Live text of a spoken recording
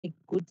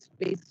good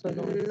space or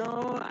not?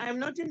 No, I'm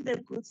not in the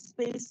good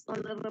space,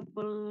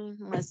 Honorable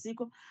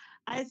Masiko.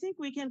 I think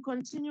we can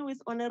continue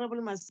with Honorable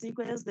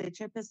Masiko as the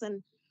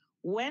chairperson.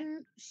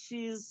 When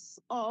she's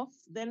off,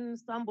 then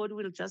somebody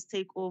will just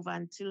take over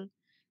until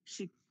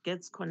she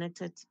gets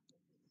connected.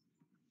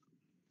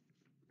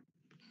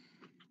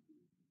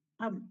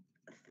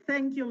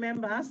 Thank you,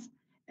 members.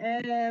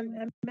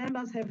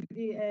 Members have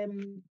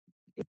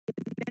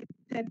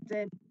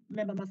elected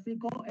Member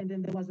Masiko, and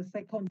then there was a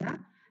seconder.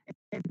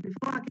 And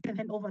before I can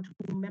hand over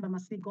to Member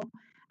Masiko,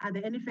 are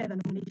there any further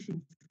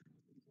nominations?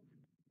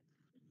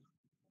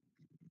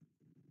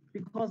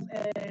 Because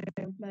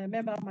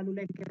Member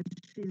Maluleke,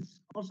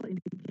 she's also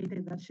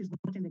indicated that she's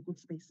not in a good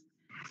space.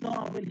 So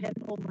I will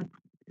hand over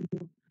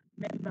to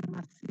Member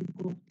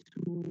Masiko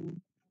to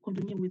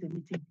continue with the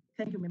meeting.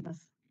 Thank you,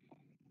 members.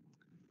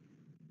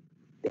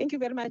 Thank you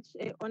very much,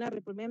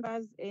 honorable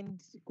members, and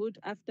good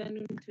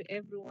afternoon to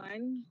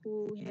everyone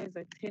who has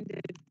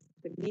attended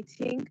the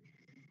meeting.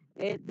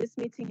 This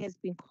meeting has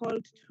been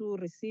called to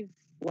receive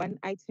one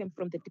item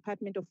from the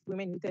Department of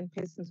Women, Youth and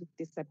Persons with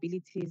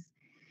Disabilities.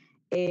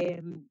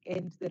 And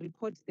the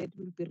report that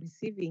we'll be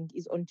receiving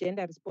is on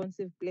gender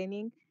responsive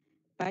planning,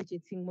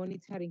 budgeting,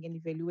 monitoring and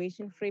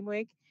evaluation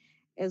framework,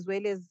 as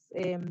well as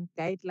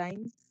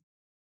guidelines,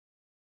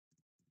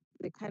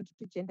 the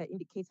country gender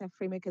indicator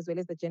framework, as well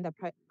as the gender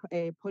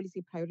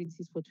policy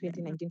priorities for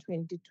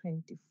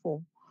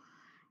 2019-2024.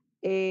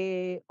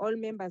 All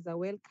members are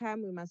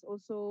welcome. We must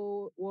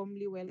also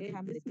warmly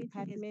welcome the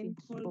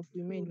Department of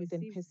Women, Youth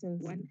and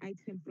Persons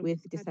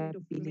with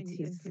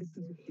Disabilities.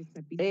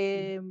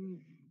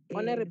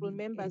 Honorable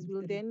members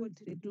will then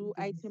do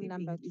item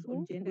number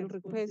 2. We'll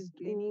request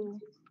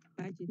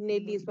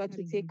Neliswa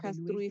to take us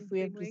through if we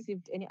have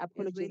received any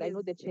apologies. I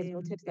know that she has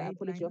noted the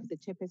apology of the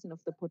chairperson of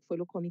the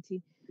portfolio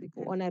committee,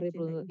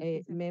 Honorable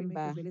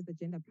Member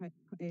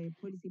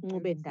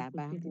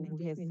Ngubendaba, who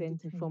has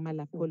sent a formal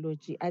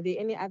apology. Are there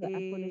any other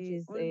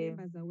apologies,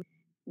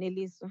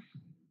 Neliswa?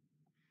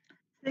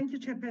 Thank you,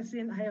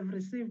 Chairperson. I have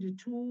received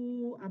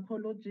 2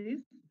 apologies.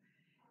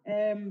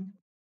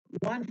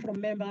 One from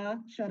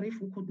Member Sharif,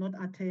 who could not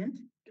attend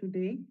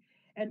today,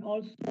 and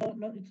also,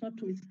 no, it's not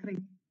 2, it's 3.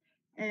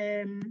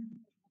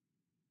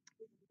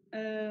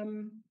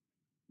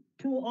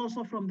 2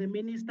 also from the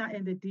Minister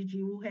and the DG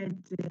who had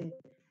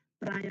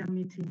prior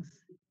meetings.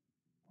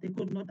 They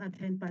could not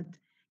attend, but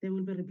they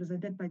will be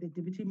represented by the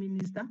Deputy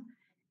Minister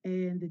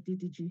and the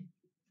DDG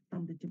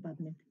from the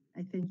department.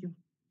 I thank you,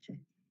 Chair.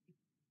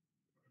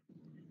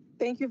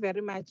 Thank you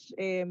very much,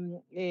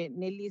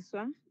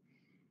 Neliswa.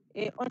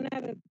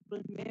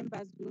 Honorable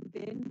members will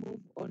then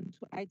move on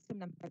to item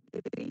number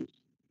 3,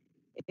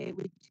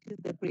 which is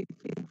the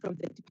briefing from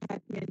the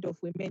Department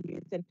of Women,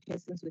 Youth and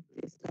Persons with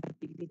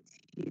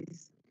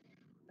Disabilities.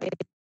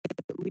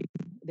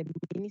 The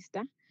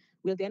Minister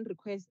will then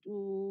request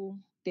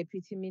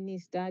Deputy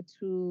Minister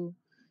to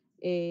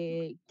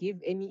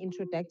give any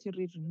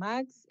introductory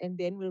remarks, and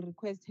then we'll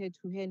request her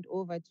to hand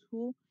over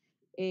to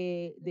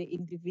the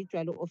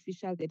individual or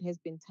official that has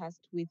been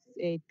tasked with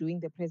doing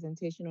the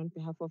presentation on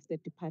behalf of the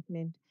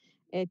department.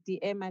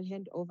 DM, I'll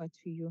hand over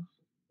to you.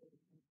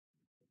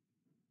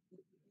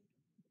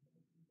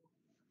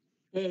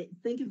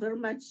 Thank you very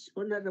much,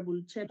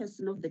 Honorable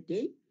Chairperson of the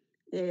day.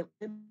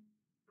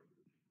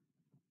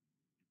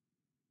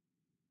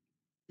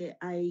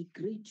 I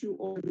greet you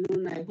all,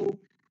 and I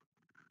hope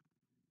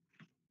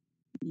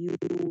we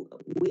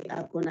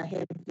are going to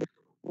have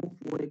of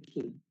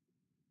working.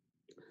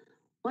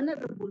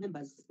 Honorable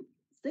members,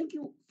 thank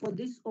you for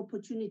this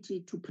opportunity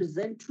to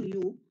present to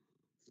you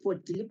for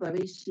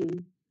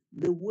deliberation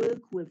the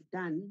work we've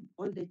done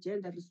on the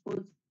gender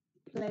response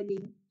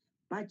planning,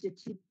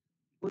 budgeting,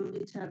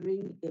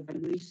 monitoring,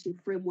 evaluation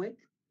framework,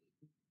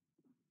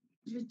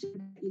 gender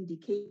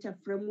indicator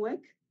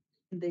framework,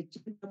 and the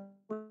gender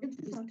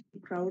policy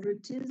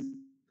priorities,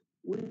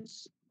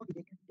 which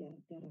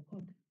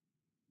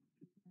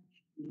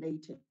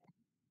later.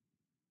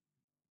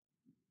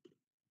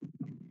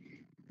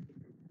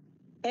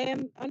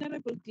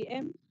 Honorable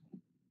DM.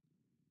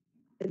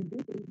 And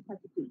this is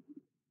particular.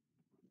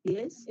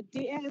 Yes.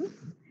 DM,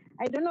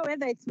 I don't know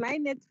whether it's my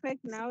network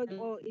now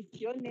or it's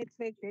your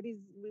network. That is,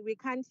 we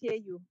can't hear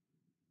you.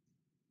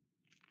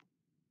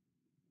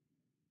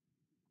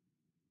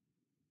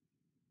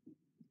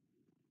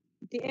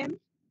 DM.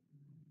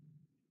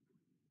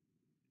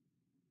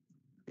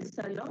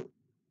 Hello.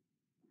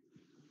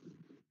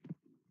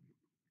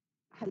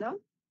 Hello.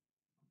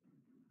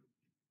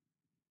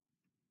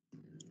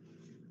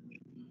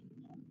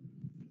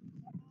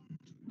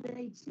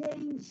 They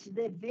change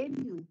the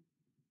venue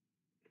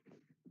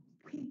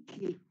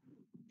quickly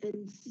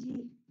and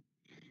see.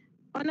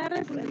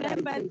 Honorable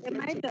members, am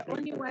I the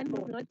only one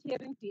who's not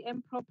hearing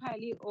DM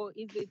properly, or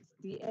is it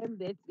DM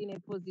that's in a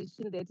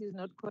position that is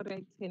not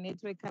correct? Her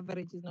network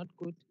coverage is not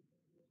good.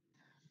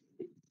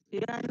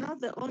 You are not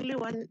the only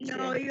one.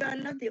 No, you are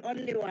not the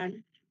only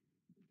one.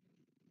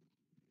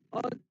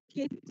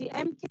 Okay,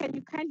 DM, can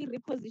you kindly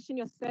reposition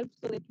yourself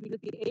so that we will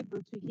be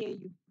able to hear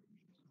you?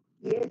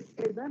 Yes,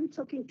 as I'm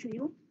talking to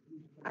you.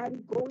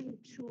 I'm going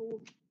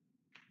to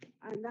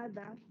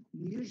another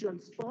usual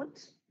spot.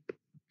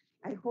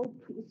 I hope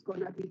it's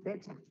gonna be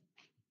better.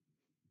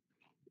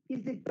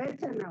 Is it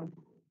better now?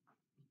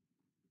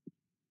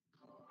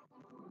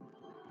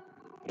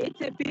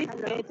 It's a bit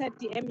Hello? better,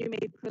 DM. You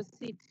may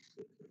proceed.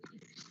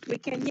 We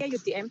can hear you,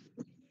 DM.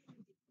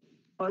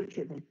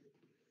 Okay then.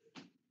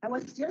 I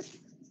was just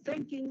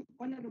thanking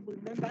honorable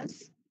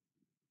members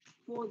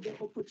for the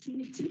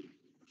opportunity.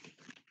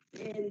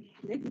 And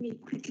let me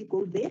quickly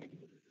go there.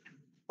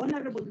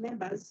 Honorable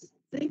members,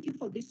 thank you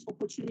for this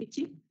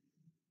opportunity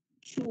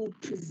to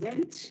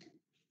present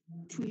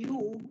to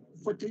you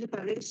for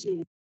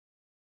deliberation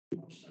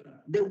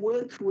the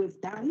work we've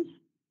done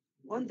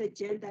on the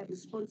gender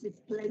responsive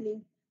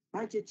planning,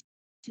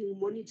 budgeting,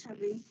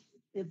 monitoring,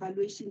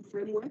 evaluation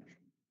framework,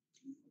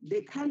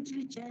 the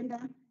country gender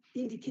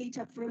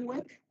indicator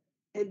framework,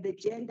 and the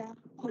gender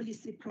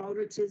policy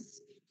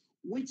priorities,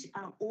 which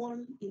are all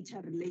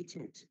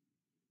interrelated.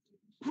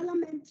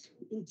 Parliament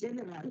in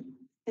general,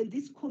 and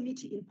this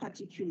committee in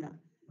particular,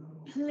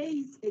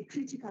 plays a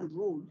critical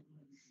role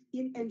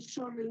in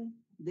ensuring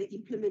the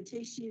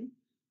implementation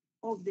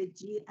of the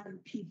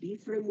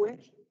GRPB framework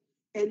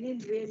and in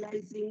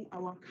realizing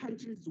our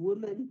country's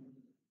women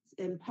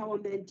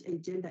empowerment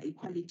and gender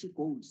equality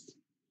goals.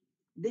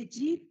 The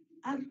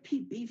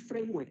GRPB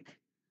framework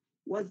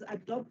was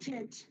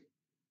adopted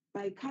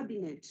by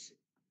Cabinet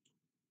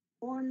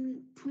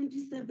on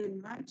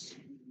 27 March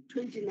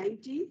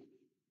 2019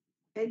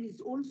 and is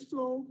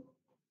also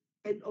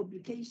an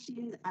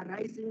obligation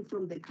arising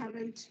from the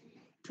current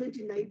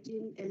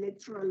 2019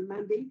 electoral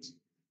mandate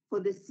for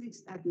the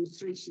sixth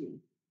administration.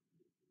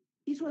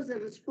 It was a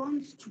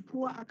response to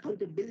poor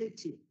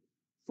accountability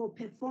for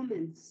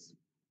performance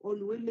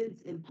on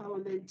women's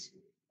empowerment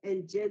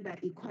and gender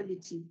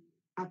equality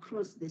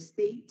across the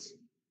state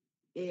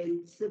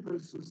and civil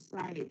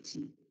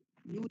society.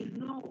 You will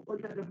know,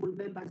 honorable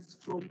members,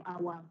 from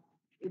our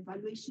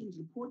evaluation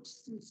report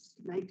since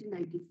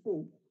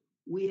 1994,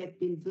 we have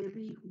been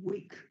very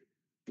weak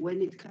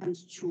when it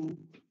comes to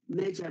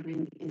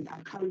measuring and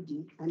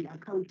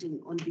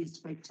accounting on these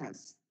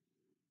factors.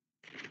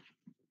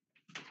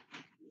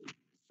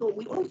 So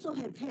we also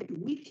have had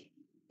weak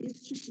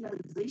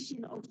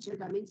institutionalization of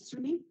gender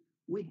mainstreaming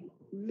with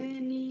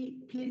many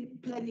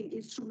planning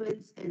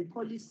instruments and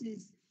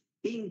policies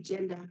being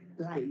gender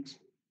blind.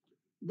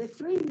 The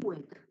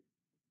framework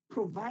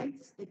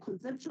provides a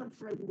conceptual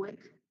framework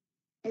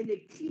and a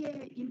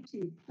clear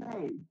implementing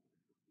plan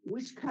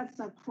which cuts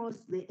across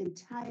the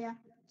entire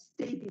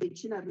state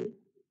machinery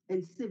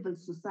and civil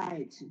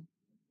society.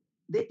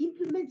 The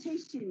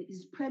implementation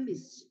is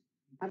premised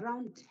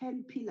around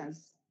 10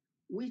 pillars,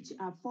 which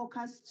are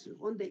focused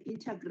on the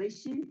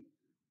integration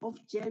of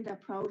gender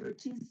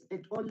priorities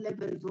at all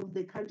levels of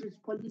the country's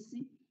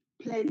policy,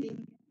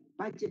 planning,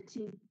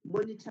 budgeting,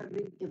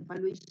 monitoring,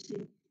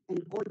 evaluation,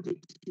 and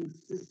auditing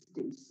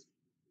systems.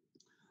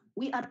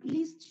 We are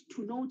pleased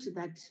to note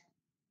that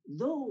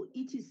though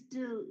it is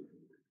still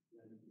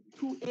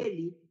too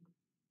early,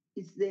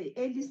 it's the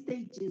early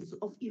stages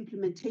of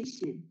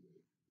implementation,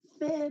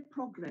 fair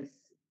progress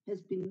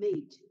has been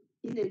made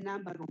in a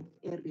number of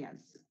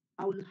areas.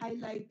 I will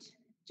highlight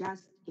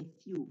just a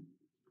few.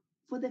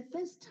 For the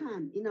first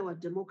time in our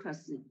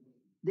democracy,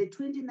 the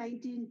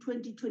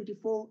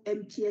 2019-2024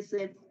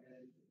 MTSF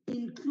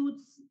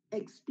includes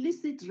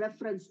explicit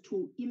reference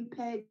to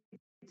impacts,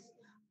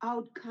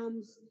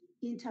 outcomes,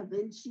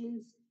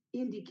 interventions,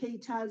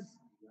 indicators,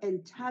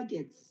 and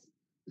targets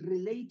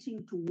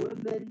relating to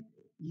women,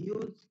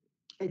 youth,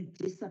 and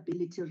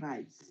disability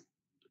rights.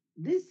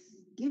 This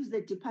gives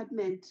the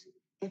department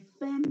a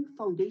firm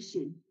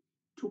foundation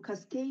to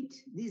cascade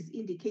these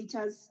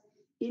indicators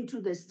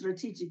into the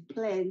strategic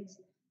plans,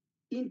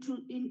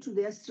 into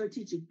their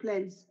strategic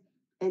plans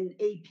and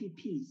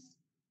APPs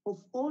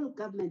of all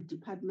government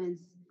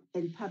departments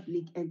and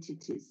public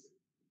entities.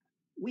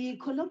 We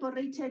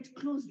collaborated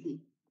closely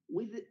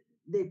with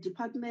the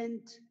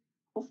Department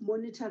of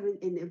Monitoring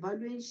and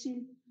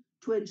Evaluation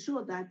to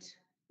ensure that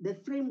the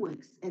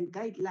frameworks and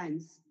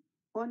guidelines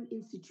on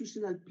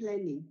institutional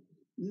planning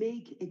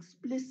make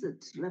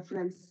explicit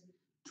reference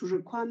to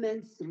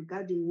requirements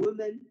regarding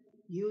women,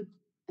 youth,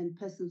 and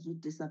persons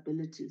with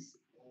disabilities.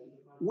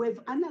 We've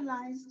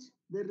analyzed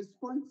the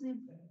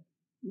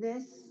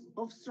responsiveness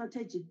of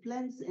strategic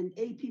plans and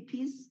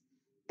APPs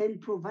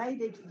and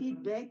provided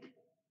feedback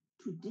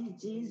to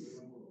DGs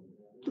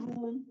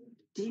through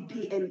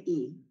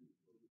DPME.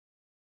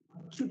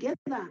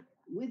 Together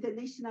with the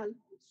National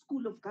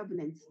School of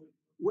Governance,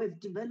 we've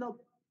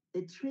developed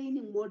a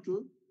training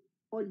model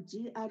on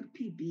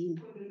GRPB.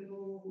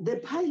 The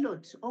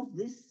pilot of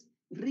this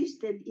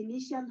reached an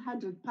initial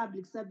 100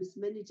 public service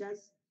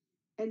managers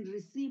and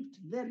received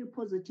very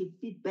positive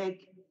feedback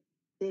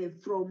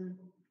from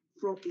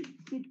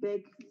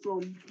feedback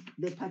from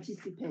the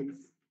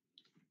participants.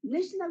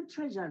 National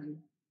Treasury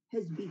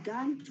has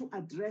begun to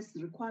address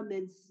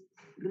requirements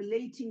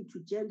relating to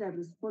gender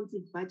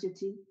responsive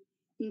budgeting,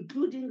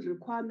 including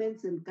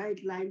requirements and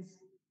guidelines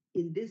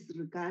in this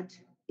regard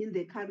in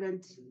the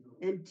current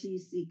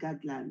MTC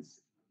guidelines.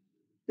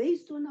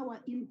 Based on our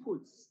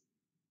inputs,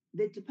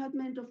 the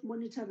Department of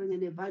Monitoring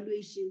and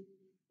Evaluation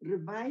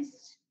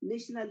revised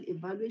National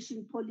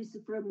Evaluation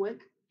Policy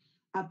Framework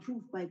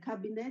approved by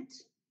Cabinet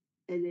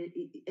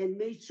and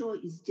made sure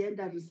it's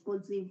gender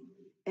responsive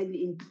and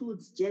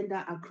includes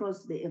gender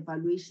across the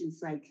evaluation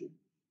cycle.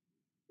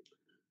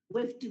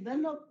 We've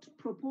developed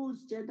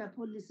proposed gender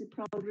policy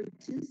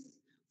priorities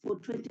for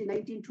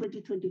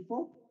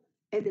 2019-2024,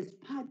 and as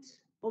part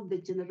of the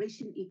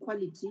Generation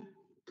Equality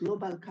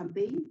Global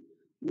Campaign,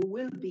 we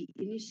will be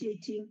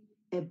initiating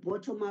a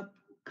bottom-up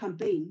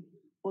campaign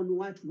on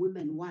what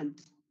women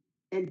want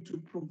and to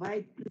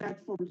provide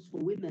platforms for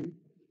women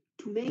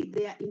to make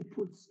their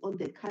inputs on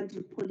the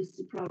country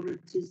policy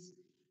priorities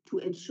to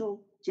ensure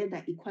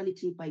gender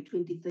equality by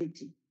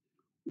 2030.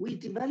 We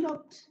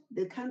developed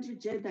the country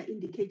gender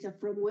indicator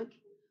framework,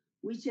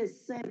 which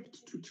has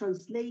served to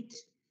translate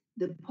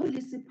the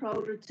policy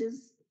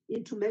priorities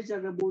into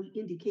measurable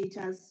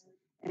indicators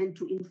and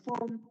to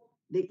inform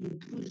the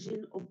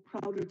inclusion of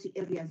priority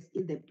areas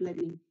in the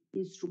planning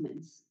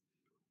instruments.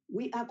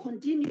 We are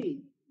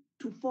continuing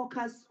to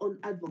focus on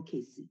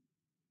advocacy,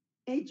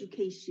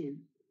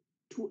 education,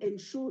 to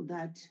ensure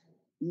that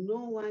no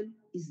one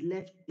is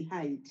left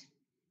behind,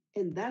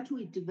 and that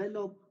we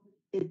develop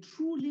a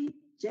truly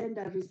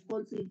gender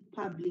responsive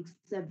public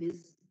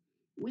service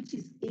which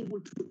is able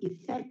to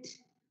effect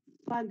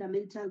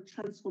fundamental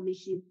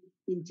transformation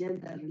in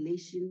gender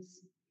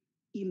relations,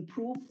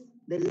 improve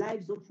the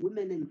lives of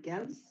women and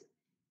girls,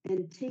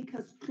 and take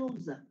us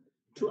closer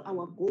to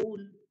our goal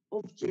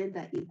of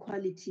gender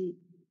equality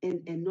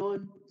and a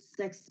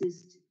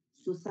non-sexist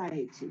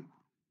society.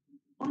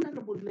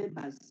 Honorable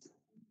members,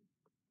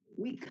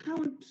 we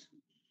count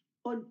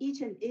on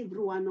each and every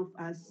one of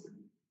us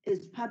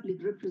as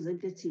public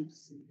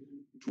representatives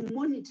to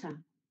monitor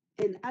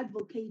and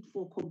advocate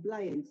for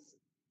compliance,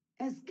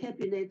 as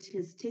Cabinet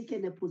has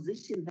taken a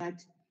position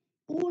that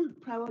all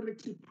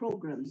priority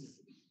programs,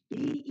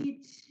 be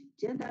it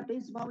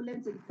gender-based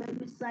violence and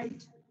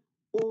femicide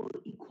or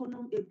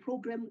a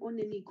program on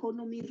an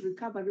economy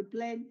recovery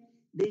plan,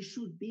 they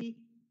should be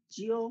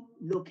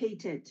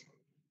geolocated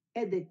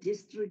at the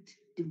district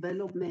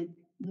development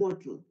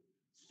model.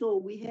 So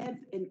we have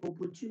an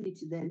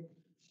opportunity then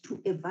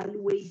to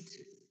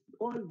evaluate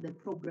all the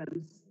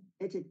programs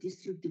at a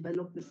district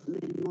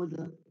development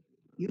model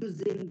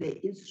using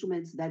the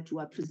instruments that you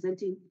are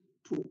presenting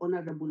to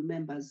honorable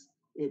members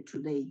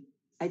today.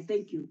 I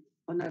thank you,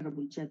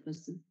 Honorable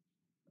Chairperson.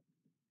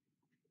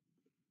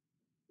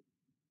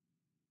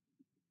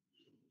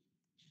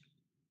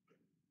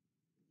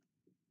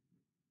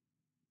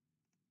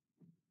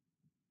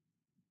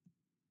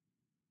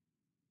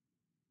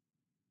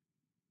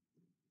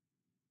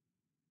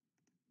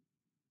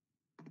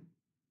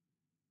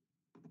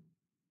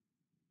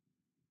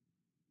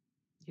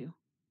 You.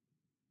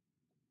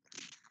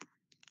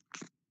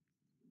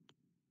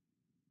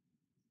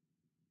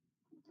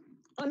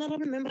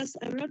 Honorable members,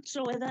 I'm not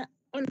sure whether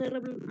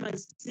Honorable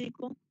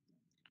Masiko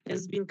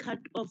has been cut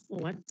off or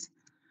what,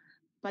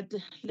 but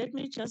let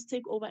me just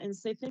take over and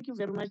say thank you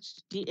very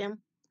much, DM,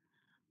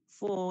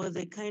 for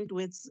the kind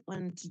words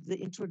and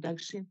the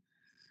introduction.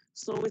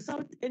 So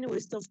without any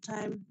waste of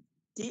time,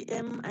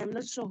 DM, I'm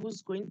not sure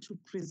who's going to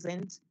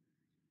present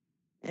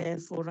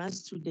for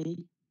us today.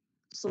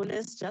 So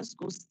let's just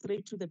go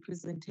straight to the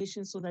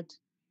presentation so that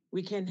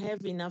we can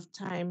have enough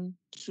time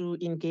to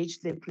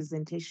engage the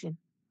presentation.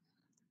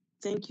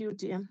 Thank you,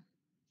 DM.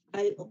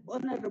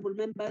 Honorable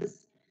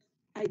members,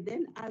 I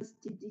then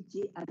asked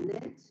DDG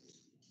Annette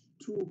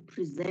to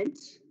present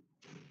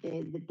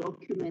the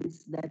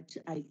documents that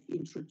I've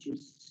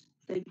introduced.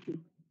 Thank you.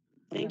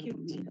 Thank you,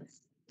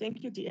 members.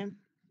 Thank you, DM.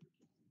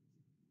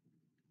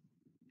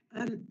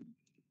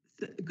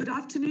 Good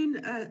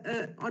afternoon,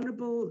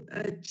 Honourable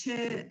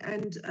Chair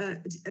and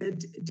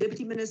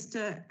Deputy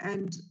Minister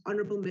and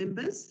Honourable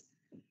members.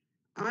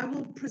 I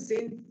will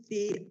present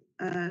the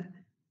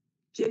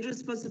Gender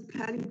Responsive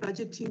Planning,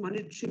 Budgeting,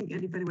 Monitoring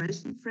and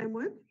Evaluation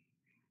Framework.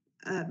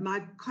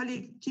 My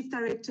colleague, Chief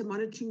Director,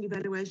 Monitoring and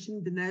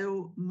Evaluation,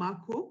 Dineo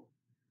Mako,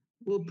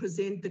 will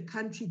present the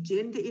Country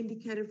Gender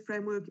Indicator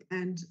Framework,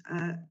 and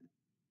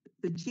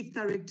the Chief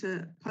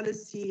Director,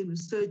 Policy and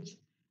Research,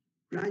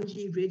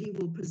 Ranji Reddy,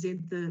 will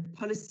present the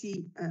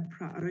policy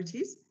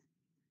priorities.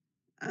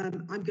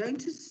 I'm going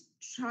to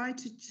try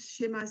to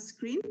share my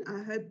screen.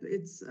 I hope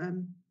it's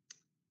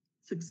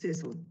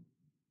successful.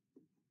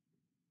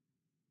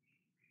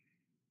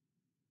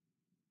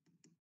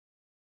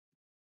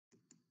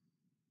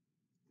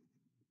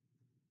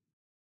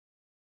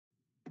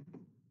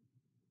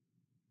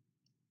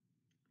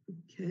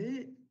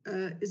 Okay,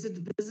 is it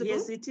visible?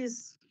 Yes, it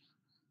is.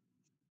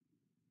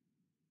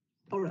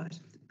 All right,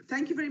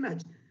 thank you very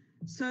much.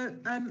 So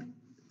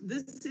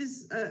this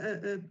is,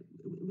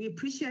 we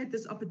appreciate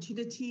this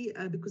opportunity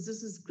because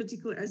this is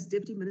critical, as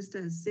Deputy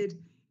Minister has said,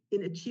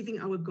 in achieving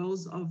our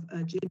goals of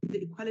gender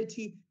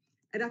equality.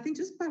 And I think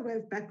just by way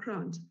of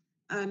background,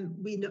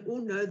 we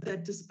all know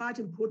that despite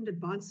important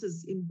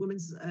advances in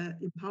women's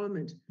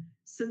empowerment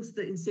since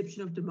the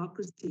inception of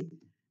democracy,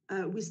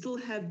 we still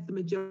have the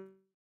majority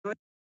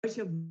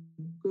of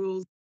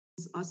girls,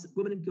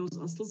 women and girls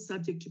are still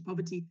subject to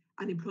poverty,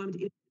 unemployment,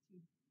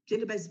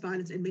 gender-based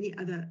violence, and many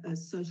other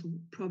social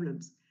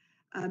problems,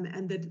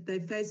 and that they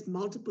face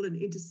multiple and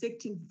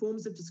intersecting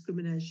forms of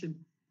discrimination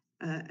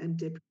and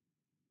deprivation.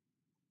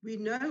 We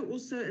know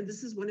also, and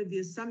this is one of the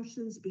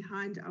assumptions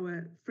behind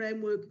our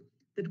framework,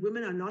 that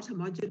women are not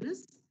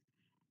homogenous,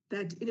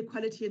 that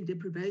inequality and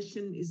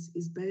deprivation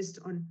is based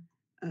on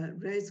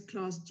race,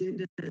 class,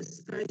 gender,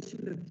 spatial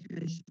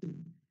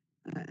location,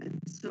 and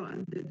so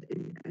on.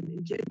 And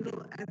in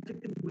general,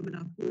 African women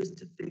are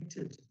worst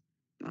affected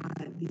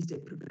by these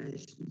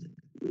deprivations.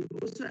 We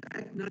also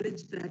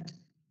acknowledge that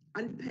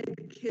unpaid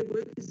care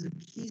work is a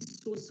key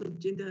source of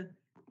gender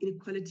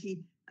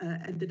inequality,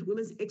 and that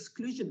women's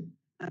exclusion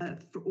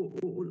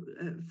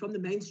from the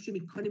mainstream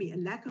economy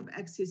and lack of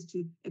access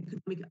to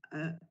economic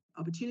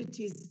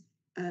opportunities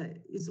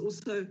is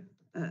also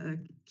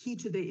key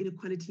to their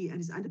inequality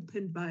and is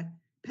underpinned by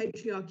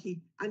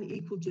patriarchy,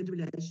 unequal gender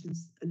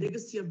relations, a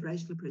legacy of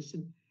racial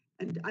oppression,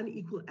 and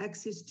unequal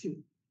access to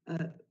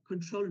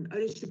control and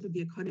ownership of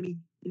the economy,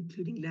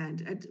 including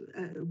land. And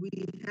we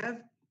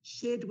have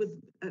shared with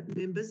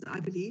members, I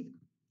believe,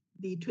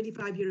 the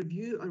 25-year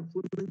review of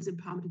women's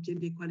empowerment and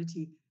gender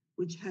equality,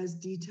 which has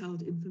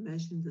detailed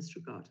information in this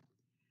regard.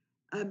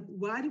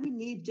 Why do we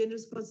need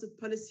gender-responsive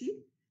policy?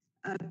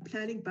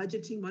 Planning,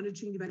 budgeting,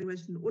 monitoring,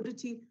 evaluation, and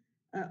auditing.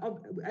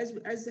 As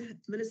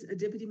the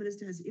Deputy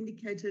Minister has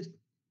indicated,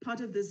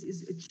 part of this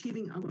is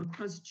achieving our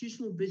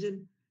constitutional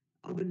vision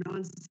of a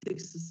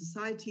non-sexist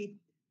society,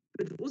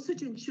 but also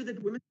to ensure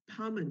that women's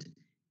empowerment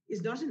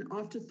is not an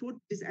afterthought,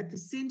 is at the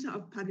center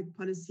of public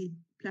policy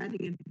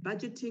planning and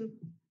budgeting,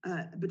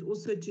 but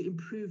also to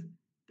improve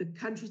the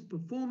country's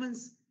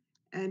performance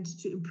and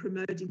to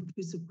promote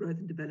inclusive growth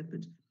and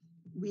development.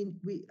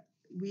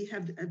 We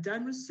have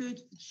done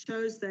research that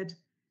shows that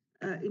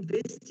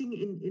investing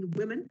in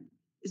women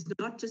is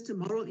not just a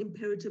moral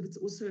imperative, it's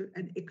also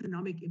an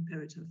economic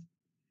imperative.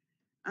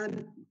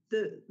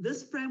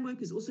 This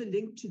framework is also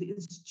linked to the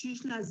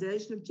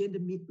institutionalization of gender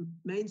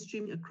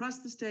mainstreaming across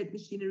the state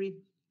machinery,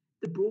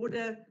 the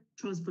broader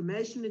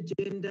transformation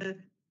agenda,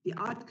 the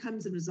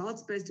outcomes and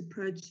results-based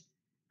approach,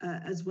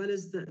 as well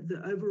as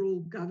the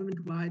overall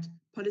government-wide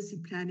policy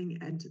planning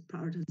and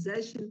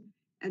prioritization,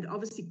 and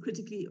obviously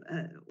critically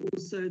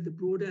also the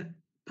broader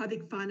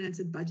public finance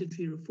and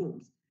budgetary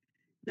reforms.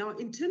 Now,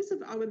 in terms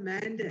of our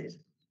mandate,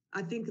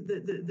 I think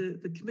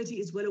the committee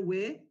is well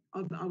aware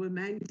of our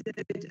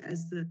mandate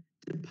as the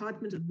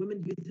Department of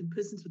Women, Youth and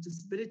Persons with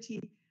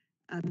Disability,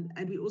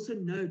 and we also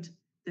note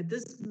that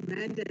this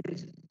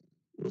mandate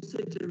also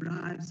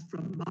derives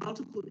from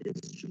multiple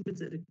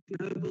instruments at a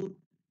global,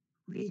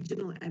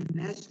 regional and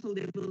national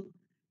level,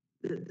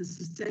 the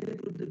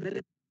Sustainable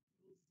Development,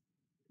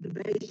 the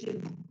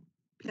Beijing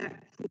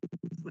Platform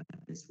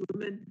for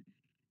Women,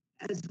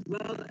 as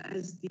well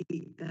as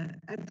the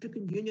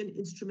African Union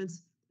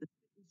instruments,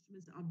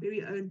 our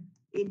very own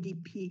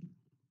NDP,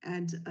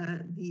 and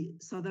the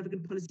South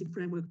African Policy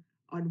Framework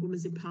on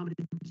Women's Empowerment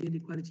and Gender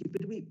Equality.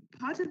 But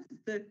part of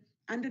the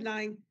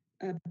underlying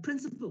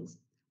principles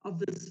of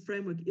this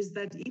framework is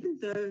that even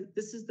though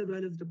this is the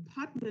role of the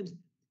department,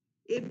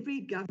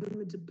 every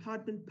government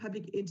department,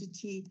 public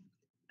entity,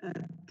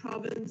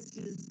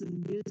 provinces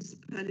and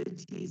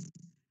municipalities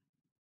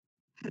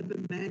have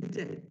a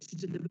mandate to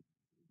deliver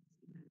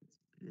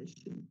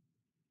emancipation.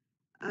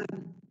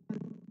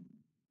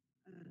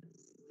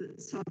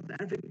 South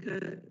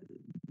Africa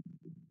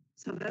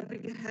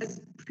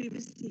has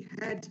previously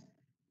had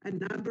a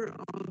number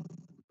of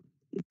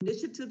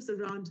initiatives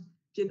around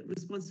gender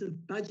responsive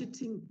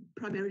budgeting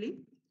primarily.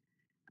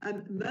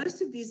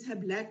 Most of these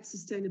have lacked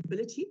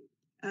sustainability,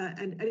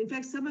 and in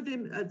fact, some of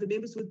them, the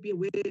members would be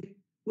aware,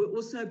 were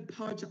also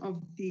part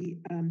of the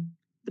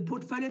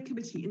portfolio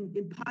committee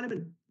in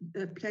Parliament,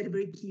 played a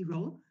very key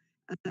role.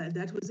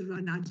 That was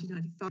around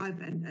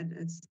 1995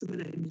 and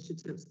similar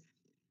initiatives.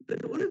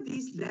 But all of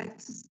these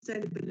lacked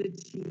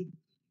sustainability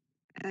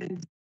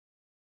and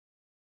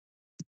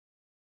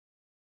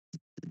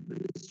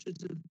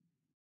administrative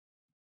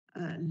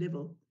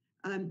level.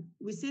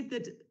 We said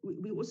that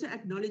we also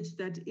acknowledge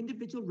that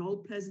individual role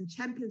players and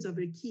champions are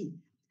very key.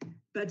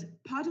 But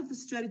part of the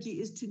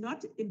strategy is to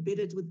not embed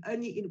it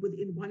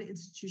within one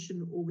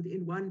institution or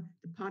within one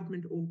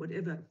department or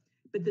whatever.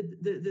 But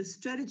the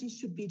strategy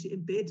should be to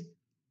embed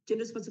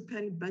gender responsive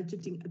planning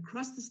budgeting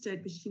across the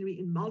state machinery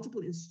in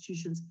multiple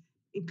institutions,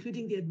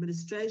 including the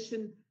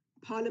administration.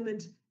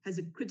 Parliament has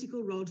a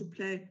critical role to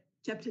play.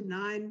 Chapter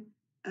 9,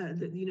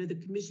 the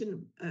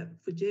Commission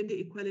for Gender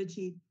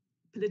Equality,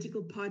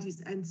 political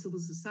parties and civil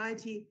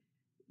society.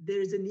 There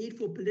is a need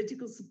for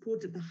political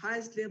support at the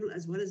highest level,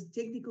 as well as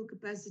technical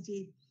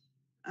capacity.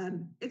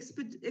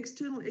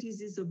 External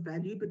expertise is of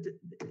value, but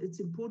it's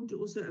important to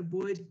also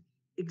avoid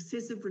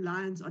excessive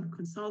reliance on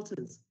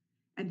consultants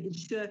and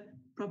ensure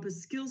proper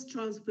skills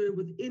transfer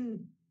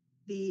within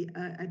the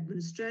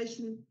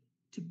administration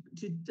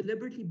to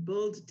deliberately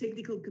build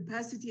technical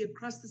capacity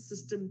across the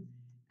system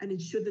and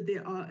ensure that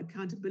there are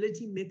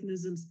accountability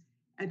mechanisms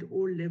at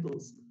all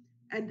levels.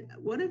 And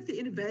one of the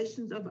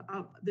innovations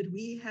that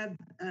we have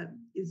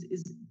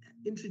is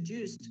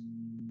introduced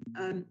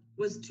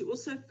was to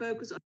also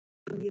focus on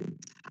the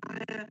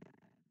entire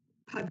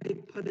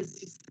public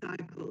policy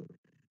cycle.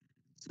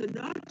 So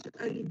not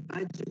only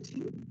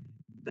budgeting,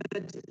 but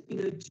at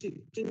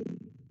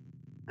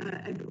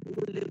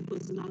all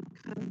levels, and I'll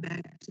come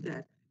back to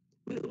that.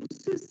 We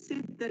also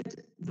said that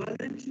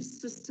voluntary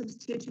systems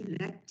tend to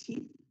lack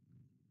teeth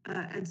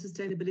and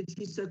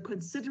sustainability, so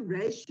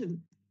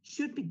consideration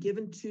should be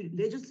given to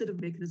legislative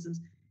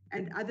mechanisms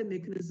and other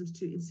mechanisms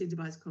to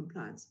incentivize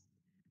compliance.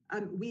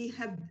 We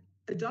have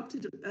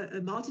adopted a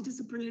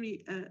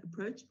multidisciplinary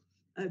approach,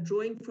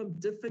 drawing from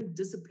different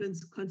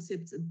disciplines,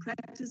 concepts, and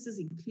practices,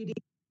 including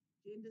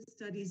gender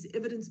studies,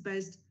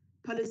 evidence-based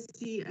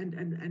policy, and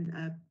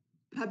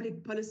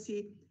public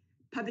policy,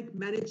 public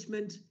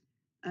management,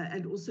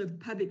 and also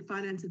public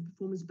finance and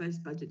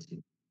performance-based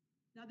budgeting.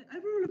 Now, the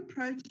overall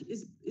approach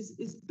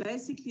is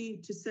basically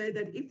to say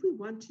that if we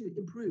want to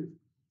improve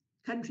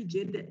country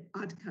gender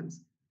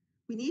outcomes,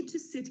 we need to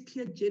set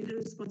clear gender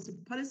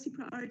responsive policy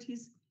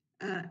priorities,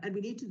 and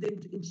we need to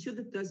then ensure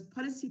that those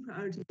policy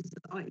priorities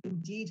are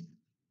indeed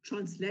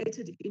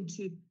translated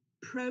into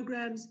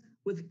programs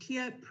with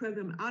clear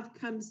program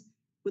outcomes,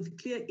 with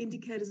clear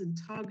indicators and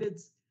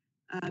targets,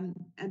 and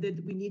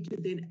that we need to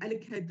then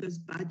allocate those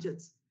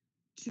budgets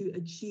to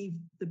achieve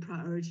the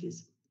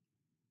priorities.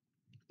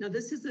 Now,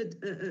 this is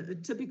a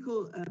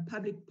typical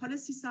public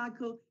policy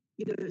cycle,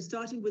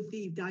 starting with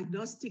the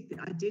diagnostic, the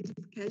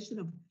identification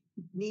of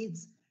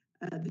needs,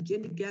 the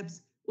gender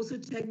gaps, also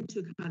taking into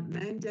account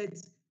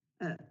mandates,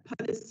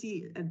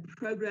 policy and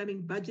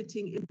programming,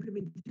 budgeting,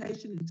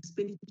 implementation, and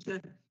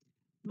expenditure,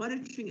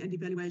 monitoring and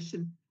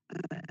evaluation,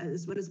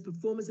 as well as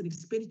performance and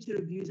expenditure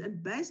reviews.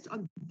 And based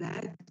on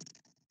that,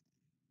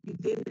 you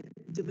then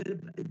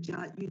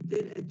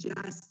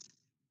adjust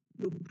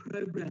your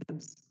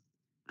programs.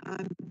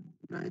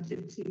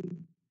 Budgeting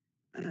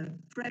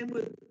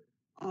framework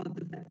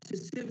to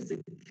serve as a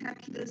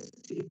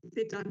catalyst to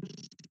effect our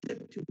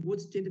shift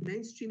towards gender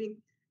mainstreaming,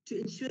 to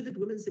ensure that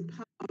women's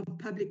empowerment of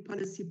public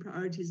policy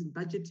priorities and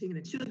budgeting, and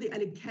ensure the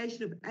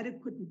allocation of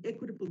adequate and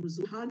equitable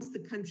resources, enhance the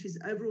country's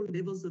overall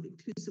levels of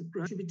inclusive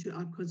growth, contribute to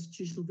our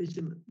constitutional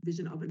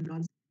vision of a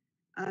non.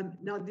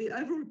 Now, the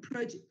overall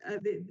approach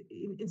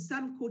in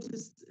some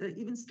quarters,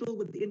 even still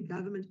within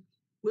government,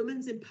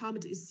 women's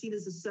empowerment is seen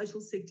as a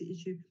social sector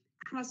issue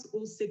across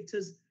all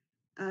sectors,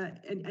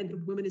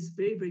 and women is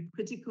very, very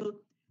critical.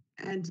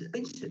 And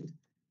mentioned,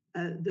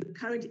 the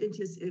current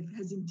NTSF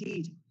has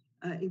indeed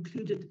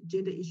included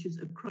gender issues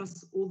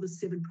across all the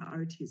 7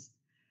 priorities.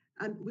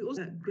 We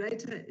also have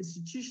greater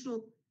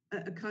institutional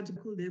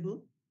accountable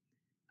level,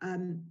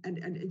 and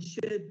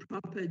ensured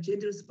proper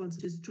gender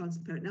response is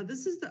transparent. Now,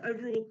 this is the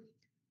overall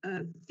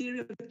theory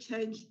of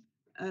change,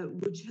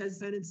 which has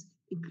components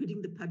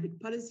including the public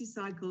policy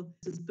cycle,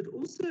 but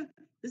also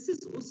this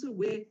is also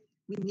where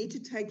we need to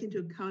take into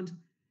account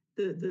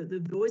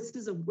the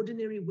voices of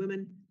ordinary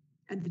women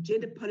and the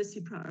gender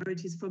policy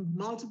priorities from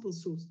multiple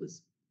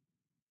sources.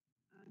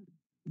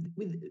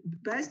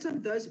 Based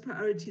on those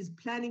priorities,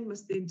 planning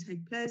must then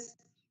take place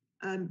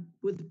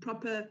with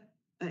proper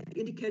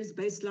indicators,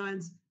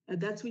 baselines.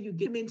 That's where you're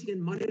implementing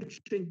and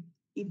monitoring,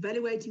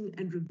 evaluating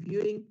and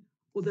reviewing.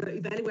 Although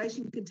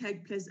evaluation can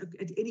take place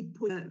at any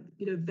point,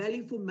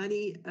 value for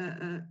money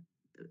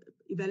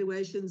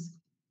evaluations,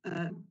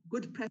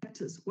 good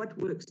practice, what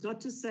works.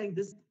 Not just saying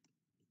this.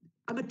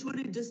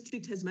 Amatori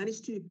district has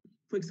managed to,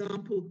 for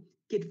example,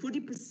 get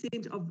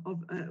 40%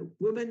 of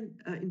women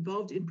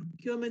involved in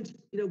procurement.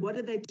 What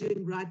are they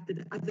doing right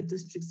that other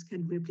districts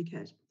can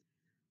replicate?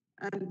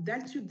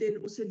 That should then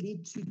also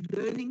lead to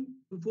learning,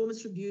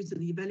 performance reviews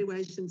and the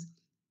evaluations,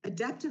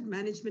 adaptive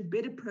management,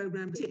 better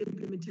programs, better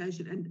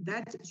implementation, and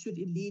that should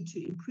lead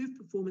to improved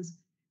performance.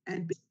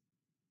 And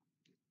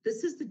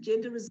this is the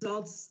gender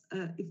results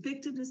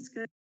effectiveness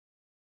scale,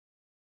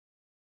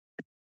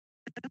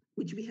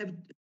 which we have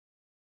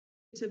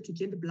to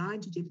gender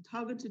blind, to gender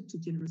targeted, to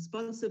gender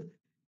responsive,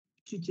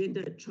 to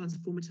gender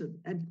transformative.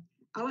 And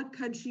our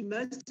country,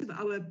 most of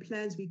our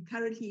plans, we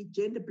currently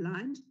gender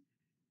blind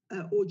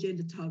or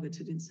gender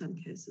targeted in some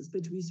cases,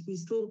 but we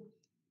still,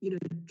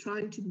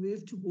 trying to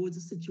move towards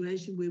a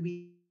situation where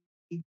we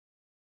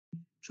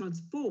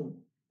transform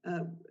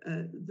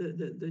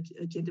the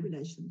gender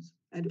relations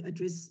and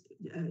address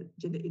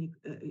gender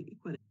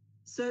inequality.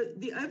 So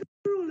the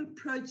overall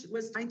approach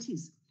was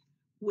 90s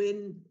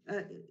when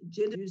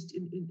gender used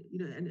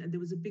and there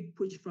was a big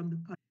push from the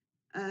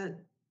party.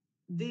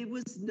 There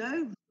was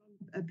no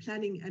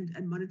planning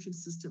and monitoring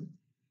system.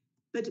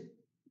 But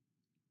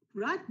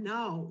right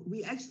now,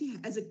 we actually,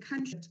 as a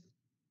country,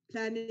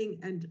 planning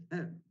and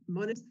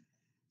monitoring.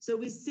 So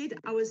we said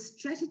our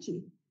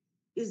strategy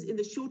is in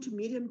the short to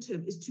medium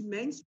term is to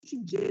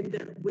mainstream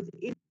gender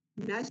within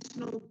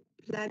national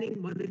planning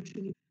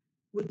monitoring,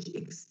 which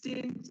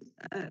extend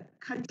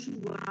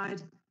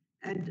countrywide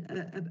and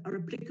are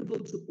applicable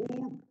to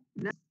all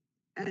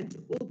and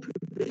all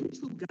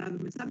provincial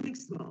governments, some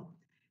as well.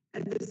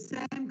 And the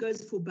same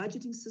goes for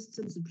budgeting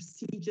systems and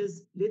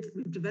procedures.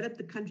 We've developed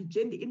the country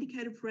gender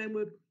indicator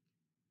framework,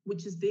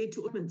 which is there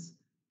to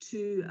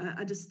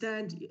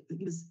understand,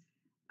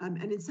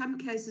 and in some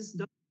cases,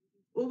 not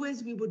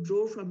always, we would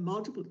draw from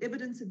multiple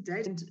evidence and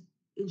data and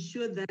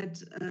ensure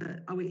that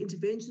our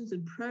interventions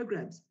and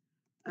programs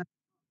are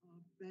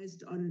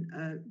based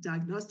on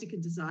diagnostic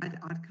and desired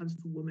outcomes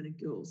for women and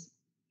girls.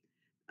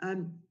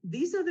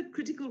 These are the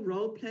critical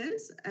role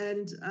players,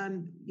 and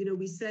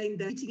we're saying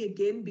that meeting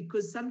again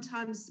because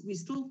sometimes we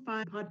still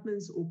find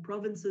departments or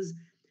provinces,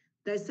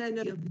 they say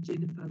no of the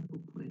gender focal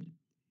point.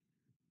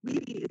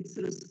 Really, it's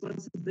a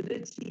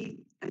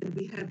responsibility, and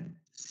we have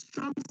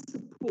strong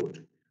support.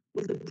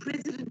 Well, the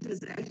president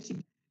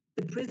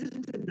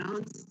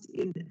announced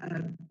in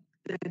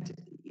that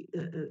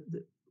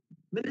the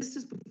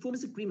ministers'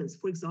 performance agreements,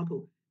 for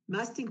example,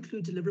 must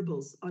include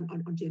deliverables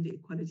on gender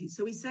equality.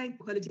 So we're saying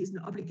equality is an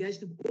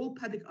obligation of all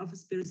public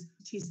office bearers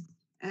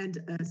and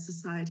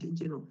society in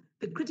general.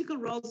 The critical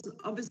roles,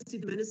 obviously,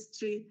 the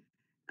ministry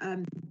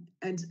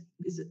and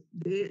is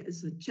there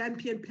as a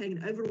champion playing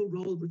an overall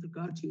role with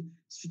regard to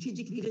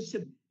strategic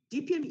leadership.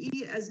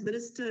 DPME as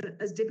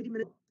deputy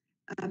minister,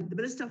 the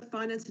Minister of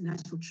Finance and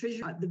National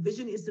Treasury. The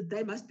vision is that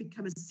they must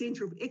become a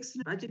centre of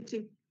excellent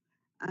budgeting.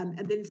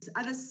 And then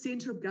other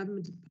centre of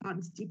government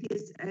departments,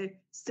 DPSA,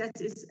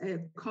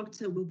 StatsSA,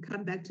 COGTA, will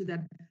come back to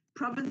that.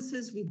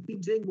 Provinces, we've been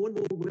doing more and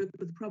more work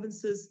with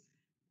provinces,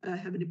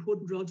 have an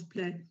important role to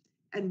play,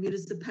 and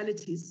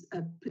municipalities,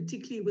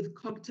 particularly with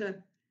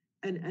COGTA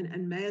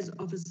and mayor's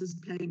offices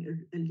playing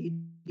a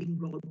leading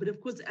role. But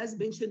of course, as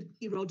mentioned,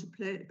 key role to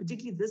play,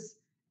 particularly this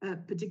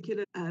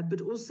particular,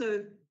 but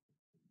also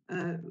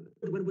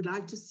one would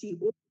like to see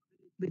all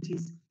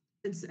activities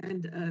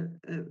and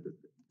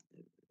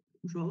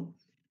control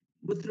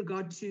with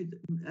regard to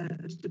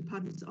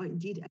departments are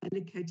indeed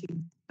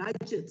allocating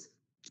budgets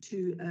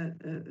to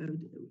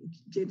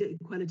gender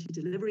equality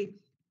delivery.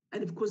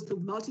 And of course, the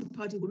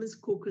multi-party women's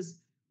caucus,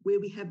 where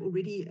we have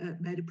already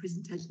made a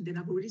presentation that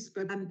I've already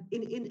spoken.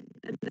 In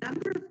a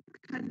number of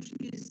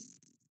countries,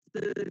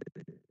 the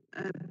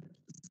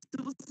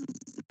civil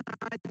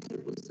society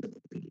also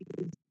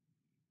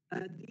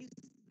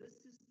this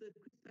is the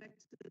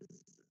factors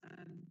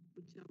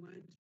which I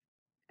won't,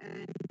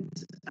 and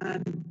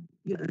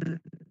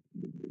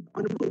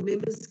honourable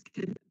members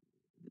can.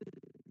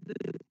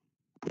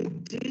 They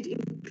did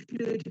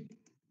include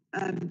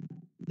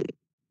the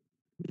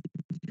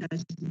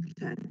education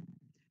plan.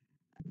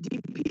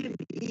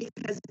 DPME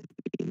has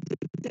been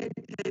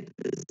dictated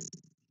papers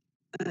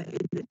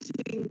in the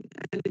teaching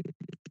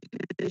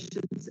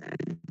allocations,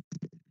 and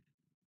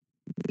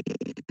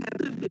we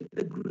have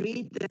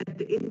agreed that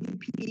the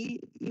NDP,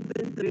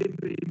 even the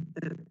very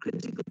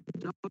critical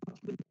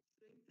document,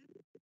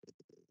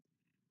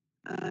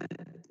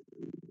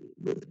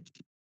 with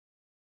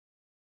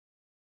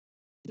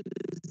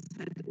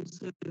had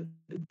also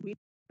agreed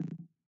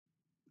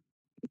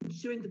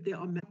ensuring that there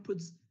are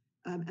outputs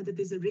and that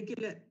there's a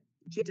regular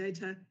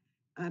data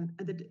and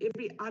that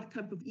every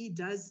outcome of E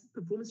does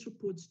performance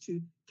reports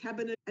to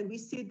cabinet. And we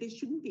said there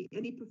shouldn't be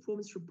any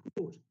performance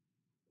report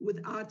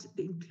without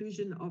the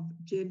inclusion of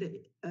gender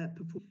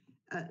performance.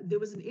 There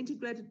was an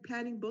integrated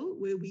planning bill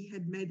where we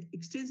had made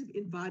extensive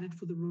invited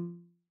for the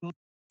roles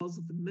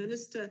of the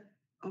Minister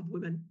of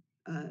Women.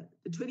 The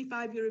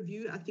 25-year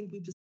review, I think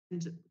we've just,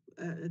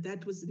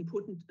 that was an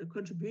important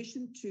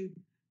contribution to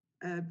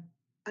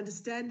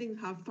understanding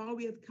how far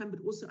we have come,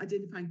 but also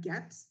identifying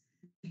gaps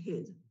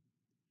ahead.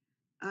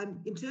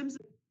 In terms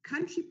of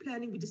country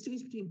planning, we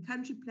distinguish between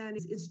country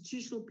planning and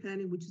institutional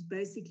planning, which is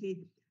basically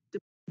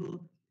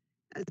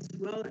as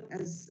well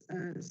as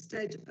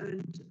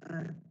state-owned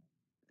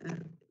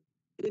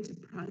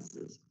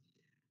enterprises.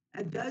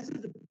 And those are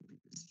the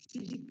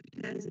strategic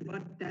plans and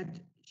what that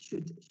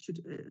should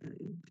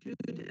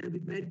include, and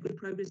we've made good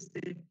progress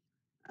there.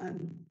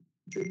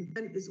 The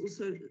plan is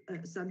also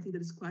something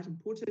that is quite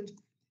important.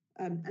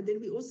 And then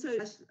we also,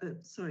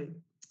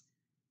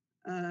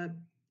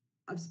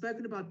 I've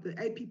spoken about the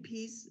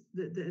APPs,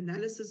 the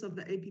analysis of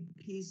the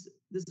APPs,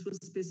 this was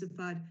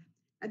specified.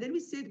 And then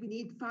we said we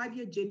need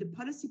 5-year gender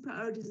policy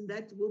priorities, and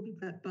that will be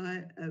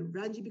by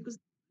Ranji, because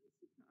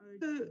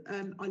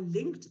are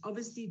linked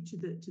obviously to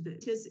the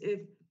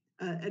TSF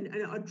and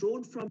are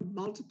drawn from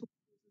multiple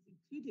sources,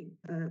 including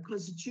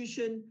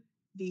constitution,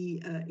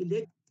 the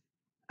elect,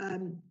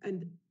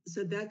 and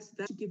so that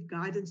should give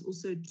guidance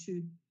also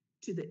to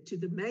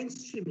the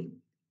mainstreaming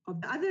of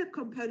the other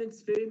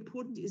components. Very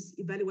important is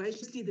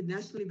evaluation, the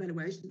national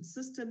evaluation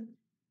system.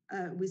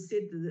 We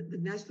said the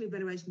national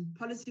evaluation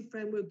policy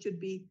framework should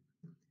be,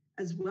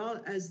 as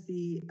well as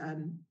the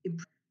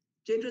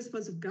gender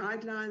responsive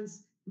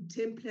guidelines,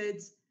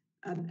 templates,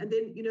 and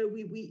then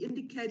we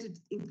indicated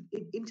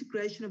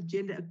integration of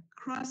gender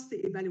across the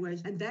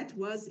evaluation, and that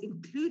was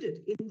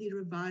included in the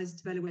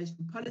revised evaluation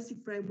policy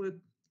framework.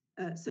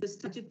 So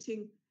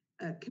budgeting,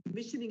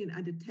 commissioning and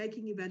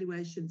undertaking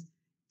evaluations,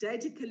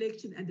 data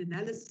collection and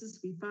analysis,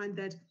 we find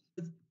that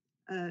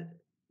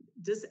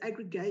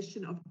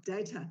disaggregation of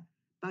data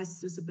by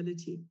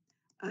disability.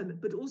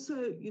 but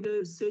also,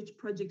 research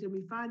project, and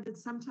we find that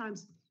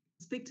sometimes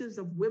perspectives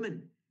of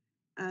women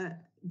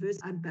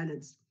versus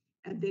unbalanced,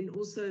 and then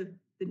also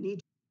the need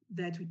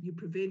that you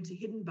prevent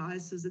hidden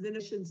biases, and then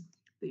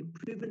the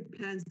improvement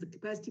plans, the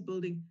capacity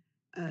building,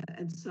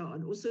 and so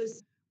on. Also,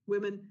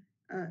 women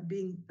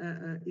being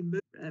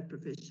emerging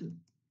profession.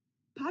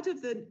 Part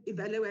of the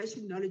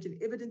evaluation, knowledge,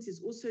 and evidence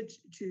is also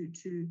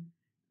to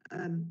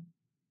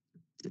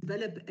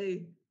develop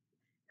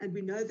and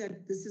we know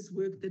that this is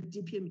work that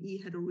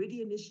DPME had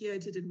already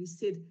initiated, and we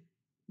said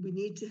we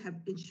need to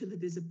ensure that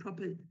there's a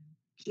proper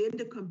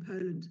gender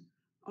component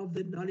of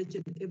the knowledge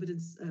and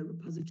evidence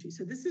repository.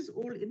 So this is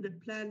all in the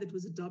plan that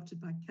was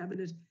adopted by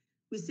Cabinet.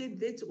 We said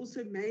let's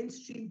also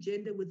mainstream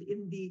gender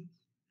within the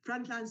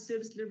frontline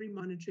service delivery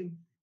monitoring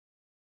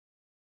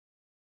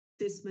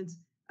assessments,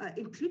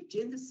 include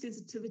gender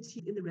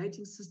sensitivity in the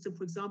rating system.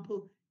 For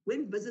example,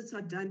 when visits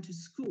are done to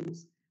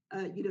schools,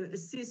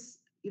 assess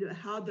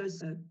how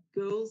those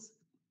girls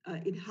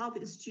in health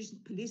institutions,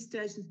 police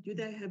stations, do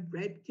they have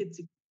rape kits?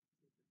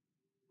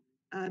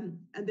 And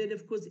then,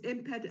 of course,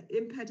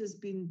 MPAT has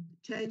been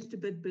changed a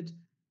bit, but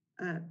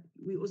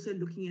we're also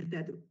looking at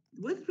that.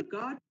 With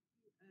regard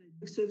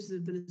to Services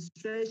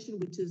Administration,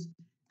 which is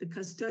the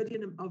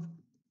custodian of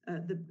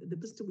the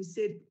system, we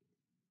said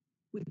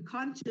we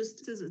can't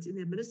just, as it's in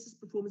the minister's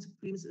performance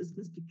agreements, it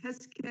must be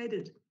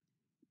cascaded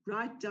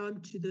right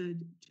down to the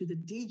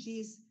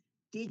DGs.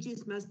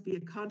 DGs must be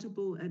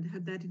accountable and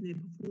have that in their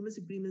performance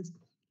agreements,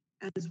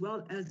 as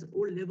well as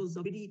all levels.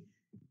 Already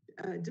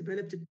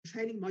developed a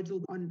training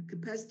module on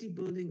capacity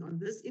building on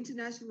this.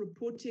 International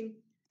reporting,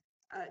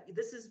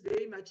 this is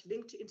very much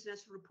linked to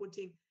international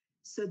reporting,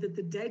 so that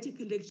the data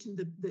collection,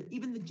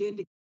 even the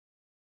gender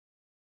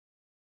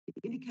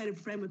indicator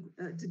framework,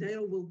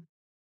 Tadeo will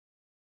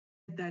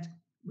that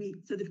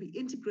so that we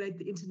integrate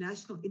the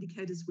international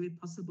indicators where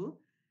possible.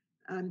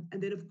 And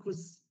then, of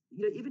course,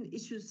 even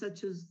issues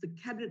such as the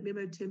cabinet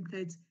memo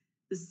templates,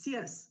 the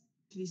CS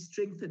to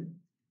strengthen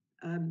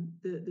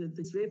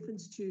this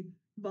reference to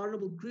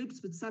vulnerable groups,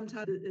 but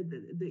sometimes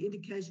the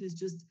indication is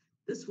just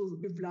this will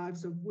improve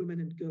lives of women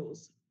and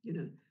girls.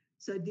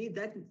 So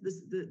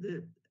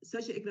the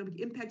socioeconomic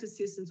impact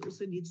assessments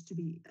also needs to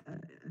be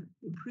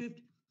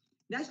improved.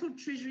 National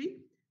Treasury,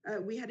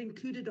 we had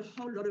included a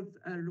whole lot of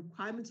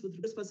requirements with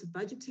responsive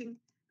budgeting,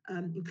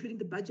 including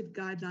the budget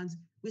guidelines.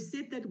 We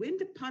said that when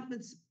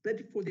departments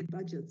bid for their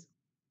budgets,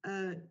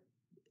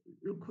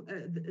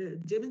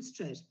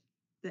 demonstrate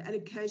the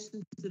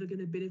allocations that are going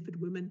to benefit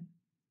women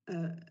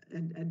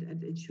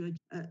and ensure.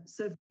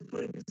 So,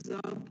 for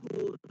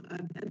example,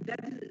 and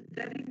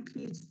that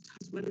includes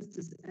as well as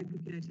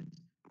disaggregated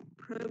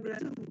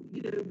programs.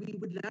 We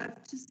would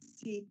love to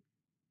see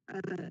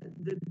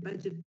the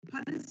budget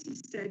policy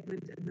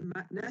statement and the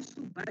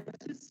national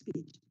budget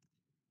speech,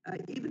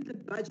 even the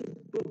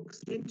budget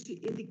books, need to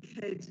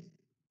indicate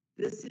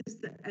this is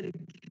the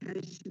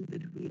allocation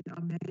that we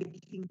are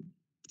making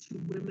to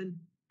women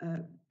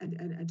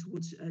and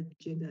towards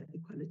gender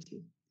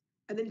equality.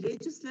 And then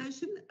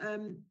legislation,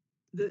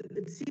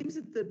 it seems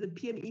that the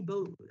PME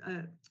bill,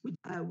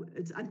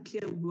 it's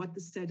unclear what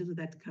the status of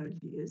that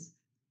currently is.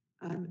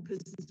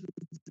 Persons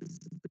with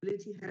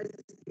Disability has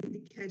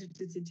indicated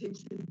its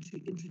intention to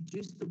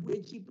introduce the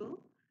wedgie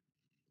bill,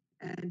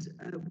 and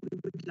we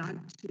would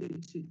like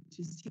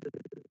to see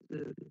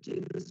the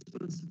gender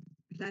responsive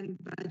planning,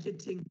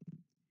 budgeting,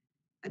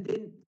 and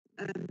then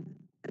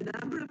a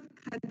number of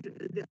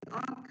countries. There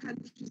are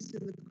countries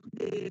in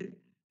the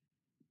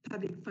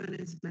Public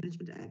Finance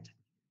Management Act,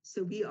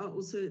 so we are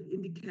also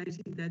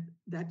indicating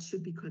that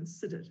should be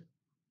considered.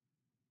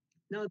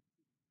 Now,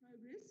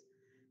 progress.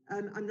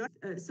 I'm not.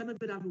 Some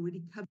of it I've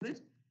already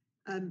covered.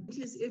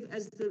 TSF,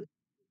 as the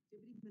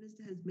Deputy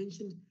Minister has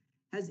mentioned,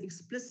 has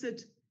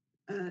explicit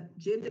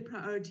gender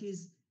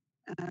priorities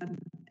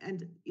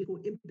and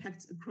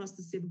impacts across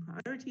the 7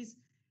 priorities.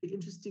 It's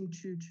interesting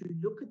to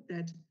look at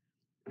that,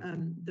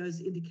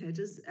 those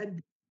indicators,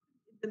 and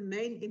the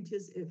main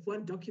NTSF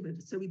one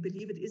document. So we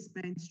believe it is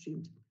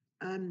mainstreamed.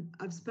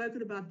 I've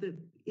spoken about the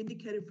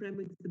indicator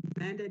framework, the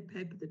mandate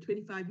paper, the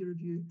 25-year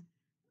review,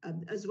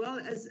 as well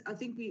as I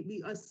think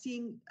we are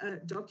seeing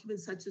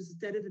documents such as the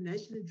State of the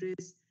Nation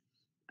address.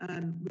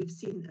 We've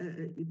seen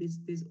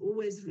there's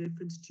always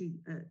reference to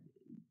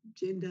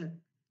gender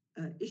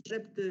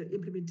issues, the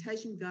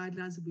implementation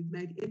guidelines that we've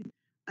made in.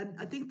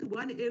 I think the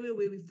one area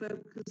where we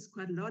focus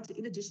quite a lot,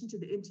 in addition to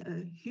the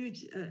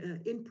huge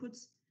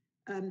inputs,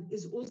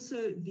 is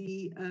also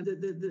the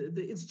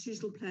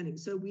institutional planning.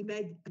 So we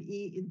made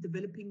in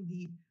developing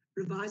the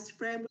revised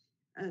framework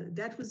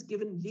that was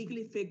given legal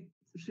effect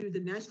through the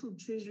National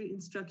Treasury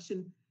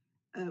instruction.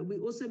 We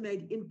also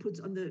made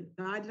inputs on the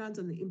guidelines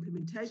on the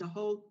implementation, a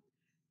whole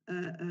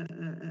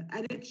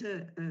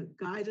annexure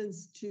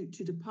guidance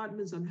to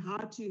departments on how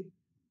to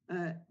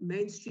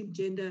mainstream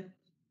gender.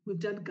 We've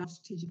done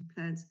strategic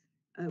plans.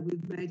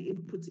 We've made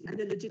inputs,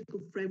 analytical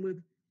framework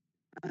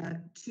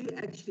to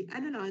actually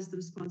analyze the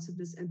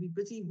responsiveness, and we're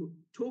busy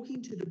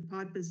talking to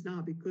departments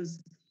now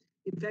because,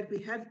 in fact,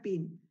 we have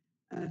been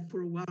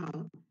for a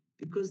while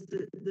because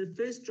the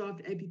first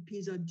draft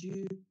APPs are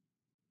due,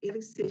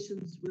 having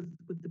sessions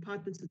with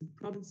departments and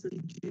provinces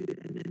due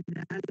an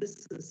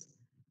analysis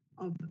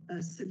of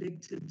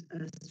selected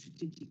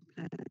strategic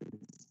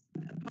plans.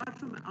 Apart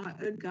from our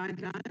own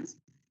guidelines,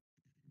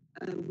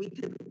 we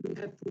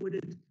have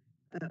forwarded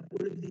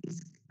all of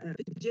these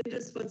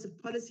gender-sponsored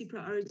policy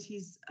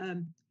priorities.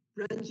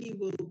 Ranji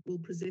will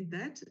present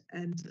that,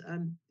 and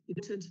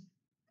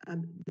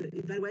the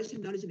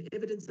evaluation, knowledge, and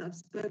evidence. I've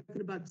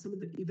spoken about some of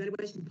the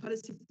evaluation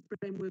policy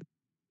framework,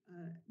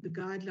 the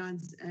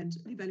guidelines, and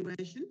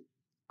evaluation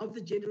of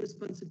the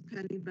gender-responsive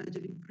planning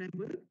budgeting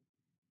framework,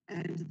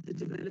 and the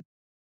development.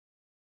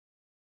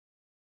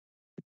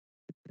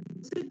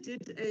 Also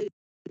did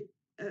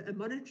a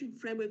monitoring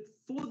framework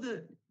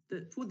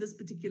for this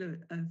particular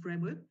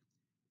framework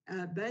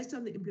based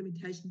on the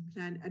implementation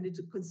plan, and it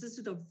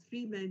consisted of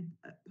three main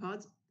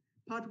parts.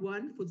 Part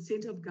one for the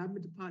Centre of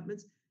Government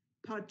Departments,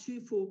 part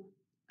two for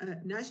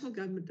national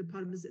government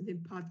departments, and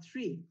then part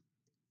three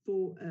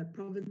for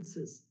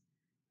provinces.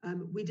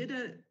 We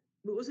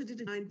also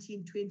did a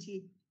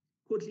 1920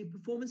 quarterly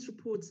performance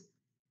reports,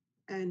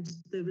 and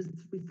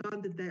we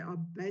found that they are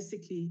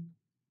basically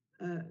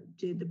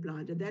gender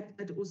blind, and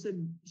that also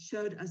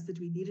showed us that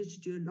we needed to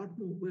do a lot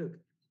more work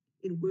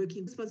in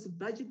working responsive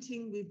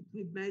budgeting.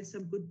 We've made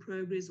some good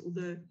progress,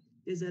 although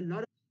there's a lot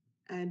of,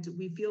 and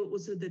we feel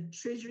also that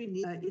Treasury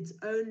needs its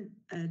own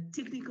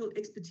technical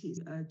expertise,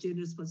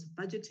 gender responsive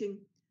budgeting.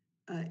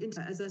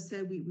 As I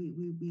say,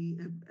 we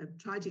have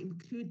tried to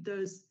include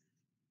those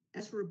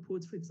as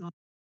reports, for example,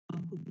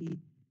 the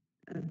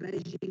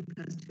Beijing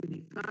Plus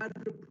 25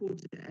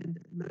 report, and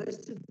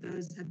most of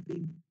those have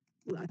been,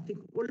 well, I think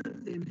all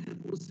of them have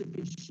also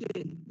been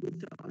shared with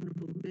the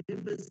honourable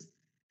members.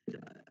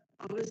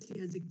 Obviously,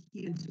 as a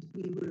key, and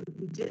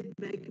we did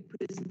make a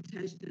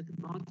presentation at the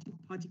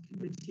multi-party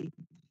committee,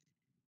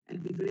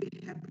 and we're very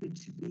happy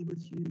to be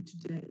with you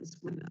today as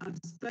well. I've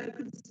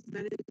spoken to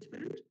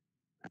management.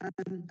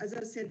 As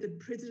I said, the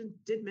President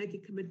did make a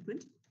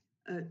commitment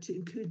to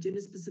include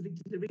gender-specific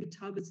delivery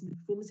targets in the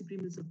performance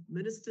agreements of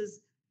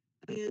ministers,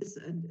 mayors,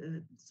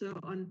 and so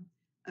on.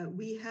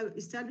 We have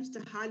established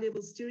a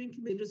high-level steering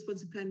committee,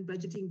 responsive plan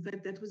budgeting. In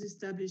fact, that was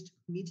established,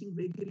 meeting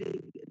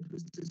regularly. It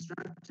was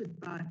disrupted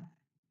by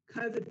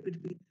COVID,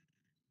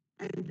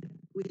 and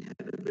we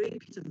have a very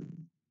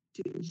system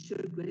to ensure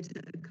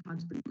greater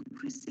accountability.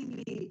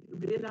 Increasingly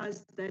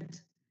realized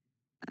that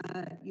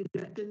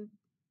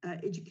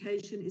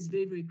education is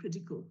very, very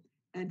critical,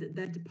 and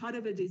that part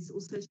of it is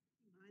also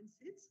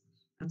mindsets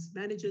as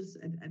managers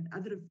and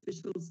other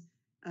officials,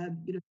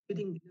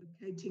 including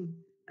locating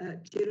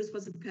gender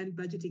responsive planning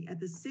budgeting at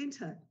the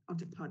center of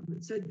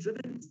departments, so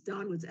driven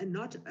downwards, and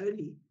not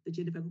only the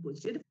gender focal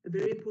boards. Gender a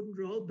very important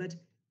role, but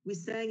we're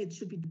saying it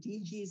should be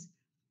DGs,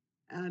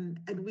 and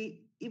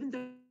even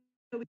though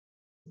we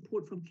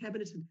support from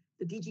cabinet and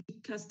the DG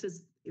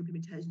clusters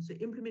implementation. So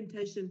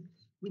implementation,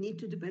 we need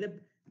to develop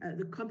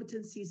the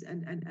competencies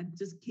and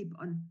just keep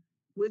on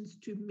words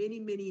to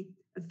many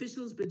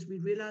officials, but we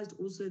realized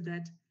also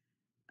that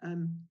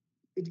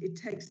it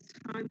takes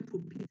time for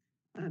people.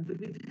 But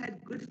we've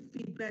had good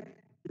feedback.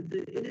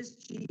 The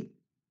NSG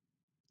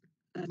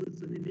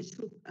was an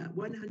initial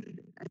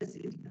 100 as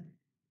in,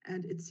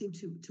 and it seemed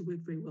to work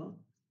very well.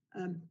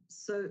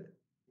 So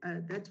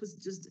that was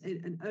just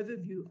an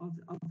overview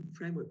of the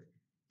framework.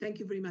 Thank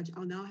you very much.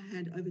 I'll now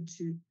hand over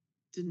to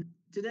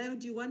Danelle.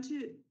 Do you want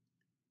to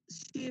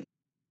share?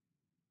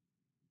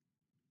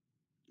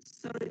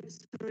 Sorry,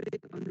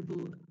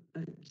 Honourable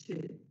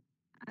Chair.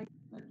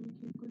 But we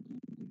can continue.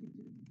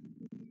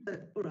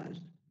 All right.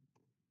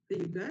 There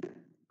you go.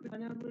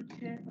 Honourable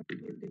Chair,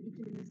 Honourable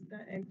Deputy Minister,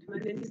 and my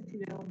name is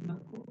Tineo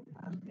Mako.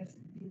 I'm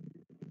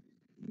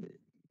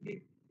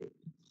the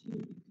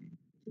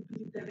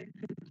Deputy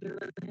Director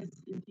General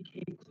has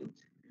indicated.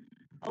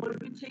 I will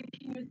be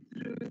taking you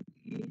through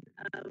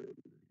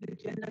the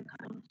gender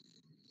count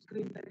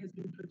screen that has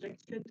been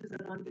projected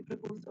around the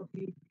purpose of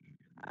the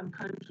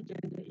country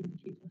gender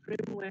indicator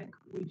framework,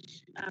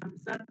 which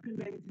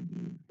supplements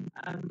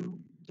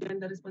the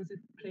gender responsive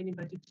planning,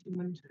 budgeting,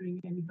 monitoring,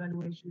 and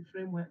evaluation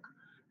framework,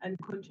 and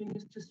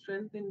continues to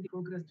strengthen the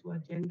progress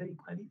toward gender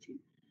equality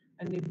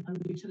and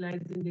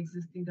utilizing the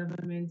existing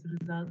government's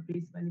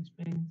result-based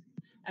management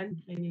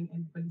and planning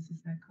and policy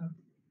cycle.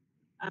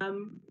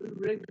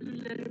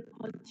 Regular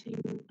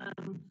reporting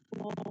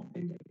for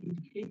an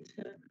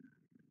indicator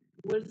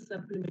will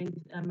supplement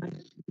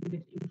much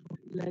needed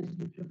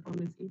largely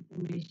performance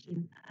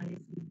information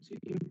to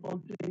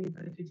inform planning,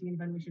 budgeting, and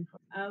evaluation.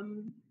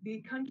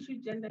 The country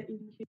gender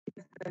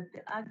indicators that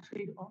there are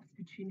trade-offs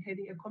between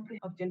having a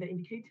comprehensive of gender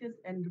indicators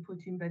and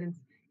reporting burdens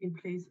in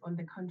place on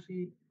the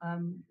country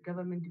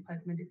government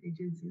department and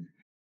agencies.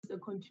 It's a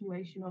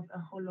continuation of a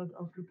whole lot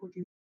of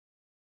reporting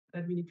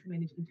that we need to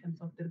manage in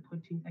terms of the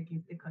reporting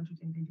against the country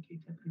gender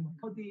indicator framework.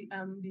 For the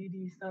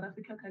South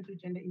Africa country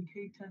gender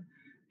indicator,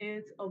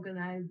 it's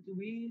organized.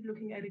 We're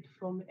looking at it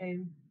from a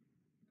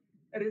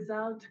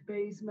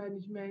result-based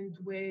management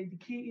where the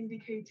key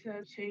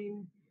indicator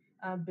chain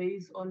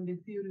based on the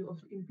theory of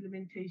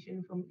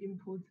implementation from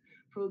inputs,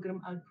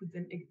 program outputs,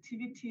 and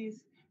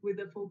activities with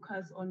a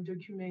focus on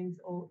documents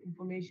or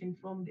information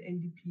from the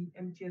NDP,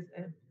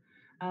 MTSF,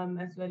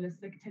 as well as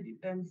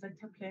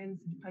sector plans,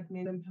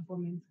 department and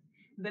performance.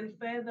 Then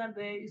further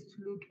there is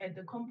to look at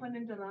the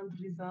component around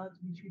results,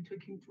 which we're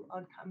talking to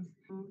outcomes,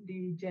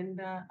 the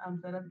gender,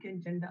 South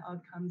African gender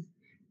outcomes,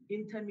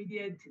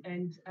 intermediate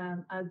and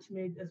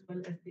ultimate, as well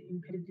as the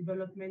impact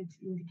development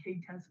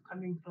indicators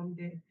coming from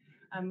the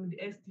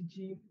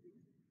SDG,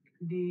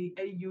 the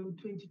AU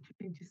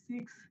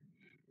 2026,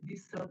 the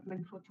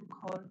development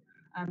protocol,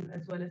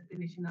 as well as the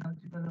national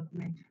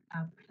development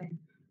plan.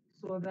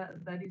 So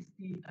that is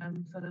the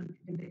sort of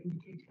the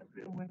indicator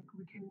framework.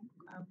 We can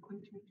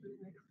continue to the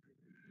next.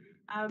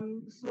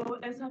 So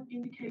as I've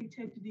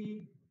indicated,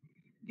 the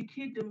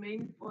key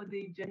domain for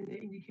the gender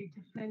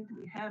indicator plan,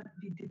 we have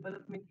the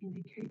development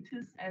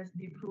indicators as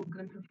the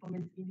program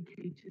performance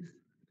indicators.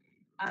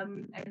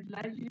 And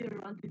largely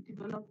around the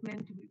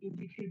development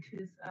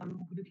indicators,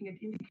 we're looking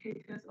at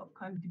indicators of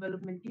kind of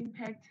development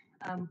impact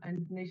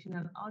and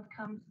national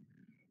outcomes,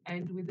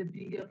 and with a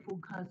bigger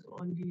focus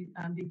on the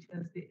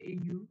details, the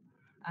AU,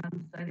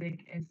 SADC,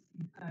 and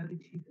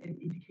priorities and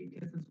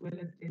indicators, as well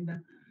as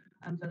gender,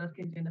 South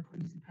African gender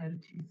policy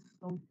priorities.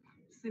 So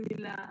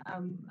similar,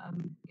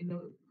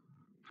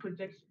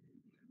 projection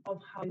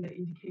of how the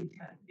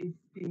indicator is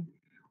being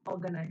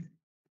organized.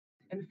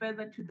 And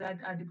further to that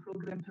are the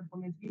program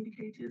performance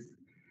indicators.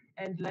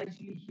 And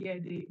largely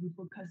here, we're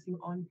focusing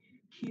on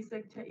key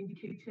sector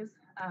indicators,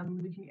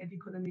 looking at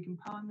economic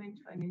empowerment,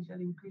 financial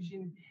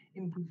inclusion,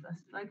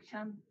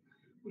 infrastructure.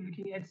 We're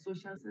looking at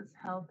social services,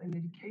 health and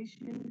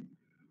education,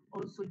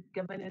 also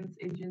governance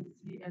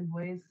agency and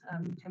ways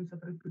in terms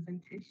of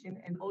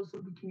representation, and also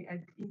looking at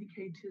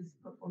indicators,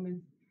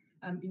 performance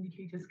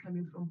indicators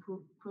coming from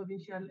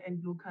provincial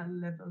and local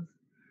levels.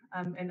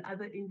 And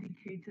other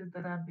indicators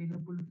that are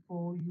available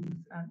for use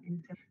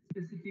in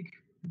specific,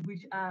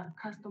 which are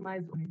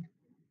customized on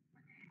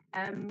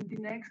it. The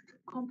next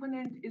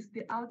component is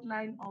the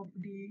outline of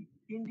the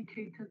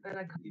indicators that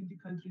are in the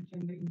country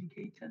gender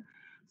indicator.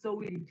 So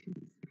we're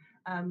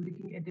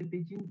looking at the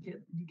Beijing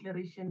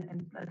Declaration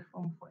and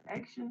Platform for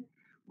Action.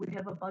 We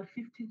have about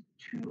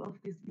 52 of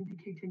these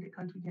indicators in the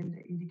country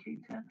gender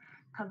indicator,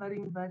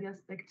 covering various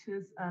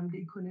sectors, the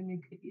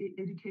economic,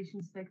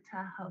 education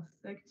sector, health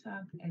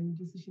sector, and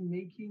decision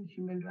making,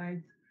 human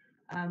rights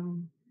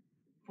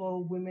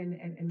for women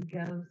and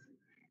girls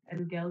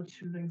and girl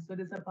children. So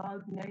there's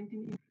about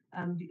 19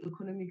 in the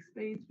economic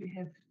space. We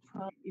have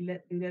 12,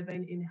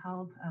 11 in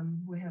health.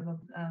 We have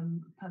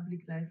public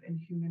life and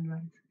human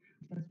rights,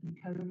 as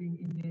we're covering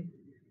in the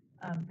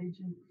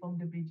Beijing, from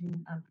the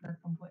Beijing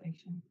Platform for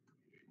Action.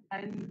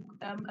 And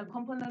a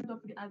component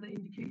of the other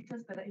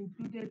indicators that are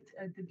included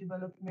at the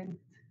development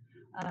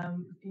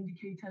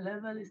indicator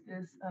level is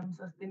this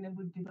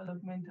sustainable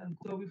development. And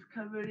so we're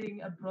covering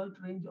a broad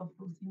range of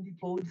those indicators,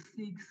 goal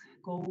 6,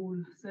 goal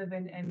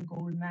 7, and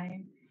goal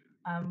 9.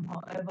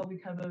 However, we're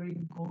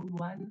covering goal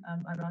 1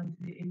 around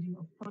the ending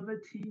of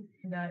poverty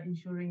and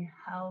ensuring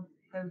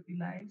healthy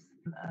lives,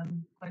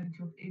 quality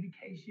of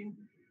education.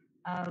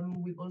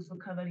 We're also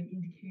covering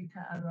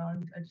indicator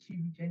around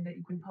achieving gender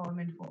equal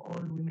empowerment for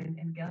all women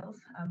and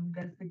girls.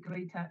 That's the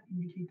greater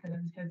indicator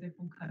that has a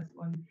focus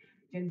on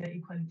gender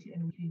equality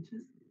and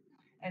indicators.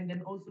 And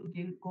then also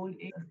goal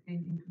 8,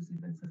 sustained,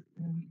 inclusive and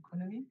sustainable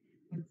economy,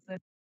 with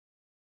certain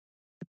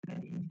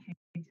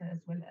indicator as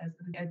well as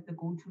at the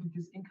goal to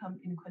reduce income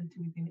inequality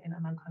within and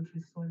among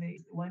countries. So there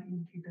is one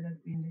indicator that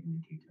we in the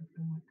indicator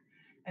framework.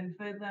 And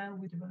further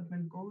with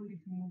development goal, if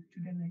you move to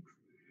the next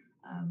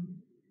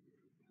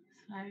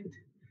slide.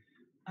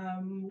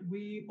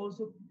 We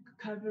also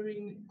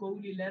covering goal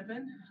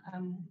 11,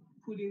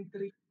 putting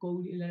 3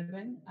 goal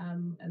 11,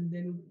 and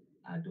then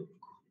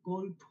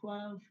goal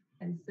 12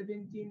 and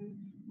 17.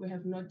 We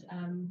have not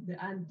there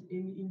aren't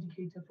any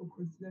indicator for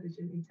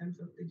consideration in terms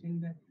of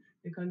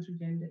the country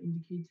gender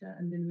indicator,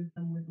 and then we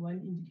come with one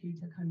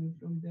indicator coming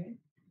from there.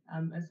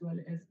 As well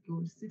as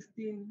goal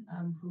 16,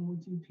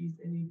 promoting peace,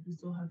 and we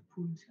also have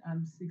put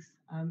 6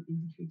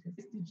 indicators.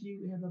 SDG,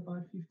 we have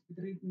about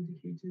 53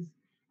 indicators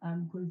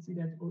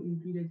considered or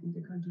included in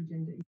the country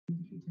gender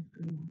indicator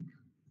framework.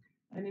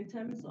 And in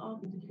terms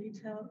of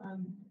indicator,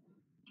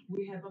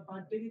 we have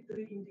about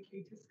 33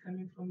 indicators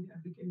coming from the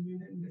African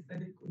Union, the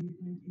SADC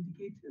commitment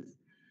indicators,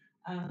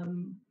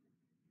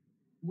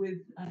 with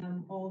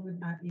all that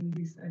are in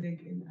the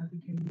SADC and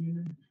African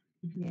Union.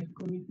 Looking at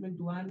commitment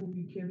 1,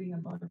 we're carrying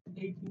about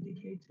 8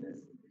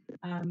 indicators.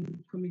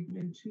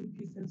 Commitment 2,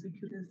 peace and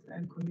security,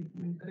 and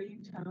commitment 3,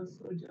 child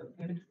soldier,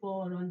 and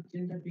 4 around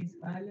gender-based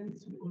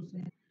violence. We also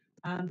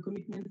have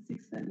commitment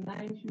 6 and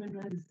 9, human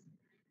rights.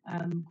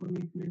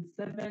 Commitment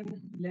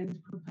 7,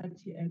 land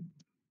property and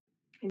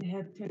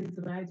inheritance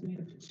rights. We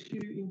have 2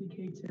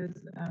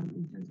 indicators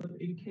in terms of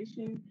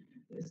education.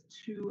 There's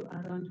 2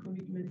 around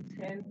commitment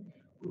 10.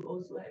 We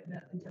also have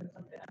that in terms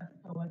of the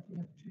Africa Watch, we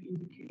have 2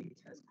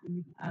 indicators.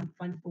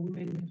 Fund for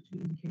women, we have 2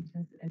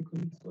 indicators, and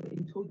commit. So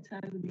in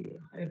total, we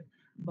have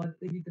about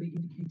 33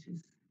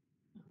 indicators.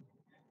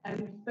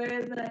 And further,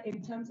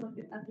 terms of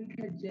the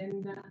Africa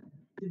Gender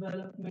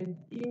Development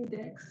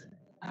Index,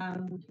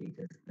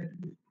 indicators that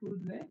we've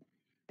put there.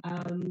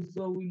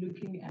 So we're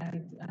looking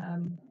at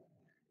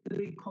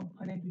three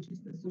components, which is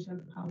the social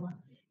power,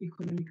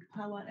 economic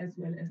power, as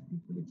well as the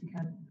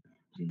political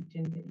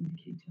gender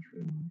indicator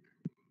framework.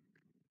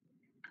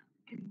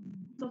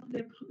 So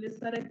the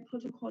SADC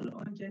protocol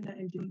on gender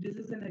and gender, this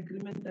is an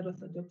agreement that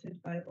was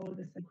adopted by all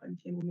the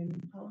equality and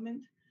women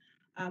empowerment.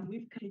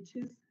 We've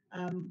catered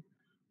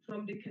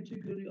from the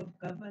category of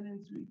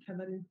governance, we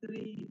covered in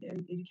three,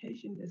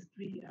 education, there's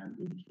three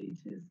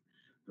indicators.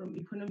 From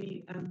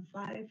economy,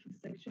 5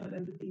 sexual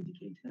and health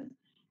indicators.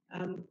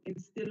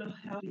 It's still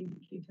health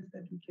indicators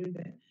that we carry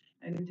there.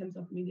 And in terms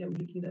of media, we're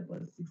looking at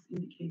about 6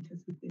 indicators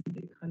within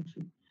the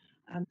country.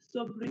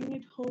 So bringing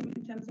it home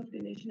in terms of the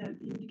national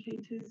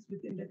indicators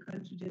within the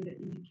country gender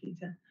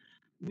indicator,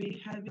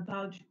 we have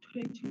about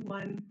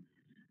 21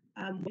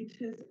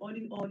 indicators. All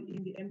in all,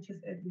 in the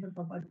MTSF, we have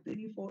about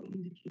 34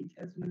 indicators,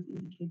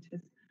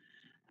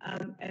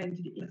 and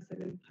the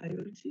 7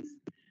 priorities.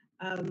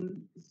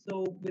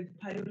 So with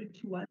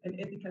priority 1 and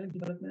ethical and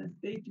development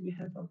state, we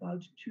have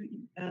about 2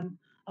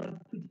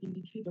 output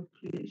indicator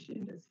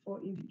creation. There's 4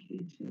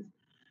 indicators.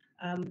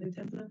 In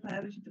terms of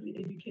priority 3,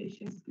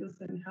 education, skills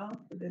and health,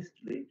 there's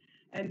 3.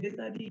 And these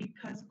are the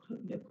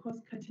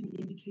cost-cutting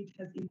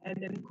indicators, and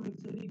then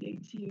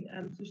consolidating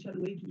social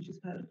wage, which is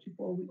priority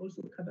 4. We're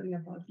also covering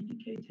about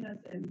indicators,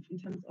 and in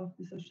terms of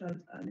the social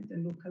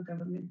and local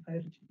government,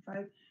 priority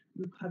 5,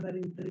 we're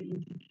covering 3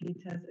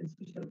 indicators, and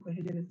social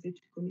cohesion and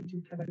safety committee,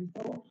 we're covering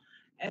 4.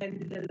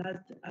 And the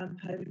last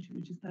priority,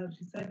 which is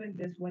priority 7,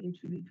 there's 1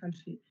 into the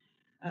country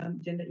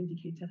gender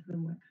indicator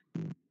framework.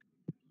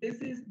 This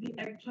is the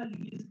actual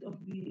list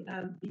of the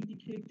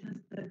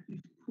indicators that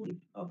we've put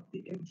of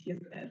the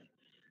MTSF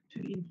to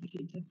the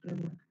indicator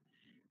framework.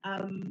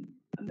 I'm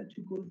not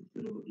to go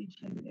through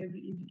each and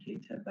every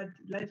indicator, but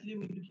largely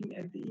we're looking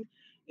at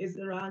is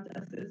around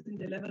assessing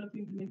the level of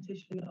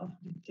implementation of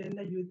the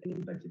gender, youth,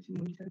 and budgetary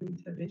monitoring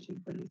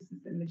intervention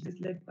policies and measures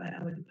led by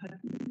our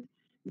department.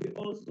 We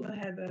also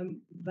have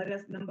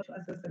various numbers to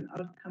assess an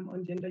outcome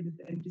on gender,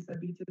 youth, and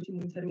disability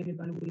monitoring and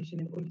evaluation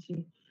and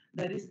auditing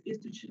that is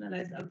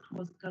institutionalized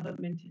across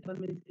government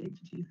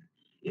entities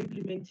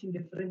implementing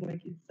the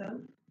framework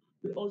itself.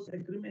 We also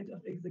agreement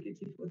of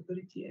executive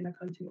authority and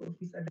accounting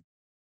officer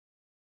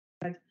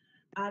that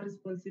are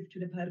responsive to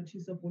the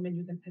priorities of women,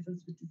 youth, and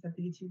persons with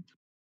disability.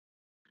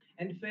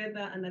 And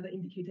further, another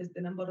indicator is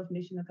the number of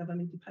national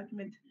government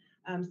department,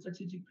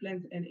 strategic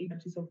plans, and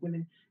agencies of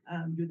women,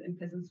 youth, and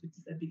persons with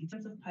disability. In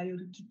terms of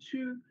priority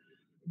 2,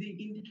 the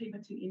indicator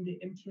in the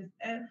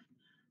MTSF,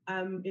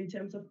 in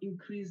terms of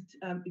increased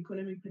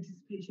economic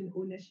participation,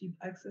 ownership,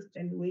 access,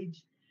 and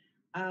wage.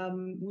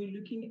 We're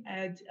looking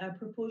at a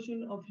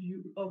proportion of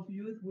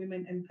youth,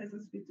 women, and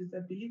persons with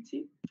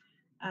disability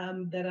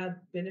that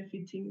are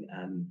benefiting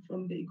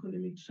from the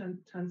economic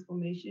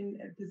transformation,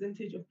 a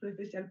percentage of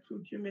professional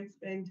procurement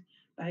spent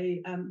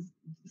by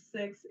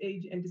sex,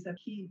 age, and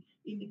disability, key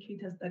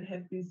indicators that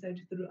have been set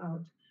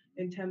throughout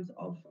in terms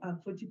of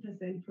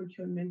 40%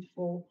 procurement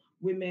for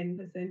women,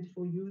 percent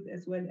for youth,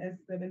 as well as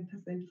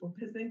 7% for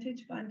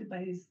percentage fund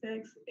by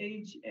sex,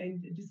 age,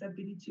 and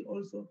disability.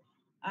 Also,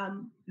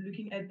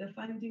 looking at the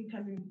funding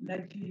coming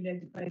largely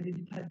led by the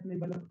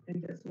Department of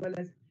Development, as well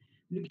as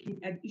looking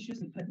at issues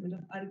in the Department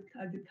of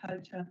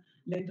Agriculture,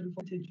 land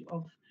reform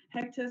of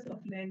hectares of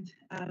land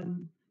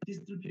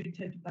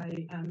distributed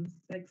by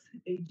sex,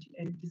 age,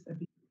 and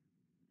disability.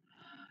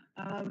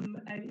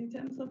 And in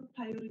terms of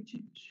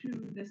priority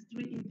 2, there's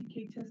 3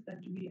 indicators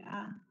that we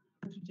are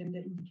to gender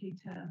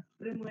indicator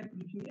framework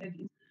looking at.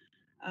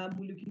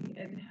 We're looking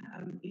at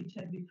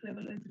HIV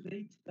prevalence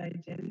rate by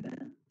gender,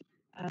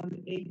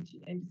 age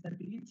and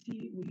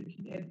disability. We're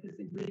looking at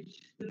percentage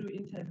through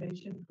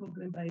intervention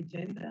program by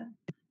gender,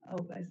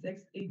 or by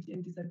sex, age,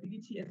 and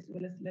disability, as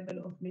well as level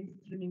of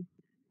mainstreaming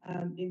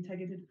in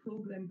targeted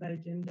program by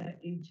gender,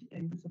 age,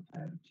 and so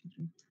priority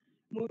 3.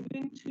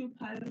 Moving to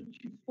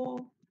priority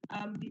 4,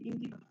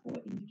 the 4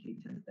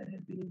 indicators that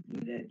have been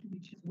included,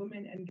 which is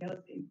women and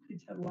girls in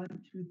Peter 1,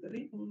 2,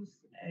 3, schools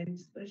and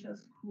special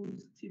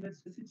schools, TVET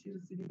society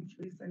receiving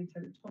choice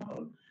sanitary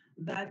total.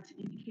 That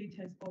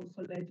indicator is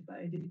also led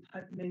by the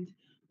department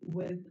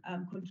with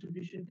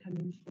contribution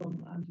coming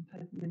from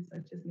departments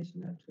such as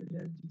National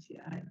Treasury,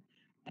 DTI,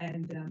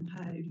 and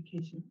higher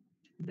education.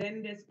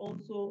 Then there's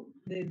also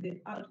the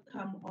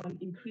outcome on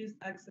increased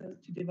access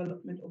to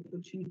development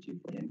opportunity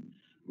for them.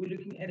 We're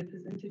looking at a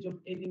percentage of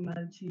early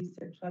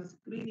multi-sectoral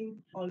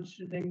screening, all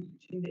children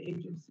between the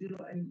age of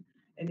 0 and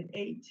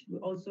 8. We're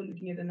also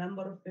looking at a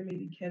number of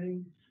family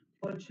caring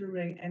for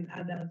children and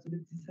adults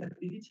with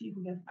disability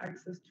who have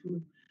access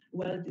to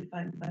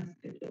well-defined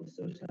basket of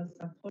social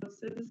support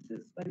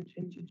services by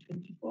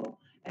 2024,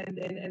 and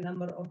then a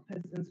number of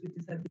persons with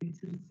disability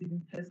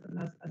receiving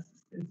personal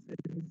assistance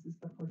services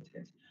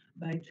supported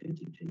by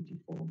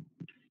 2024.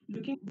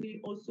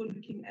 We're also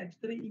looking at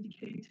 3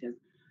 indicators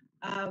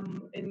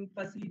in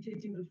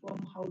facilitating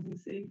reform, housing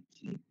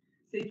safety,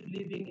 safe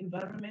living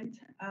environment.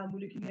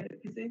 We're looking at a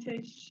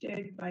percentage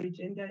shared by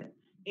gender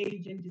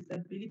age and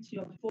disability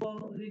of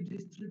for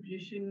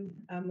redistribution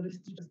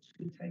restrictions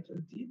to title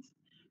deeds,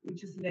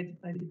 which is led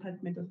by the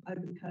Department of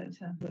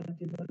Agriculture and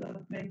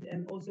Development,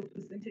 and also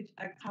percentage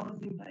act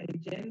housing by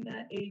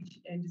gender, age,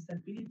 and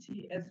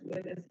disability, as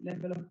well as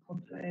level of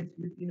compliance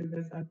with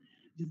universal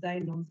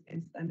design norms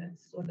and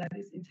standards. So that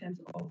is in terms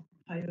of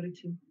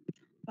priority.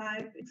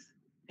 5 is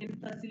in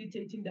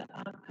facilitating the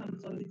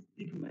outcomes of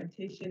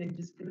stigmatization and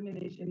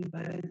discrimination,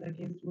 violence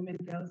against women,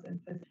 girls, and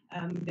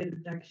the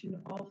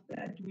reduction of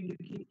that. We're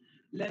looking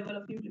level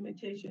of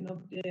implementation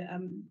of the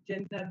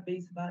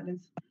gender-based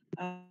violence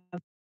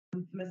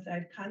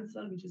Femicide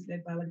Council, which is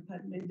led by our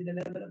department, the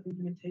level of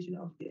implementation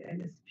of the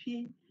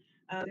NSP,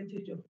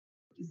 percentage of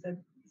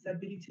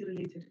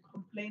disability-related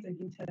complaints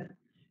and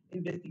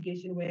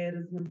investigation where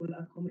reasonable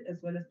accommodation,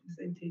 as well as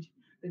percentage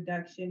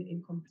reduction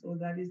in complaints. So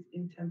that is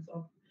in terms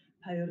of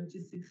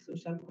priority 6,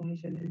 social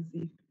cohesion and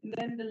safety. And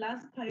then the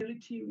last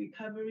priority,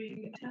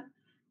 recovering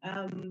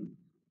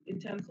in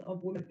terms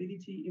of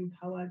mobility,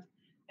 empowered,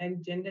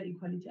 and gender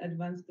equality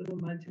advanced through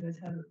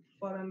multilateral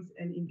forums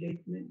and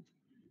engagement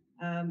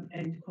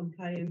and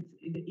compliance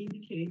in the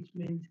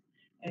engagement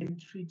and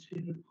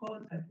treaty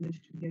report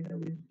admitted together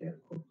with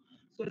DERCO.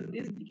 So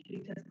these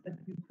indicators that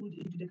we put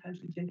into the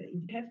country gender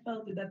have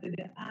felt that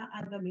there are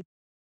other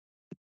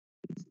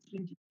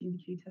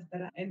indicators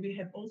that are, and we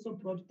have also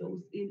brought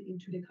those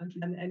into the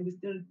country, and we're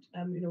still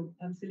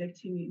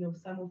selecting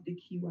some of the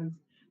key ones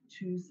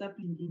to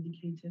supplement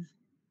indicators.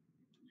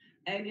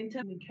 And in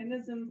terms of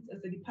mechanisms,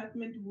 as a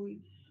department,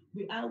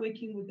 we are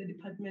working with the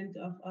Department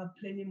of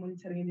Planning,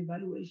 Monitoring and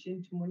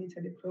Evaluation to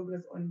monitor the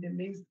progress on the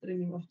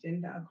mainstreaming of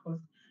gender across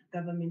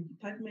government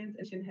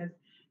departments. And has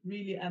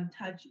really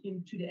touched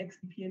into the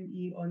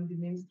XPME on the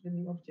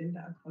mainstreaming of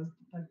gender across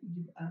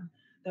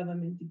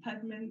government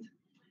departments.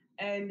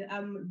 And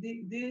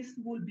this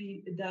will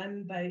be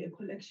done by a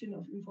collection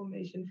of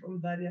information from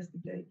various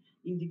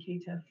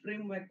indicator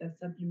framework that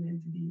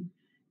supplements the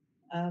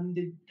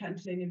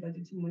country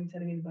budgeting,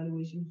 monitoring and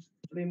evaluation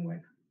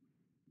framework.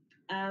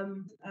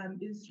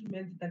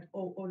 Instruments that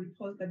or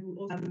reports that will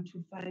also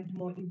to find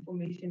more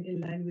information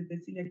in line with the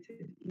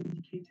selected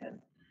indicators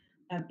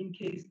in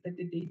case that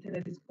the data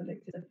that is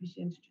collected is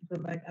sufficient to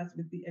provide us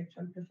with the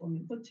actual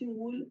performance. Reporting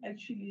will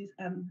actually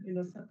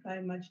supply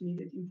much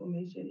needed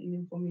information in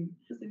informing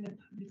in the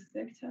public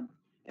sector,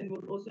 and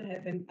will also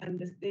have an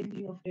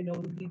understanding of the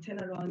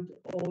turnaround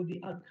or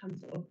the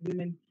outcomes of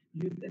women,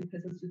 youth, and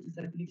persons with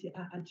disability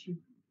are achieved.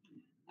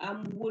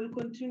 We'll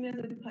continue as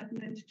a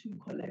department to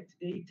collect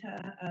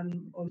data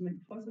or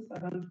process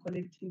around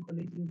collecting,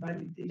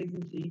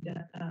 validating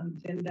data,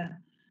 gender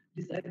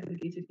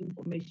disaggregated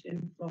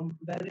information from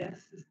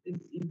various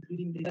systems,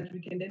 including that we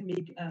can then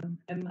make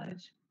a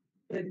match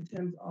in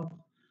terms of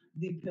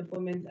the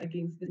performance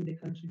against the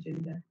country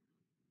gender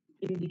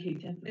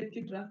indicator. Let's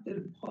draft the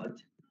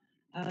report.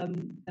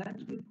 That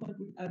report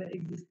with other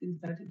existing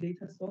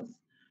data source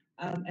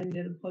and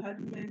the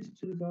department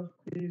to resolve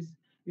queries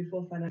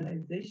before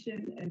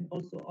finalization and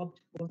also opt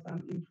for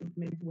some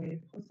improvement where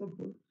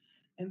possible.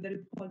 And the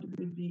report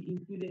will be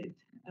included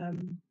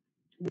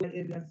with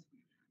areas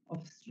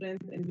of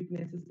strength and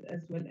weaknesses, as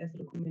well as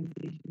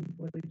recommendations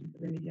for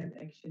remedial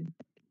action.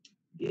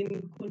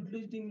 In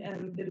concluding,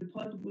 the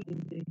report will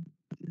in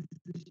the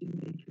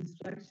decision-making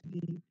structure,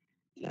 the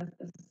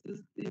cluster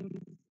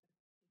systems,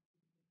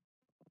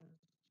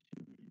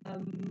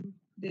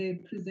 the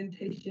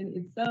presentation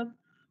itself.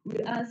 We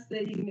are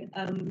saying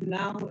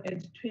now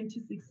at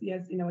 26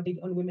 years in our date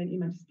on women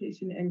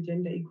emancipation and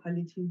gender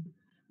equality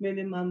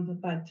minimum,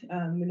 but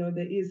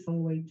there is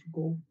some way to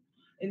go.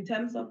 In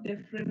terms of the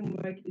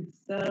framework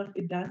itself,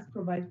 it does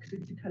provide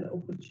critical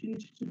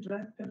opportunity to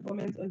drive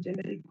performance on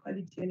gender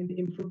equality and the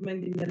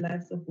improvement in the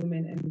lives of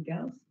women and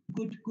girls.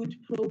 Good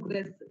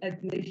progress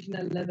at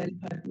national level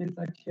departments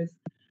such as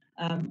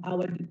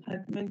our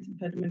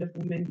Department of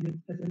Women, Youth,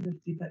 Persons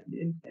with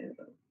Disabilities, as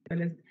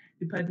well as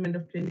Department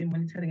of Planning,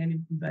 Monitoring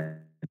and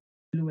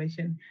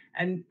Evaluation.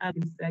 And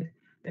said,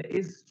 there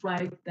is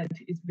strides that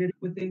is very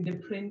within the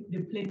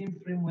planning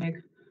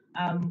framework,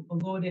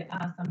 although there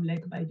are some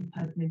lack by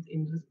departments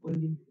in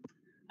responding.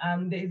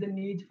 There is a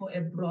need for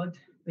a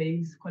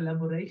broad-based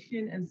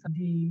collaboration, and so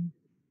the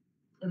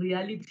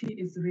reality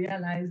is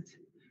realized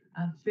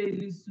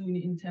fairly soon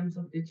in terms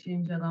of the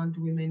change around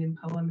women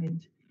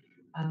empowerment,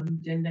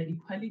 gender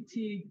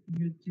equality,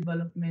 youth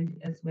development,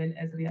 as well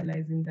as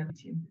realizing that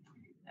team.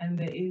 And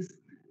there is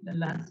the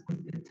last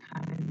of the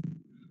time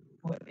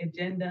for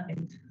agenda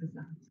and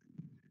results.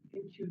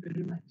 Thank you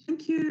very much.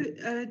 Thank you,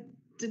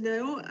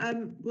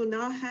 Danelle. We'll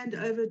now hand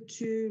over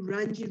to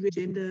Ranji,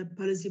 Gender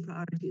Policy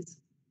Priorities.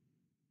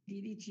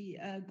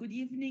 DDG, good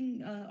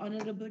evening,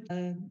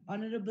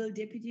 Honorable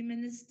Deputy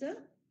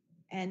Minister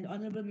and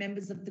Honorable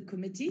members of the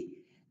committee.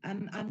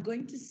 I'm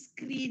going to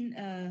screen,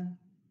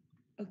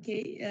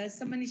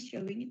 someone is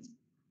showing it.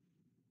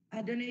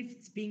 I don't know if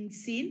it's being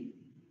seen.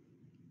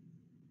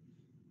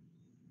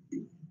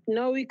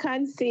 No, we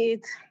can't see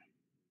it.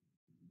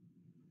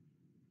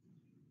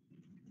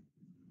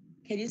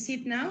 Can you see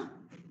it now?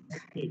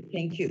 Okay,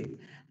 thank you.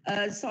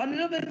 So,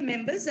 honorable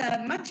members,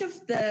 much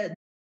of the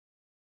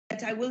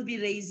that I will be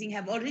raising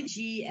have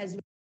already, as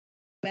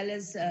well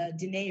as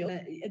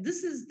Dineo.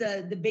 This is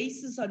the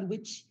basis on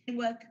which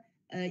work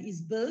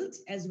is built,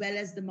 as well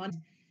as the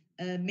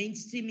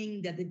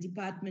mainstreaming that the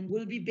department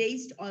will be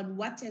based on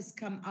what has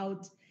come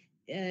out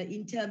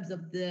in terms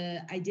of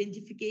the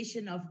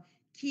identification of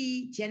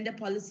key gender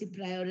policy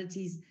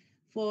priorities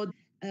for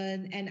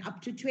and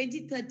up to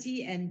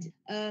 2030. And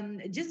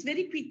just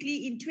very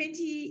quickly, in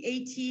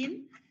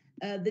 2018,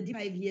 the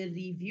 5-year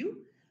review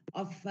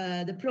of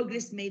the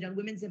progress made on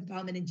women's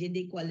empowerment and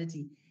gender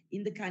equality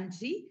in the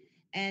country.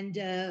 And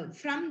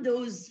from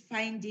those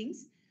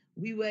findings,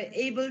 we were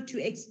able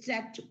to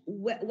extract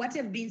what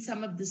have been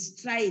some of the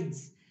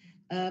strides,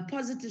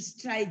 positive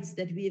strides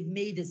that we have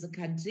made as a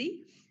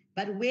country,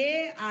 but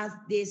where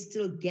are there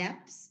still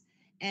gaps?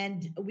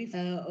 And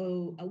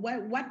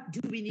what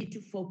do we need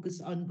to focus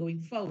on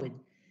going forward?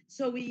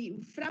 So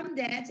we, from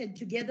that, and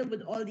together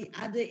with all the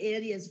other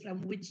areas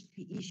from which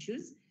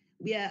issues,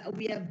 we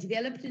have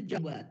developed a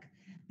work,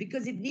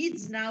 because it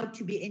needs now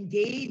to be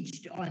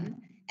engaged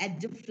on at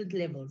different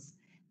levels.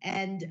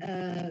 And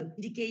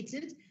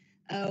indicated,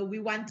 we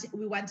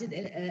wanted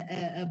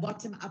a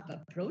bottom-up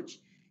approach,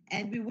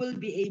 and we will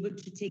be able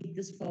to take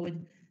this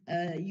forward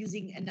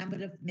using a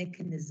number of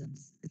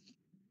mechanisms.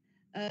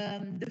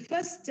 The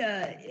first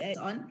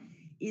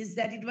is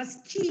that it was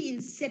key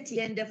in setting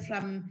agenda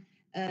from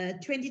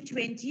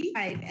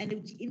 2025, and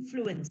it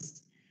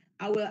influenced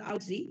our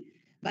country,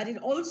 but it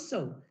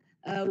also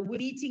we're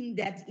meeting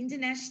that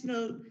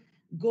international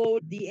goal,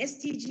 the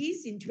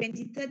SDGs in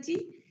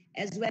 2030,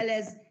 as well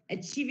as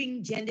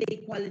achieving gender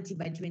equality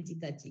by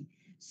 2030.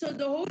 So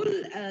the whole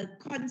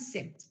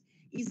concept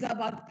is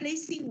about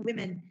placing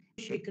women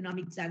in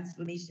socioeconomic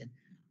transformation.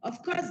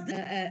 Of course,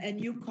 a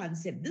new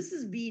concept. This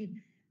has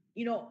been,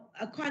 you know,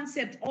 a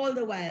concept all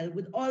the while,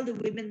 with all the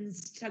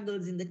women's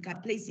struggles in the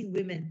placing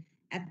women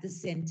at the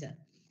center.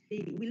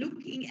 We're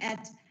looking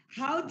at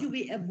how do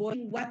we avoid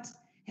what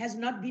has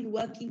not been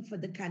working for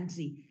the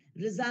country,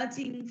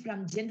 resulting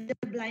from gender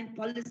blind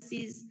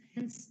policies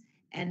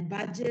and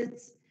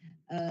budgets,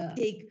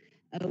 take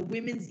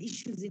women's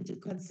issues into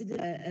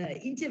consideration,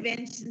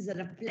 interventions that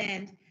are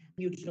planned in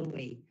a neutral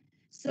way.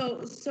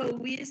 So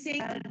we are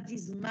saying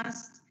these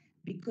must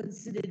be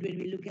considered when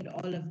we look at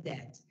all of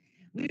that.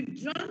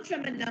 We've drawn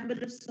from a number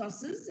of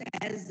sources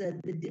as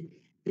the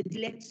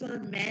electoral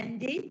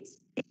mandate,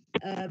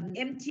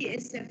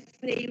 MTSF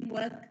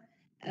framework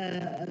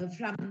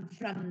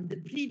from the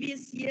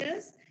previous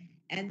years,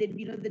 and then,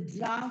 you know, the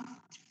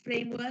draft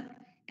framework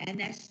and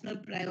national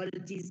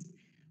priorities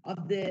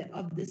of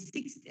the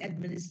sixth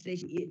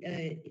administration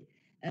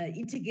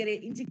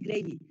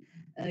integrated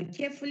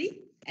carefully.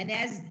 And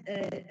as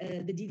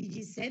the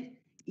DDG said,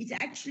 it's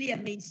actually a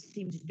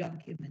mainstreamed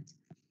document.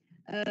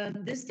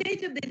 The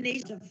state of the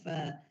nation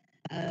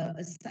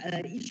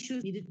of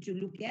issues needed to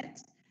look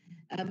at,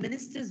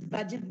 minister's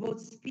budget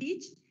vote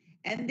speech,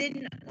 and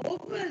then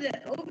over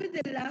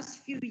the last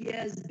few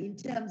years, in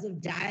terms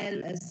of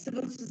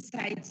civil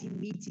society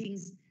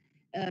meetings,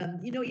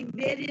 you know, in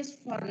various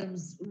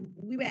forums,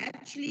 we were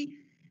actually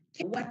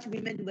what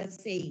women were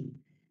saying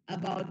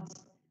about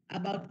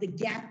the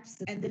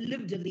gaps and the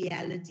lived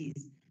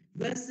realities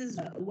versus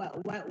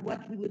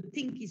what we would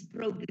think is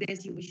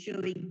progress you were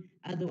showing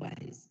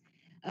otherwise.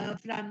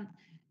 From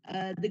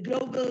the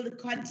global, the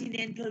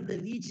continental, the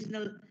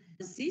regional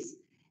policies,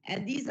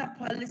 and these are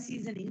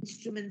policies and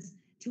instruments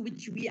to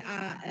which we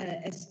are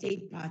a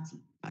state party.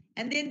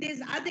 And then there's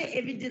other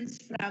evidence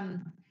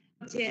from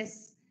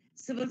protests,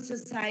 civil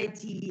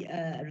society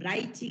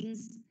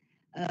writings,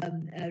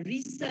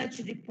 research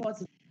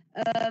reports.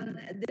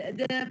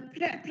 The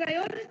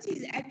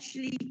priorities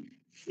actually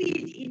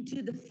feed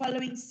into the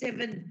following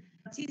 7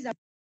 priorities.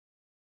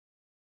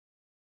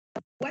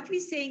 What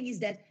we're saying is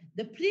that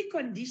the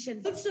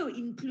precondition also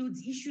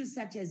includes issues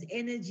such as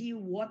energy,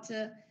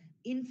 water,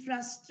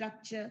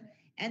 infrastructure,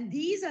 and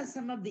these are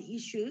some of the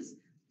issues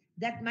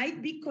that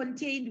might be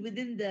contained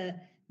within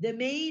the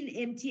main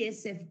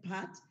MTSF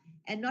part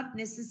and not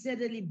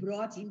necessarily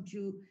brought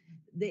into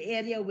the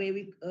area where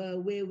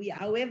we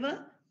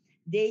however,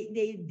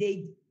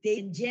 they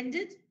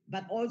engendered,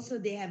 but also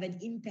they have an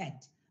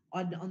impact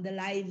on the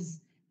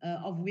lives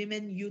of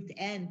women, youth,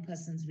 and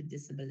persons with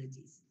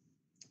disabilities.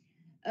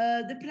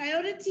 The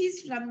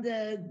priorities from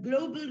the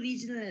global,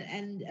 regional,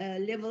 and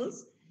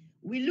levels,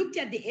 we looked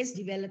at the S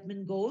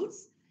development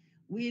goals.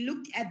 We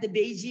looked at the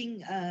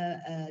Beijing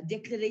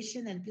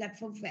Declaration and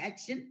Platform for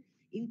Action,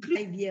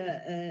 including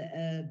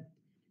 5-year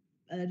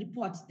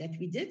report that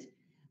we did.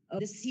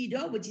 The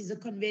CEDAW, which is a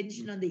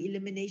Convention on the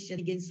Elimination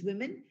Against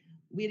Women.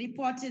 We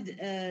reported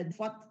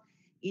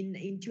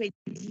in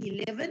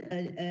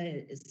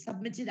 2011,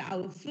 submitted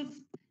our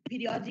 5th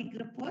periodic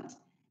report.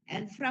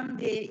 And from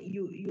there,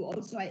 you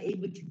also are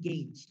able to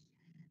gauge.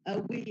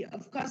 We,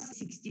 of course,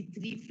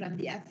 63 from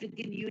the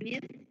African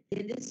Union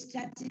gender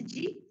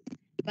strategy,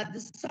 but the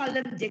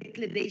solemn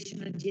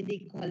declaration on gender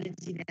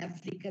equality in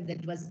Africa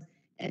that was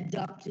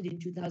adopted in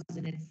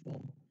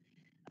 2004.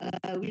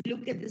 We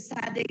look at the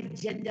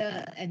SADC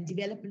gender and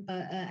development,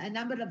 a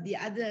number of the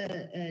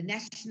other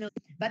national,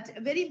 but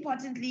very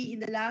importantly in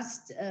the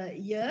last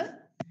year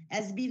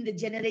has been the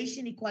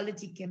Generation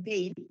Equality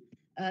Campaign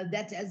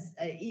that has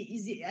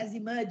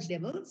emerged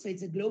level. So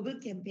it's a global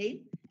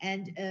campaign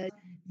and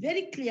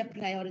very clear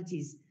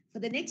priorities. For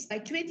the next, by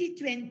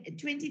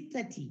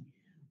 2030,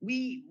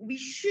 we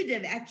should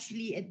have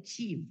actually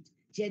achieved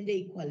gender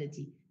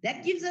equality.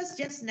 That gives us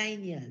just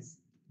 9 years.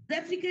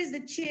 South Africa is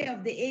the chair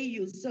of the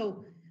AU,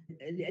 so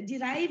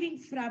deriving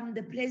from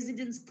the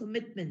president's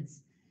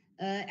commitments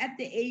at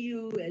the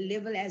AU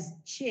level as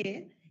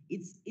chair,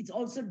 it's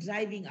also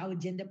driving our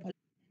gender policy.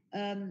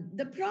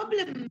 The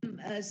problem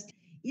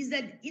is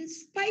that in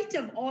spite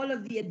of all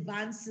of the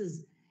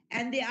advances,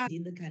 and they are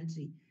in the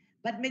country,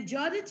 but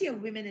majority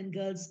of women and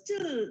girls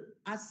still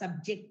are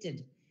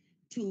subjected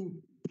to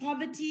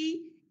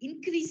poverty,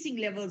 increasing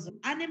levels of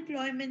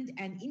unemployment,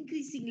 and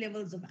increasing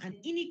levels of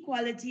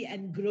inequality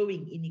and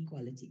growing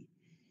inequality.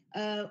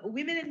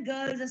 Women and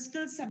girls are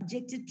still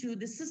subjected to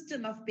the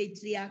system of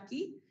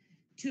patriarchy,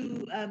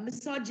 to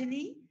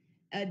misogyny,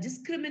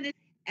 discrimination,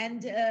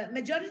 and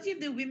majority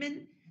of the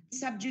women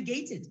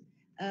subjugated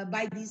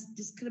by these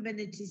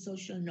discriminatory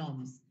social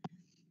norms.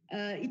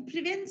 It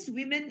prevents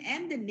women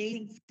and the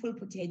nation full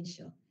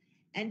potential.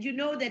 And you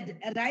know that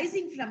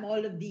arising from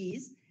all of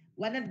these,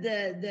 one of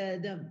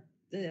the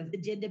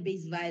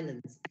gender-based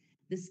violence,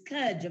 the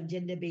scourge of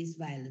gender-based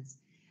violence,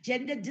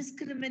 gender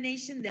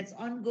discrimination that's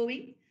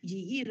ongoing,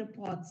 GE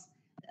reports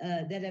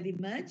that have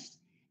emerged,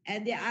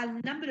 and there are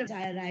a number of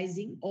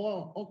arising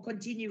or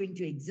continuing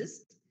to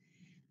exist.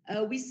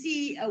 We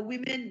see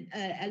women,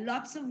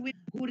 lots of women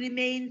who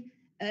remain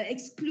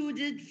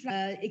excluded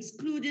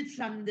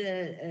from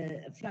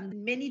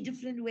many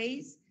different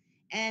ways,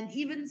 and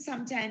even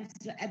sometimes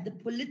at the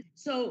political.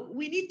 So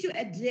we need to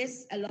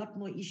address a lot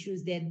more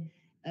issues than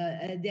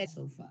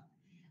so far.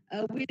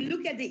 We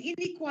look at the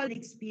inequality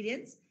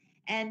experience,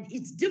 and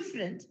it's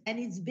different, and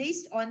it's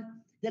based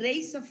on the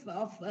race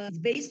it's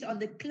based on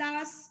the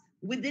class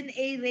within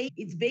a race.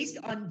 It's based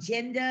on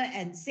gender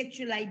and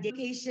sexual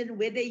identification,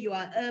 whether you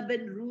are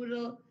urban,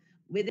 rural,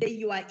 whether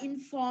you are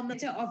informal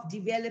of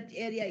developed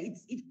area.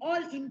 It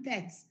all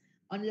impacts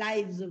on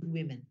lives of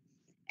women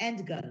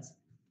and girls.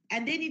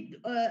 And then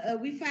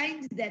we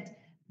find that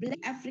Black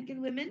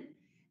African women,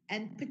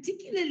 and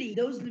particularly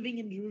those living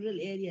in rural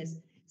areas,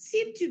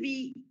 seem to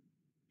be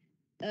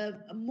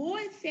more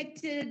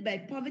affected by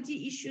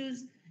poverty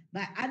issues,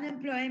 by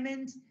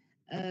unemployment,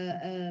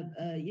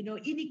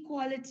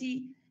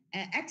 inequality,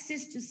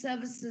 access to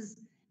services.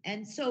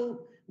 And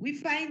so we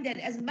find that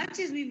as much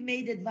as we've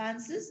made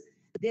advances,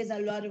 there's a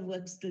lot of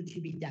work still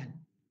to be done.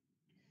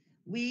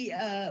 We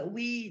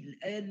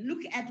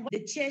look at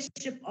the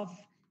chairship of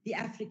the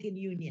African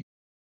Union.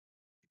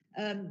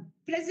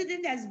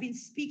 President has been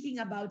speaking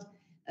about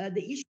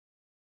the issue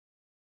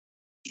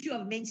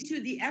of to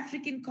the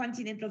African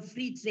continent of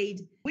free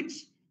trade,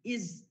 which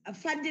is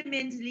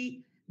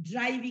fundamentally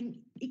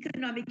driving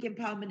economic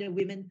empowerment of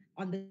women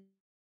on the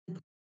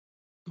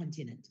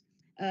continent.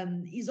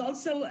 He's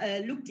also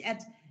looked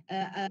at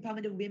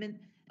empowerment of women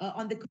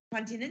on the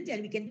continent,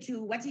 and we can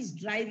to what is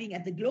driving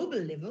at the global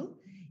level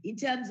in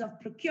terms of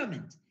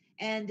procurement.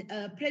 And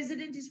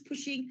President is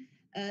pushing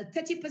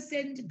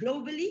 30%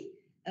 globally,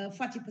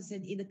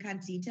 40% in the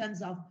country in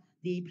terms of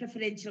the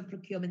preferential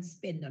procurement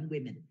spend on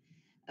women.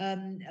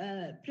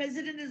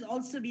 President has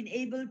also been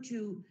able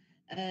to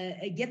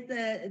get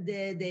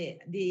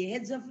the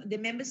heads of the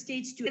member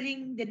states to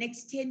during the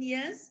next 10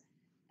 years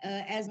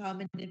as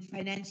empowerment and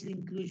financial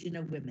inclusion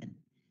of women.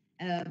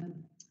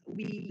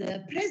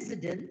 The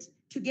president,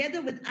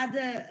 together with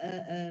other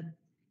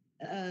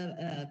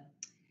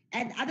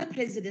and other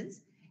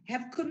presidents,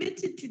 have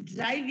committed to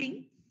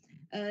driving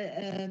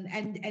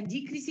and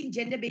decreasing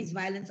gender-based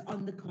violence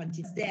on the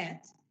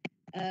continent.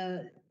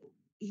 That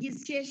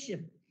his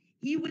chairship,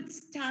 he would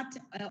start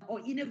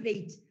or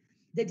innovate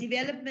the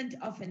development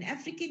of an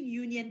African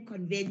Union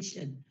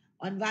Convention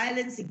on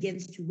violence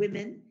against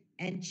women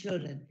and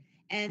children.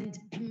 And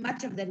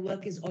much of that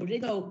work is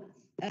already. So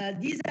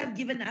these have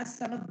given us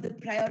some of the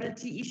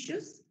priority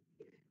issues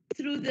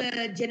through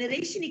the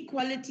generation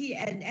equality.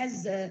 And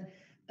as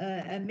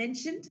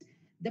mentioned,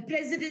 the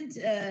president,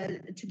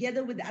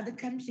 together with other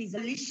countries,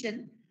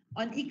 coalition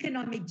on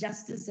economic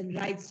justice and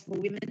rights for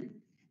women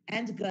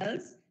and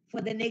girls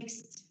for the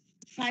next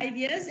 5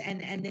 years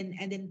and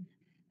then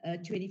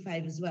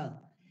 25 as well.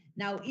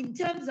 Now, in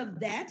terms of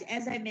that,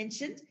 as I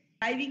mentioned,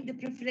 driving the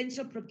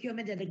preferential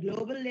procurement at a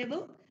global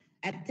level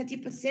at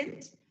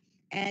 30%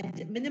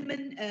 and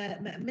minimum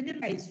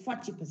is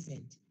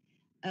 40%.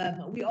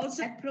 We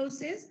also had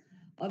process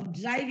of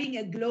driving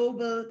a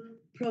global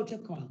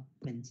protocol,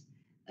 so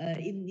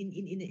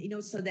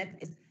that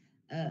is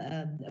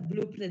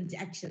blueprint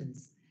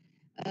actions.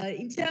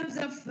 In terms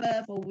of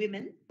for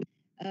women,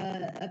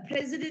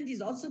 President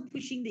is also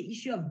pushing the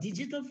issue of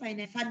digital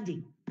finance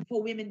funding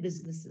for women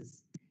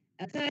businesses.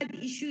 A third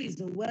issue is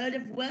the world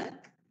of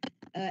work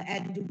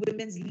and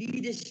women's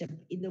leadership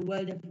in the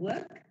world of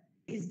work,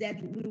 is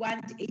that we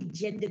want a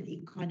gendered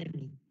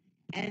economy.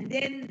 And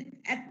then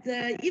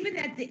even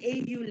at the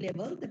AU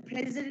level, the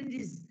president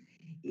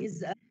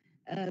is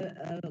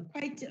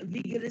quite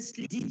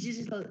vigorously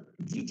digital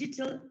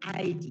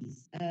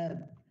IDs.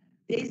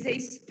 There's a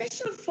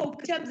special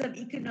focus in terms of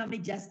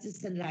economic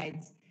justice and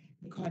rights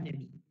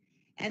economy.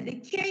 And the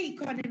care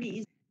economy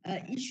is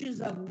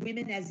issues of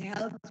women as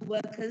health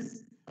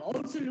workers,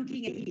 also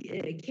looking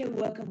at care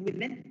work of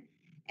women,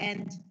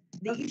 and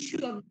the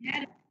issue of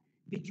marriage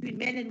between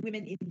men and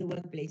women in the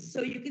workplace.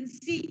 So you can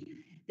see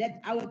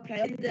that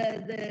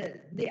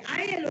the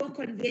ILO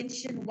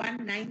Convention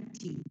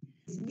 190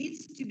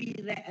 needs to be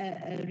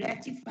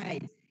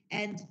ratified,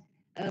 and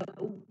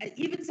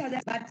even so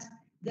that, but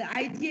the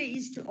idea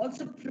is to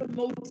also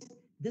promote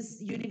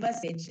this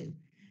universal.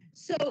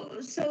 So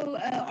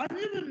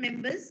honorable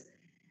members,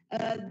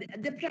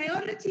 the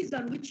priorities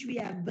on which we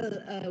have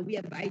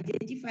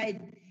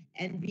identified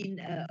and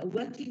been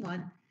working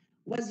on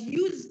was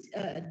used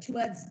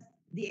towards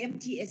the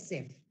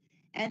MTSF,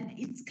 and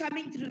it's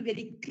coming through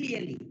very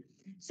clearly.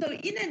 So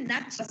in a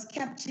nutshell, it's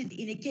captured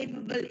in a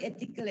capable,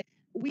 ethical.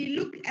 We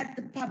look at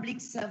the public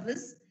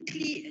service,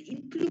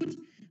 include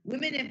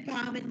women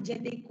empowerment,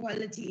 gender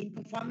equality in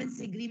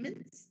performance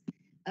agreements.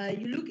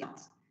 You look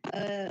at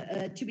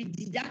to be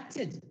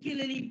deducted,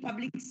 particularly in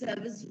public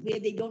service where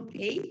they don't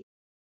pay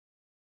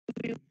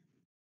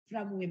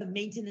from women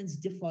maintenance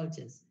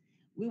defaulters.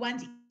 We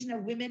want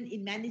women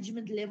in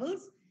management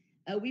levels.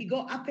 We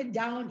go up and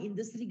down in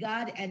this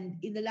regard, and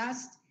in the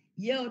last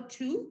year or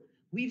two,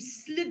 we've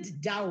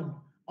slid down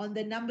on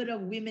the number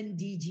of women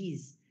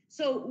DGs.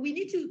 So we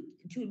need to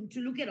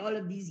look at all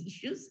of these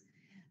issues.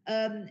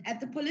 At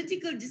the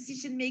political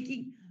decision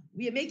making,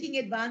 we are making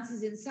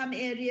advances in some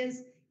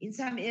areas. In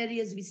some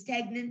areas, we're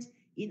stagnant.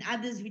 In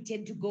others, we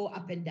tend to go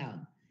up and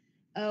down.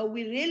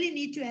 We really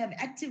need to have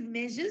active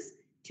measures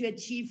to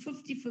achieve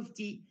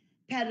 50-50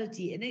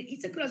 parity. And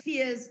it's across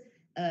spheres,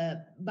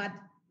 but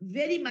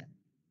very much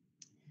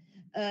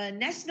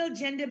national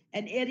gender,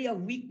 an area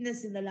of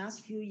weakness in the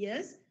last few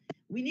years.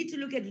 We need to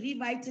look at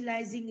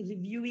revitalizing,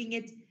 reviewing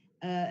it,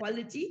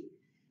 quality,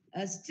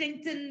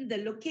 strengthen the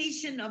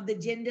location of the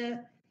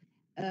gender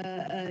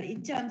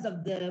in terms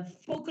of the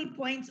focal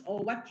points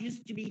or what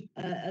used to be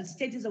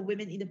status of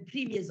women in the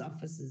previous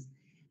offices,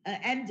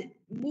 and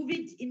move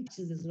it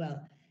into as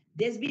well.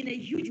 There's been a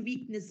huge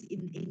weakness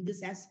in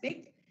this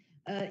aspect,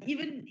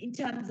 even in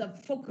terms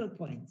of focal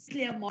points,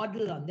 clear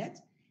model on that.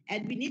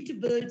 And we need to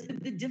build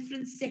the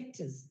different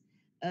sectors,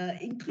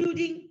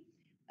 including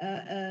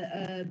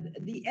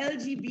the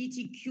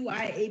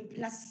LGBTQIA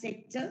plus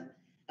sector,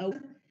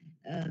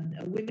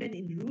 women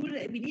in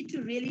rural. We need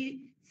to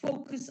really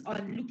focus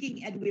on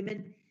looking at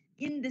women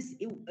in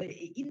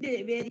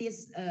the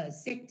various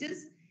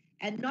sectors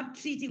and not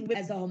treating women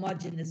as a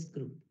homogeneous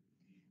group.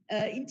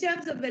 In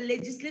terms of a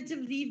legislative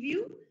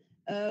review,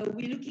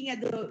 we're looking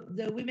at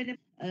the women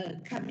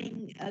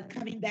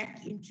coming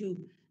back into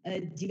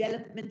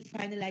development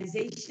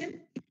finalization,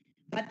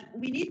 but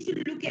we need to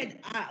look at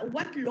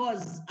what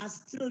laws are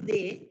still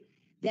there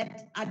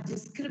that are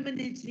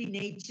discriminatory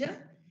nature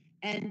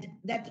and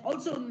that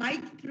also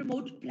might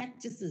promote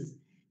practices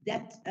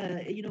that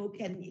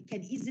can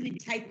easily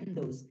tighten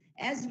those.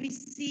 As we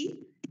see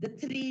the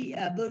three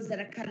bills that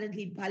are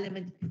currently in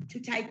Parliament to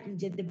tighten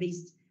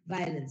gender-based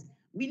violence,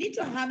 we need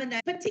to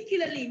harmonize,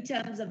 particularly in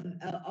terms of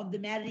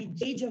the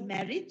age of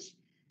marriage,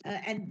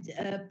 and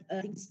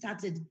things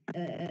started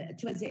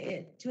towards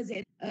the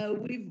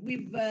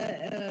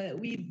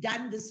we've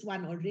done this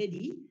one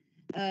already.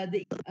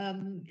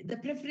 The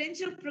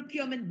preferential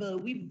procurement bill,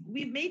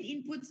 we've made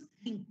inputs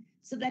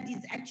so that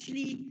it's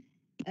actually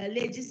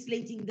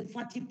legislating the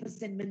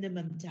 40%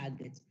 minimum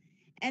target.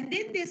 And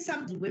then there's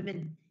some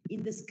women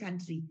in this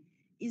country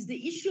is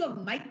the issue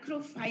of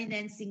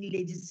microfinancing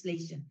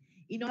legislation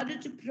in order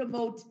to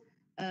promote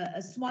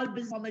small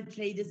business, formal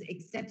traders,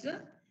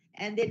 etc.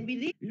 And then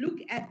we look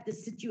at the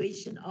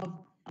situation of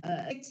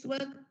sex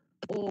work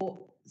or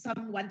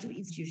someone to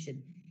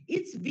institution.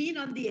 It's been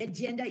on the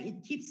agenda.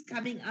 It keeps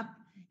coming up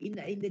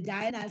in the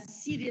dialogue,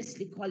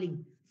 seriously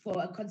calling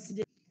for a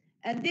consideration.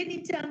 And then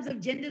in terms of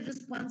gender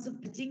responsive,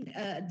 I think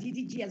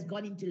DDG has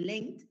gone into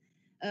length.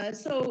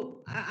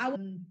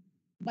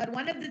 But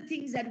one of the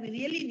things that we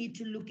really need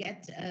to look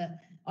at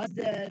is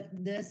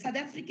the South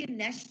African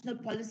National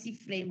Policy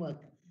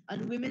Framework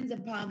on Women's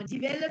Empowerment,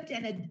 developed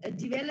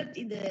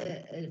in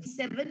the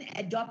 7,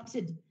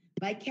 adopted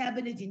by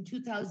Cabinet in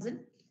 2000,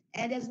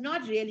 and has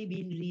not really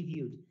been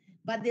reviewed.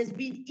 But there's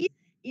been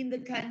in the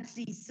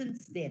country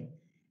since then.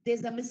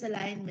 There's a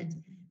misalignment.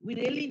 We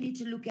really need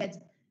to look at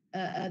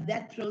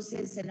that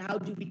process and how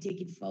do we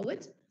take it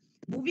forward.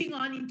 Moving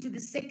on into the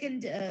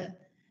second,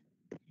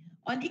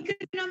 on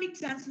economic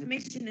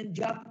transformation and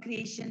job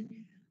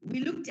creation,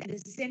 we looked at the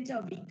Center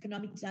of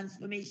Economic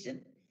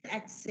Transformation,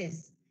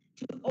 access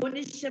to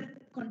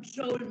ownership,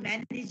 control,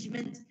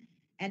 management,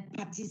 and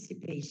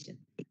participation.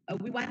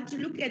 We want to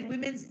look at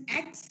women's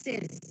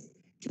access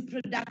to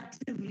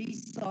productive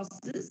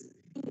resources,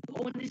 to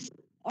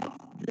ownership of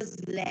this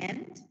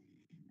land,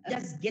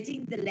 just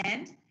getting the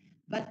land,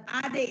 but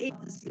are they able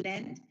to this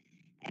land?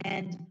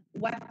 And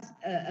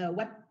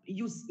what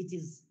use it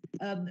is.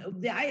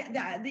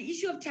 The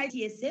issue of child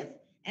TSF,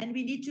 and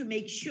we need to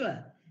make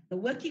sure,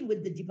 working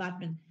with the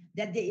department,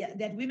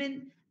 that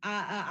women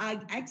are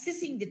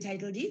accessing the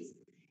title deeds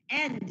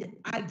and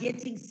are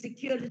getting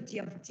security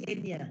of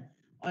tenure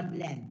on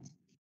land.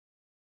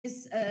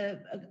 It's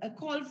a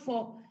call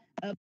for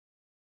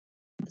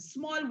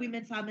small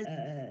women farmers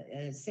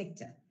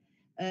sector.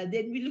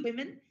 Then we look at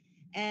women,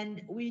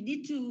 and we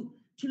need to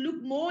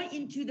look more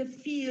into the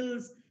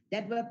fields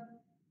that were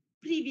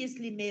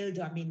previously male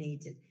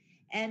dominated,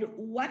 and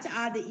what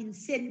are the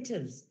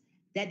incentives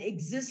that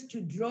exist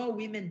to draw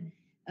women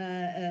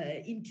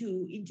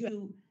into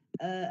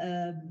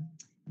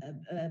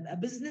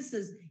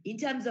businesses in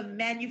terms of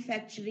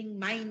manufacturing,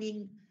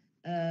 mining,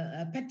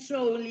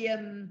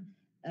 petroleum,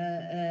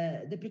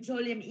 the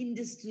petroleum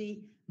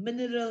industry,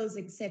 minerals,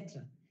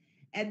 etc.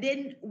 And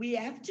then we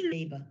have to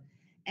labor,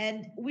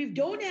 and we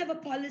don't have a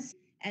policy,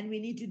 and we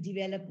need to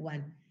develop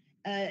one.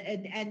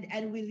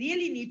 And we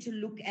really need to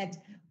look at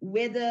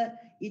whether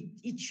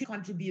it should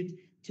contribute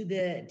to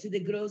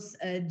the gross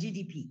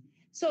GDP.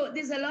 So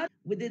there's a lot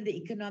within the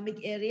economic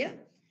area.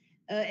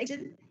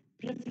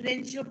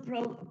 Preferential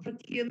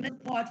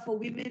procurement part for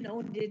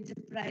women-owned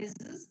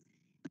enterprises,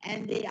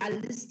 and they are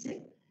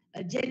listed.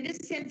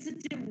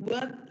 Gender-sensitive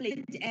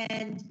workplace,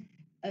 and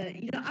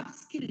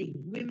upskilling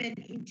women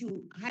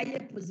into higher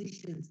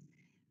positions,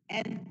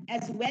 and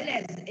as well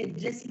as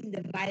addressing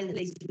the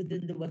violence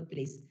within the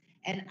workplace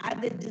and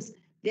other.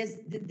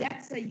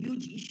 That's a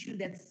huge issue.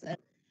 That's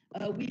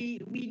we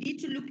need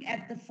to look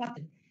at the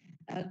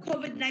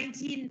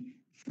COVID-19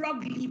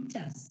 frog leaped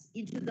us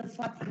into the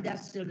fourth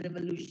industrial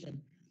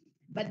revolution.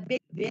 But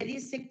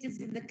various sectors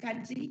in the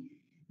country,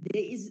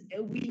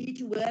 we need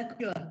to work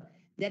sure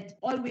that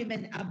all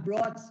women are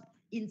brought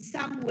in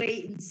some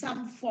way, in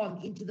some form,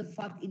 into the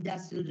fourth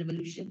industrial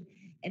revolution.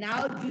 And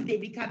how do they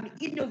become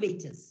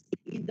innovators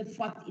in the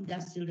fourth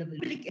industrial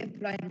revolution? Public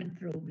employment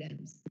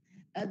programs,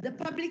 the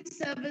public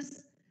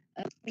service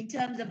in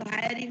terms of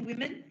hiring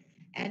women,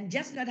 and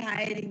just not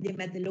hiring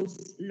them at the low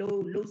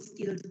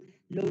skilled,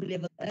 low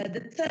level.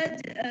 The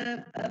third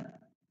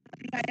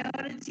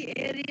priority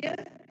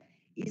area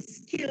is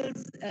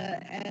skills,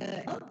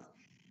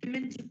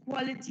 women to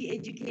quality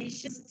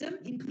education system,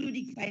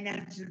 including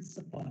financial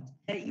support,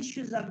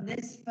 issues of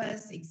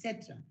NSFAS,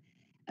 etc.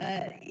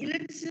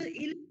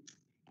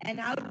 And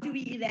how do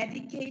we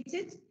eradicate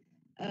it?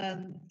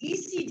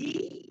 ECD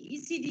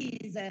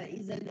is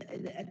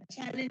a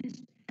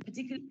challenge,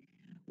 particularly.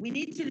 We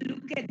need to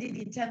look at it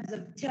in terms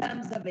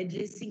of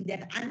addressing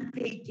that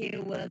unpaid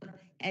care work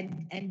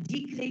and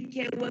declared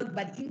care work,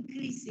 but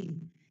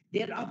increasing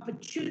their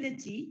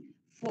opportunity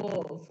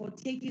for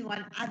taking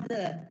on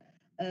other,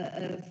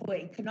 for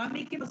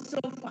economic and also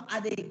for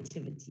other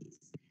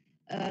activities.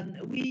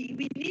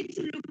 We need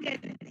to look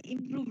at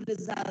improved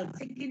results,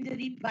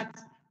 secondary, but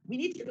we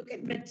need to look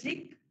at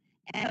metric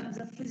in terms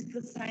of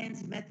physical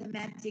science,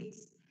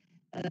 mathematics,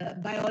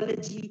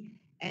 biology,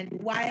 and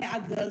why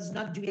are girls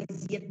not doing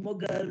as yet more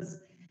girls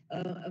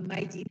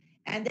might.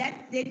 And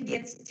that then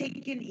gets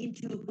taken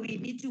into, we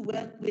need to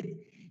work with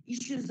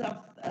issues of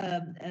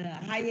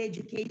higher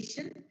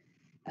education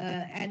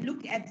and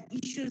look at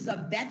issues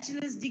of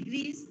bachelor's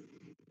degrees,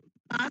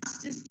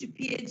 master's to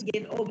PhD,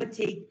 and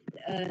overtake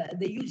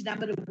the huge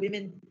number of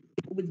women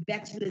with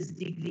bachelor's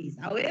degrees.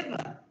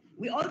 However,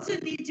 we also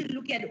need to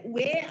look at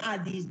where are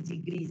these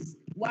degrees?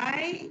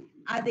 Why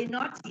are they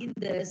not in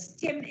the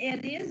STEM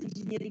areas,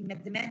 engineering,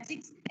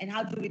 mathematics, and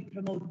how do we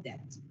promote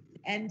that?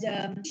 And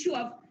issue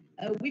of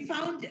we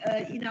found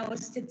in our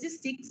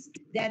statistics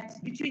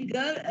that between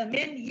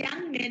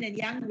young men and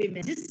young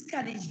women,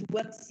 discouraged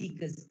work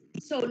seekers.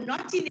 So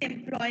not in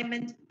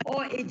employment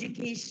or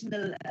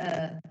educational,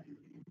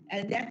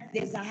 and that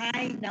there's a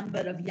high number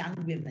of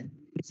young women.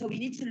 So we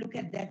need to look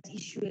at that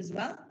issue as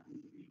well.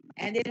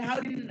 And then how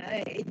to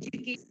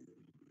educate,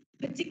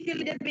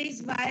 particularly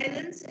gender-based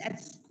violence at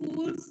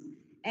schools,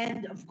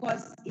 and of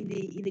course in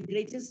the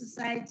greater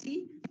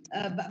society,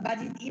 but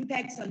it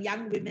impacts on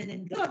young women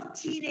and of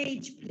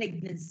teenage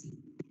pregnancy.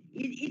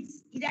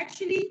 It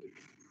actually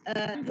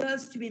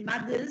girls to be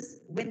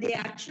mothers when they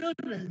are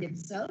children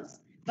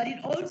themselves, but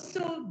it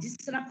also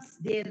disrupts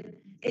their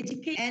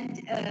education,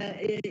 and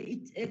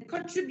it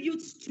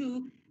contributes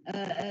to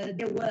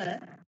their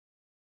work.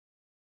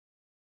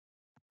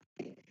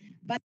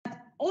 But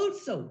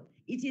also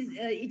it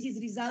is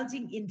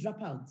resulting in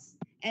dropouts,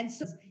 and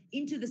so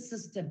into the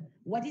system.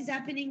 What is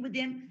happening with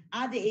them?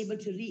 Are they able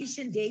to reach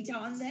data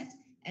on that?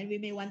 And we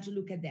may want to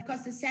look at that,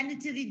 because the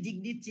sanitary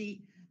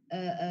dignity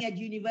had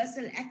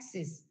universal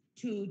access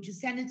to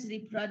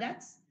sanitary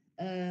products,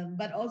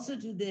 but also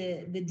to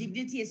the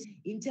dignity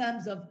in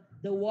terms of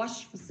the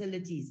wash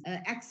facilities,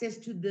 access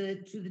to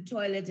the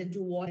toilet and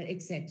to water,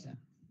 etc.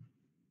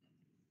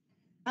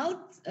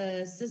 Health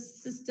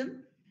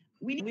system,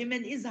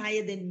 women is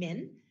higher than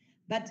men,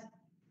 but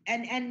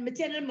and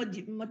maternal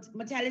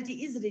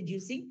mortality is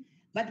reducing,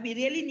 but we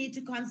really need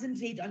to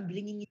concentrate on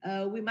bringing.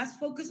 We must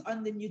focus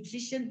on the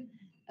nutrition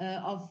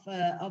of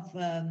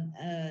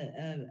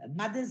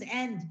mothers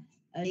and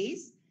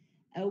days.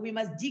 We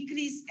must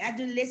decrease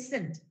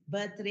adolescent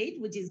birth rate,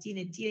 which is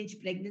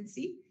teenage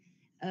pregnancy.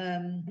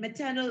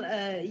 Maternal,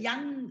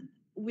 young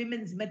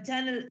women's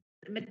maternal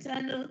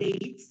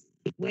rates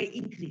were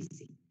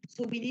increasing.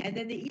 So we need, and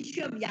then the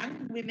issue of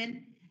young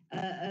women,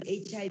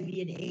 HIV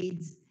and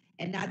AIDS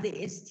and other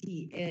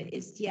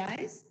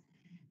STIs,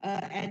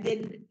 and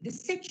then the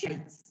sexual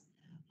rights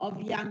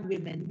of young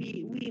women.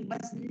 We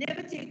must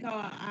never take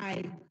our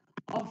eye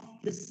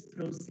off this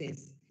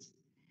process.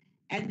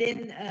 And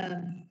then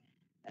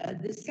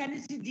the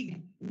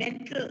sanitary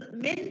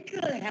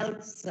mental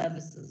health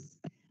services.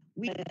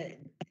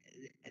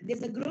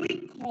 There's a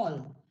growing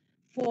call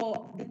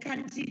for the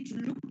country to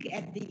look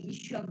at the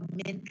issue of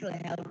mental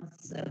health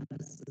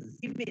services,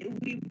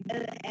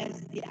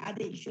 as the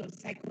other issue of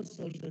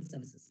psychosocial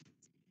services.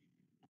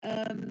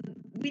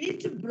 We need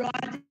to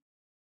broaden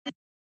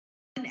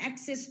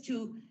access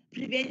to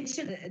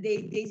prevention.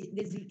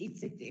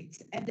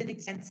 It's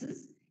epidemic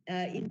cancers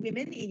in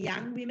women, in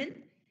young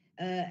women,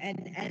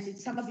 and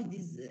some of it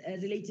is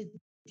related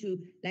to,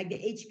 like the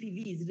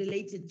HPV is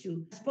related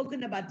to.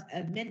 Spoken about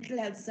mental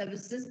health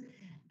services.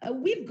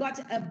 We've got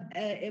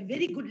a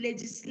very good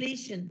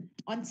legislation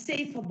on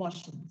safe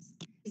abortions.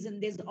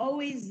 And there's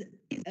always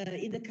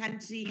in the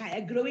country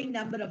a growing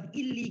number of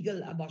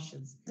illegal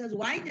abortions. So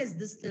why does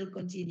this still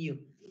continue?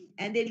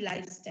 And their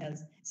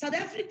lifestyles. South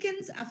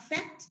Africans are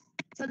fat.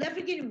 South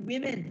African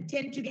women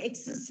tend to be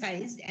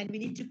exercised, and we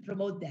need to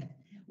promote that.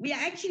 We are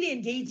actually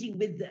engaging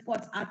with the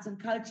sports, arts, and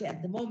culture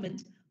at the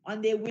moment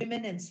on their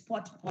women and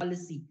sport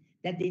policy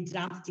that they're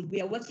drafting.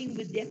 We are working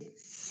with them,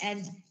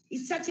 and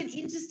it's such an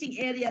interesting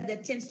area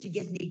that tends to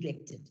get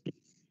neglected.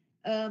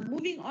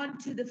 Moving on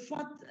to the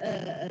fourth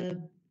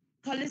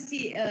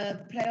policy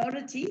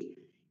priority,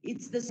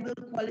 it's the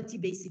quality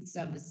basic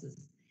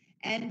services.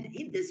 And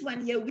in this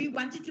one here, we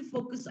wanted to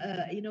focus,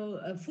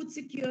 food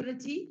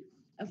security,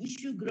 of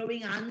issue.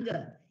 Growing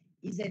hunger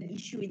is an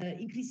issue in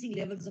increasing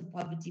levels of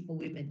poverty for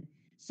women.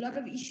 So a lot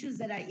of issues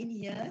that are in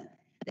here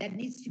that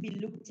needs to be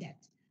looked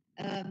at.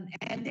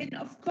 And then,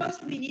 of course,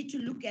 we need to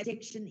look at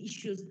protection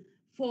issues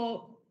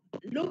for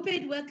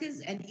low-paid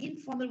workers and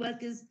informal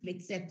workers,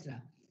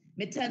 etc.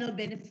 Maternal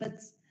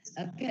benefits,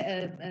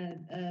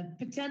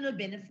 paternal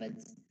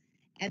benefits,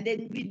 and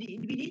then we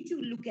need to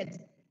look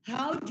at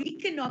how to be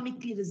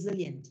economically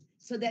resilient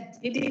so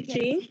that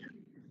DDG,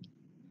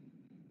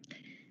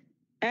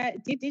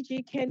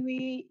 can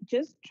we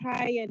just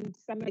try and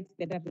summarize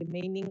that are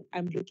remaining?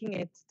 I'm looking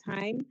at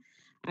time.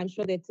 I'm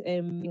sure that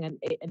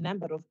a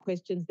number of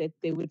questions that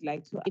they would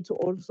like to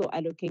also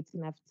allocate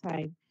enough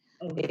time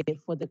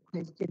for the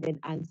question and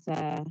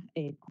answer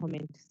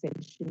comment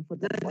session for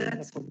the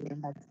honorable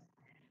members.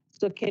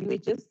 So can we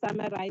just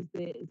summarize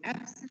the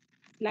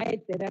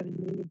slides that are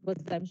remaining,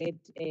 because I'm sure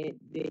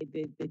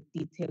the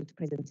detailed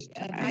presentation.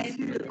 Thank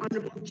you,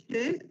 Honourable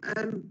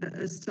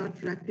Chair. Start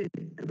wrapping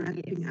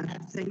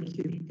up. Thank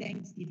you.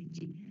 Thanks,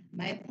 DDG.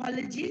 My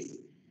apologies.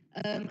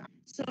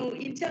 So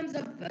in terms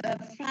of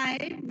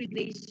 5,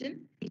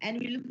 migration, and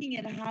we're looking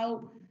at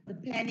how the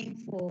planning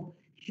for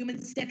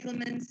human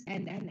settlements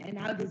and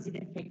how does it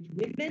affect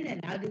women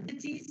and how does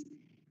it is,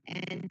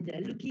 and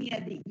looking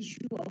at the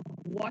issue of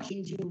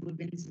changing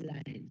women's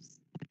lives.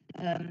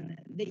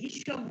 The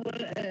issue of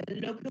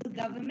local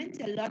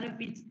government, a lot of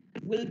it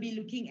will be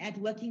looking at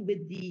working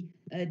with the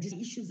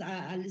issues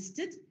are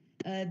listed.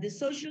 The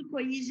social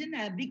cohesion,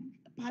 a big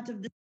part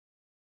of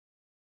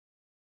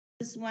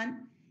this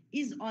one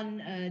is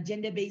on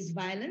gender-based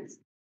violence.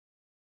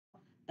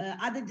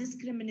 Other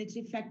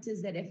discriminatory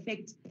factors that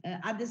affect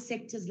other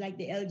sectors like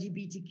the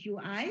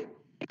LGBTQI.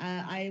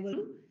 I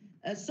will.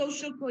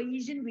 Social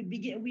cohesion,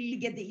 we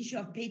get the issue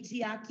of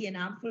patriarchy and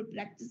harmful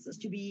practices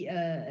to be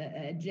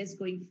addressed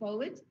going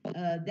forward.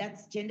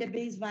 That's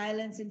gender-based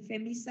violence and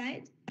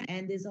femicide,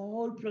 and there's a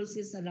whole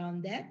process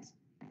around that.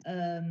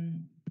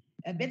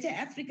 A better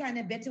Africa and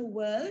a better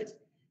world.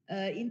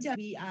 I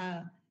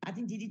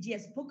think DDG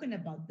has spoken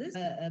about this,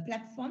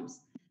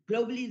 platforms,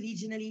 globally,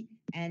 regionally,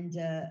 and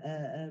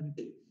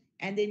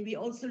then we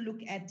also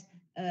look at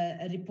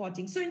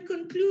reporting. So in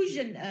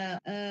conclusion,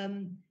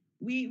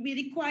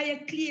 we require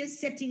clear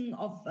setting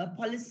of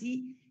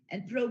policy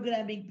and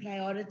programming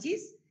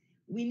priorities.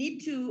 We need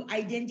to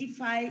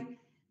identify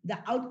the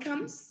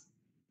outcomes,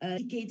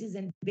 indicators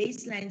and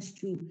baselines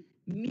to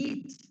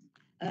meet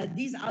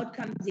these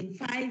outcomes in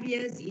 5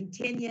 years, in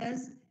 10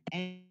 years,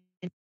 and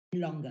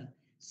longer.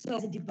 So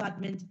as a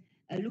department,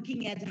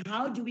 looking at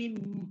how do we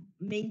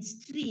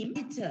mainstream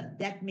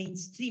that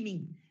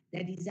mainstreaming,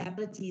 that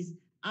disabilities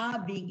are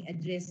being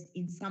addressed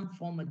in some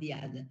form or the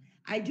other.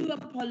 I do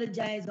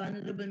apologize,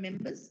 honorable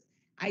members.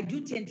 I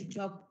do tend to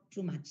talk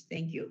too much.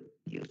 Thank you.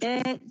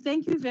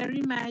 Thank you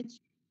very much,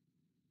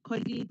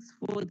 colleagues,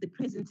 for the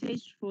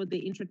presentation, for the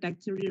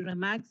introductory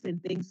remarks,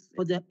 and thanks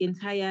for the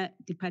entire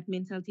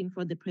departmental team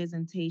for the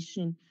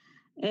presentation.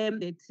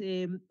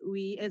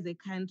 We as a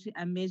country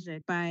are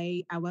measured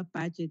by our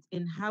budget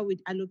and how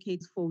it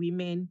allocates for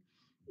women,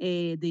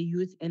 the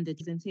youth, and the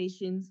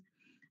presentations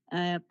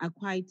are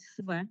quite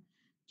similar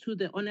to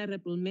the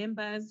honorable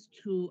members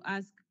to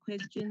ask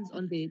questions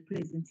on the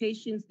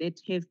presentations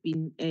that have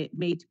been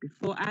made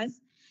before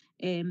us,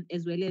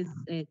 as well as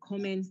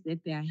comments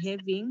that they are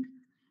having.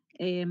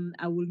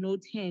 I will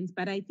note hands,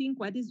 but I think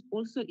what is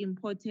also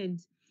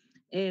important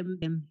is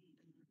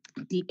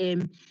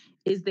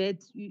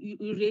that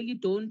you really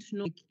don't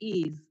know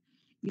is,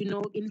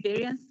 in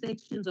various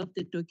sections of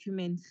the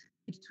document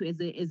to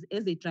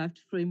as a draft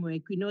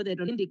framework. We know that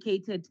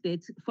indicated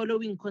that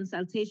following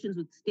consultations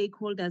with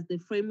stakeholders, the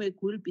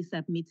framework will be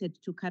submitted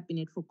to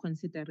Cabinet for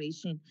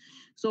consideration.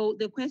 So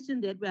the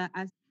question that we are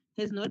asked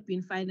has not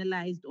been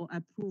finalized or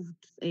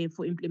approved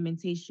for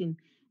implementation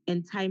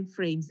and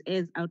timeframes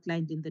as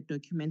outlined in the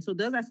document. So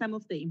those are some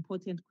of the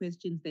important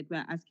questions that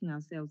we're asking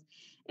ourselves,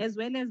 as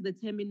well as the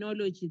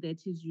terminology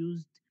that is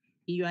used.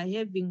 You are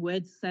having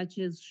words such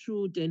as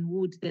should and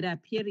would that are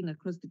appearing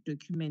across the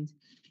document,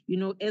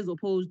 as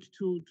opposed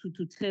to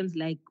terms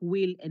like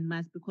will and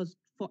must, because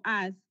for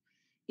us,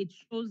 it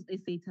shows the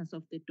status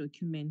of the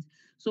document.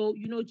 So,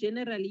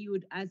 generally you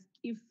would ask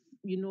if,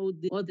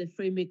 the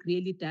framework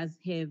really does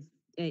have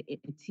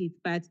teeth.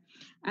 But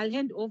I'll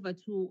hand over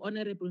to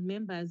honorable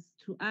members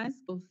to ask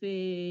of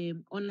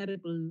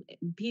Honorable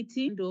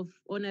Mpiti, of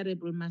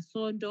Honorable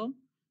Masondo,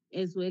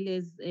 as well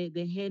as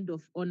the hand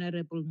of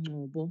Honorable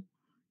Ngobo.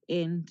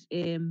 And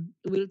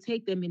we'll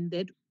take them in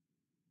that.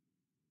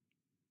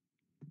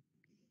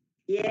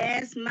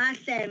 Yes,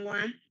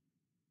 Mahlengwa.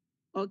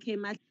 Okay,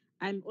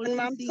 I'm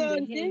also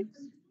seeing the hand.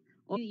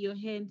 Your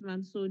hand,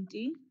 Mam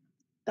Sonti.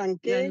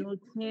 Thank you. you. Are not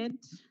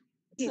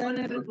okay,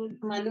 Honorable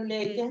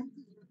Maluleke.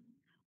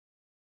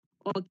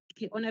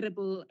 Okay,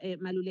 Honorable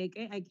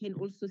Maluleke, I can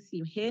also see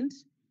your hand.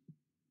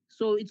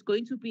 So it's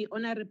going to be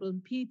Honorable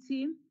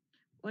Mpiti,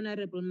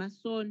 Honorable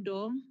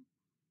Masondo,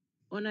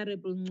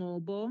 Honorable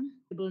Ngobo,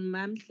 Honorable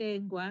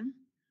Mamhlengwa,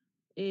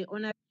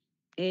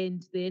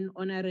 and then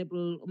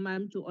Honorable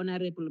to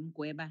Honorable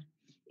Mgweba.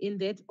 In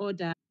that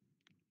order.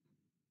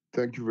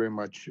 Thank you very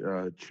much,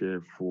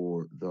 Chair,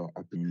 for the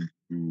opportunity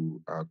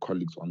to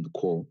colleagues on the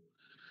call.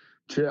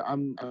 Chair,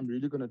 I'm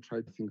really going to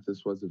try to think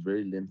this was a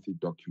very lengthy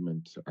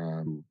document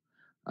and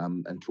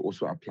to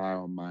also apply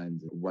our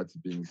minds what's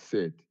being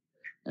said.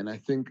 And I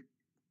think,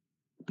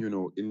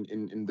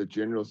 in the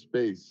general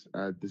space,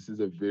 this is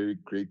a very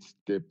great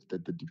step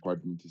that the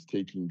department is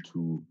taking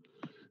to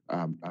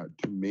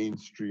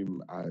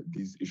mainstream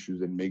these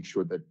issues and make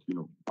sure that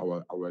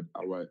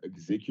our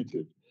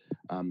executive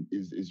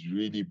is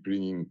really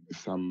bringing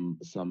some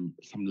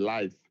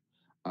life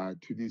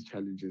to these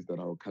challenges that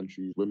our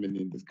country, women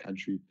in this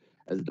country,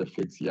 as it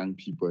affects young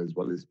people as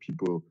well as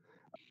people.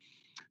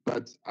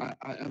 But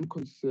I am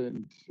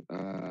concerned,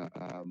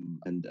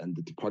 and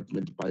the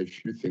department, by a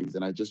few things,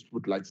 and I just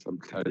would like some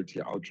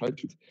clarity. I'll try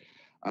to.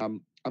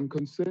 I'm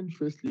concerned,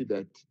 firstly,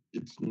 that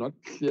it's not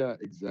clear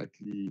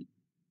exactly,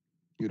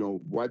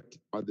 what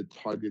are the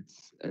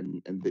targets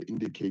and the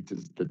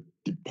indicators that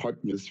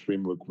departments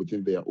framework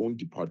within their own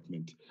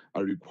department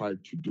are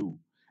required to do,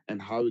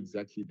 and how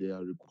exactly they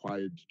are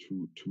required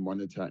to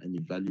monitor and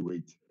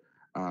evaluate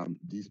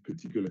these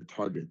particular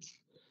targets.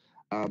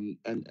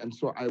 And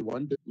so I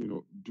wonder,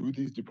 do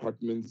these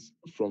departments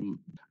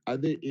are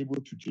they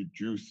able to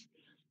deduce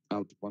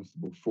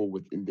responsible for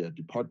within their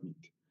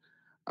department?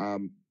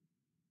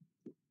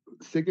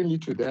 Secondly,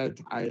 to that,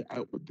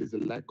 there's a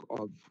lack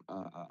of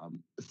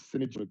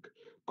synergy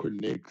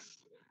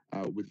connects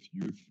with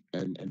youth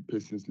and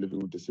persons living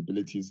with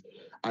disabilities.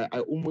 I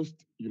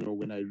almost,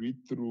 when I read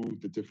through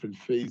the different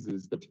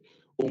phases, that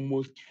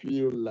almost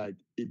feel like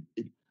it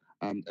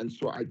and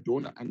so I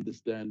don't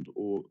understand,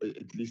 or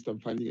at least I'm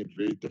finding it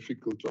very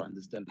difficult to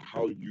understand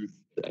how youth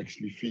are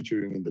actually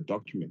featuring in the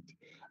document.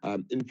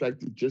 In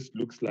fact, it just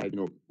looks like,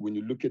 when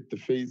you look at the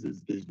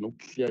phases, there's no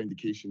clear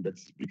indication that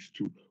speaks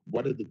to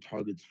what are the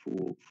targets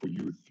for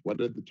youth,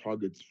 what are the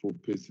targets for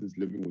persons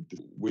living with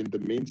this. When the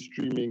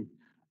mainstreaming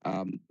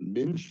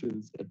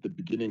mentions at the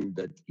beginning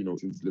that,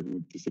 since living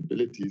with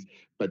disabilities,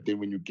 but then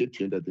when you get to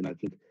gender, then I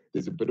think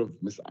there's a bit of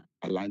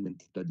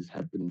misalignment that is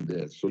happening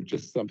there. So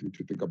just something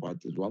to think about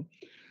as well.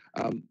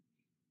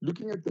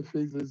 Looking at the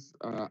phases,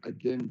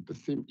 again, the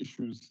same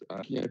issues,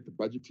 looking at the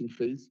budgeting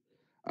phase,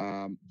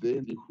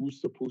 then who's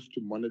supposed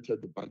to monitor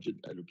the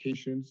budget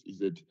allocations?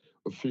 Is it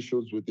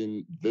officials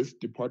within this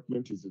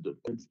department? Is it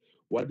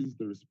what is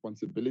the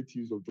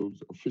responsibilities of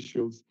those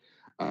officials?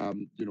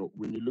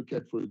 When you look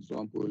at, for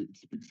example, it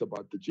speaks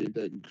about the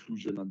gender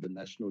inclusion on the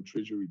National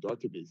Treasury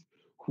database.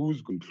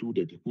 Who's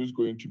included? Who's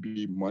going to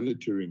be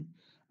monitoring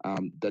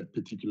that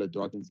particular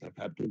documents that have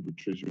happened with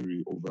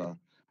Treasury over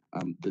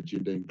the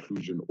gender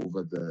inclusion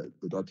over the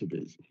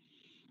database?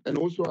 And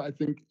also, I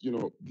think,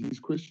 these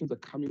questions are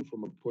coming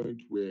from a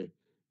point where,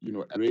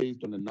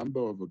 raised on a number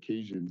of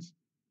occasions,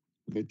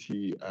 the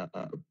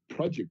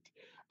project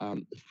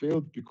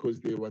failed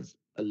because there was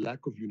a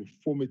lack of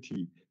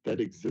uniformity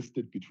that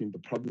existed between the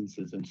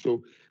provinces. And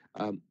so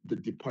the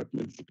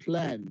department's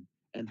plan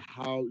and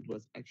how it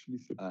was actually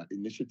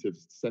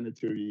initiatives,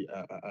 sanitary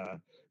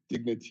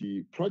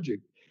dignity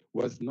project,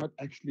 was not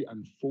actually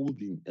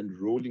unfolding and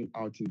rolling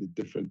out in the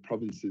different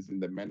provinces in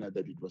the manner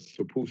that it was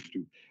supposed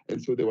to.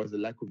 And so there was a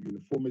lack of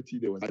uniformity,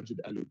 there was budget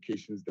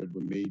allocations that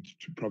were made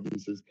to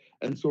provinces.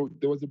 And so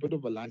there was a bit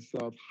of a line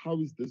of how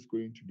is this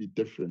going to be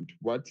different?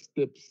 What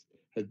steps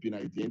have been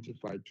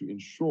identified to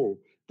ensure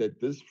that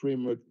this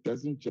framework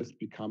doesn't just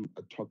become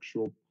a talk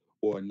show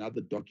or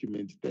another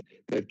document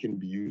that can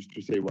be used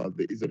to say, well,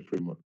 there is a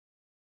framework.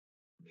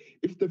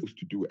 If they're supposed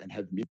to do and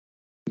have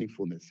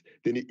meaningfulness,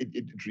 then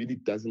it really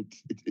doesn't,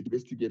 it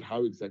investigate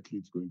how exactly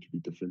it's going to be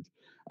different.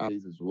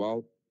 As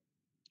well.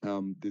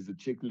 There's a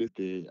checklist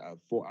there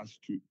for us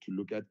to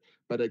look at.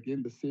 But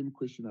again, the same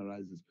question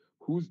arises.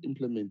 Who's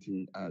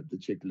implementing the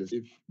checklist?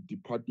 If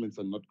departments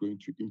are not going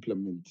to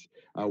implement,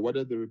 what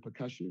are the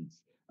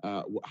repercussions?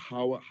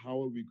 How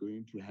are we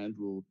going to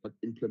handle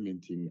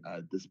implementing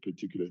this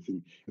particular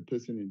thing? The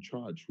person in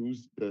charge,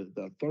 who's the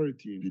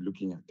authority you're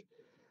looking at?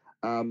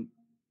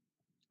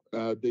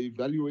 The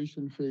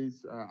evaluation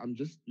phase, I'm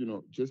just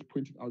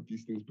pointing out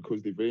these things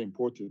because they're very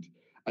important.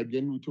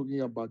 Again, we're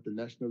talking about the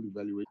national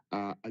evaluation.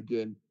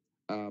 Again,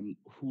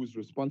 who is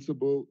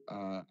responsible?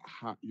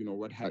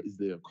 What is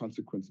their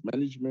consequence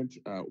management?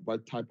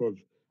 What type of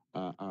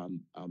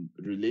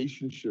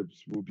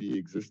relationships will be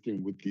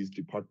existing with these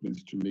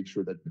departments to make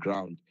sure that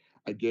ground?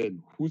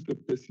 Again, who's the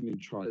person in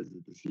charge? Is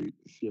it the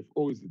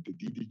CFO? Is it the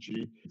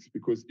DDG? It's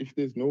because if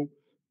there's no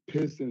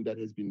person that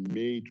has been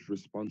made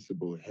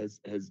responsible, has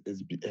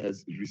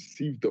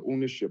received the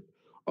ownership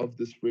of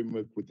this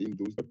framework within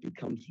those, that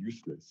becomes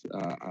useless.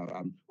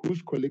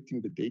 Who's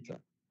collecting the data?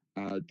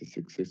 The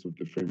success of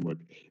the framework?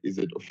 Is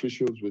it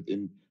officials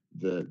within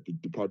the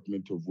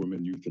Department of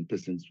Women, Youth and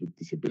Persons with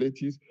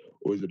Disabilities,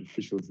 or is it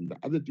officials in the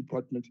other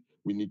department?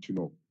 We need to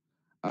know.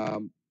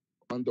 On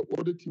the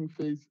auditing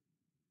phase,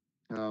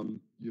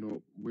 when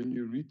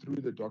you read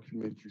through the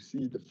document, you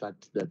see the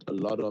fact that a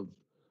lot of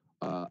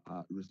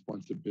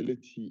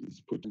responsibility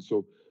is put in.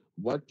 So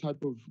what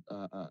type of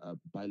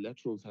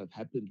bilaterals have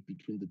happened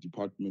between the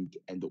department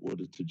and the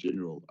Auditor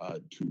General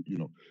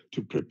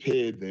to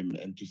prepare them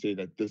and to say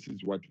that this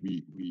is what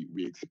we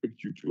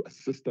expect you to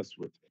assist us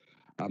with?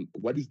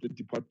 What is the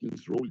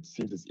department's role? It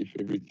seems as if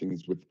everything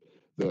is with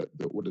the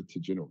Auditor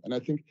General. And I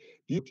think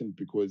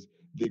because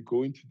they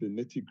go into the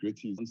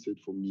nitty-gritty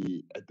for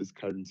me at this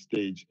current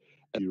stage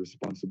and be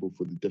responsible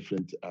for the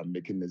different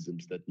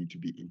mechanisms that need to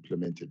be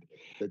implemented,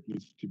 that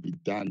needs to be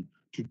done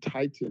to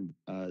tighten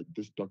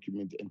this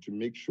document and to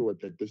make sure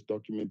that this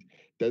document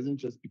doesn't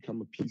just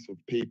become a piece of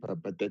paper,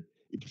 but that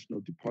it's no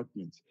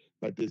departments,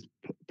 but there's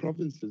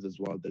provinces as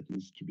well that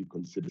needs to be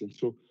considered. And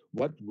so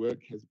what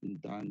work has been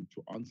done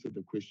to answer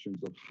the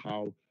questions of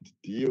how it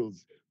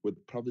deals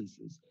with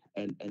provinces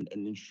and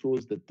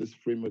ensures that this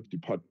framework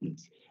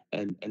departments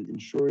and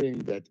ensuring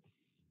that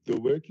the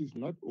work is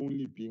not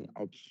only being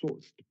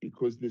outsourced,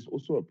 because there's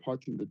also a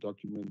part in the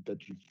document that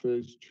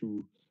refers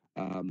to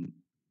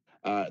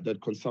that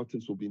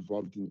consultants will be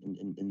involved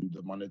in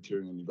the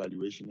monitoring and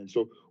evaluation. And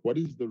so what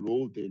is the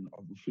role then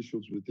of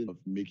officials within of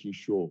making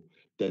sure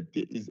that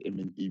there is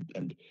M&E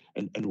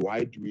and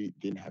why do we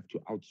then have to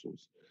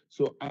outsource?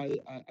 So I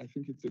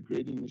think it's a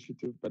great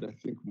initiative, but I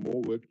think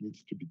more work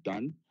needs to be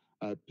done.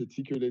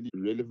 Particularly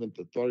relevant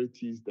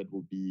authorities that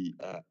will be,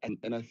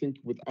 and I think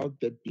without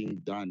that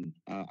being done,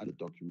 on a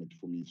document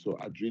for me. So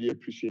I'd really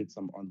appreciate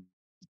some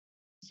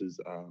answers.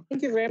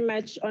 Thank you very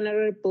much,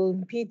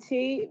 Honorable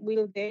PT.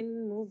 We'll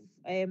then move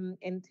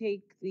and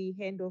take the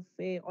hand of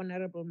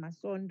Honorable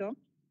Masondo.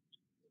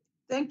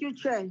 Thank you,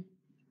 Chair.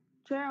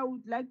 Chair, I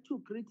would like to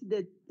greet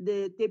the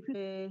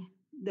deputy,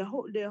 the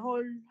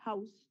whole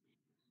house.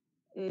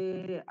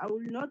 I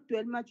will not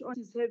dwell much on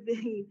this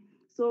having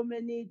so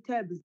many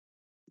tabs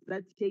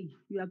that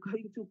you are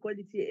going to call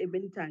it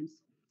many times.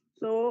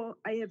 So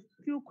I have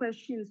few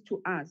questions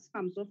to ask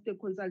in terms of the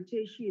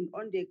consultation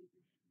on the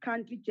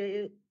country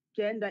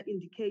gender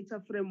indicator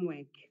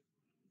framework.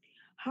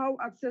 How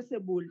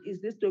accessible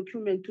is this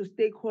document to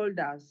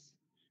stakeholders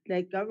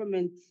like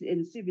government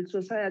and civil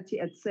society,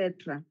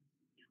 etc.?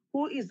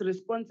 Who is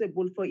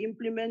responsible for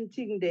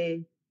implementing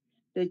the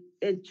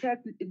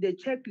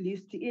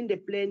checklist in the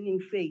planning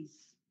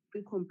phase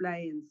in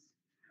compliance?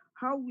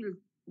 How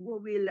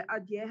will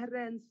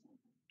adherence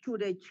to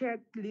the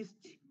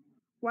checklist?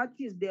 What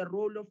is the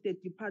role of the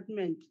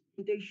department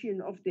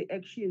in of the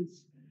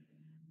actions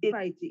in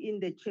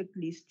the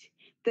checklist?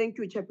 Thank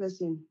you,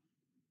 Chairperson.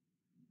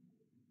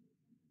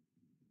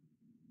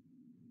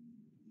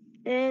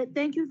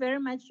 Thank you very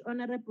much,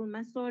 Honorable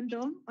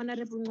Masondo.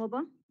 Honorable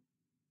Ngobo.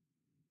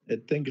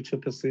 Thank you,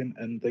 Chairperson,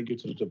 and thank you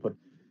to the department.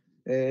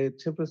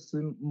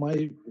 Chairperson,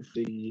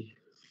 the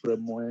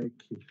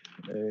framework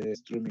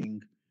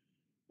streaming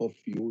of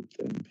youth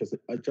and person.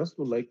 I just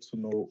would like to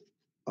know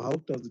how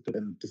does it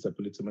and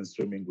disability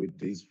mainstreaming with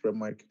this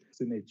framework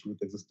synergy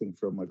with existing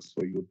frameworks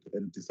for youth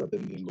and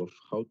disabling of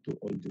how do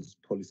all these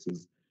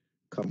policies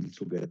come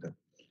together?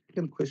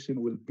 Second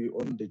question will be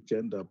on the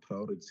gender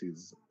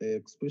priorities,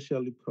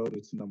 especially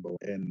priority number one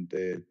and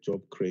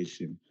job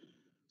creation.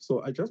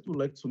 So I just would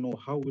like to know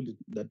how will it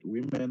that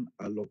women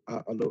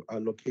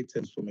allocate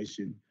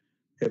transformation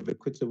have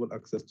equitable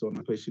access to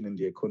occupation in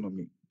the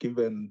economy,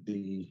 given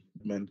the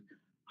demand,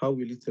 how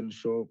will it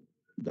ensure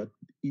that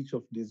each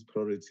of these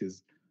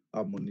priorities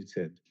are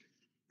monitored?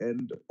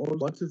 And also,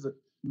 what is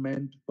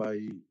meant by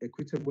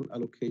equitable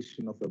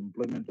allocation of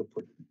employment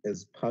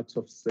as part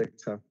of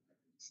sector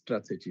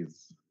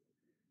strategies?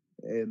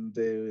 And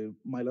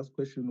my last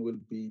question will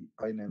be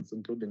finance,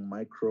 including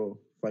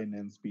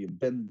microfinance,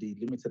 and the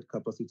limited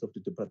capacity of the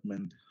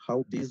department,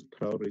 how this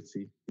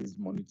priority is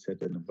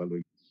monitored and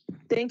evaluated.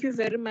 Thank you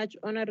very much,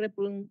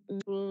 Honorable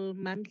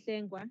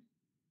Mamhlengwa.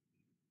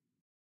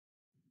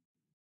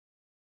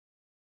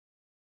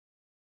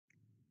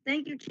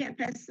 Thank you,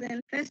 Chairperson.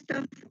 First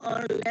of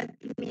all, let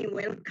me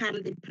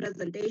welcome the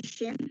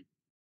presentation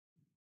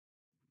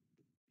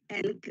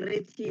and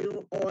greet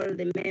you all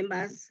the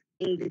members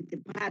in the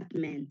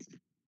department.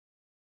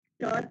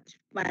 But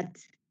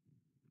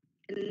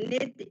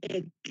need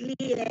a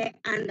clear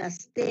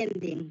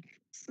understanding.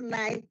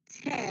 Slide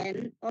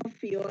 10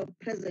 of your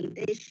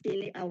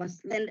presentation, our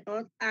slide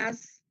of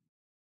us.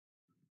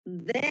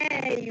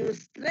 There you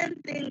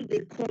strengthen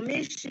the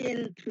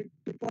commission to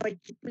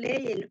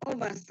play an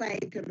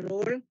oversight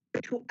role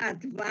to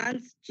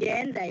advance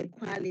gender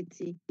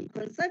equality.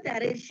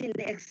 Consideration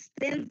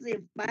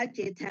extensive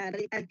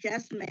budgetary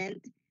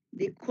adjustment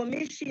the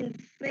commission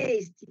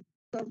faced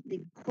of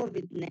the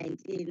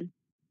COVID-19,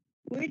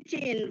 which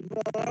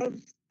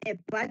involves a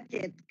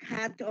budget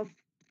cut of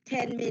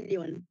 10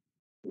 million.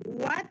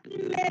 What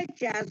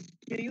measures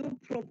do you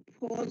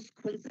propose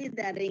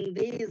considering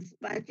these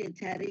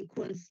budgetary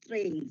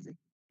constraints?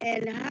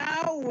 And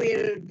how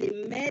will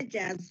the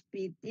measures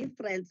be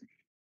different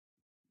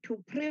to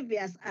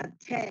previous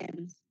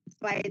attempts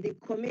by the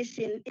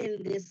Commission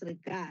in this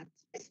regard?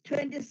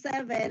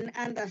 27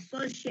 under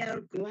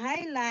social to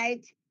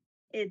highlight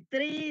a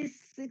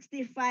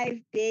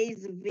 365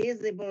 days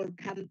visible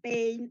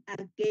campaign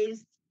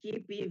against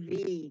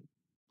GBV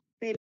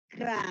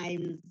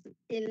crimes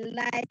in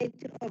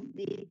light of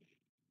the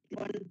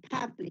on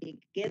public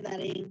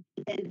gathering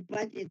and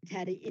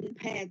budgetary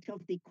impact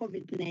of the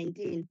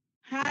COVID-19.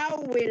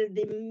 How will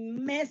the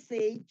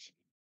message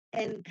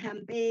and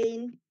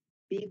campaign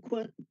be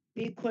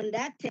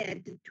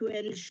conducted to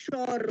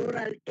ensure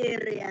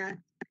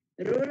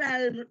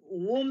rural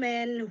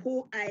women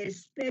who are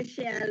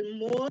especially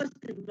most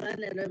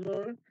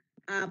vulnerable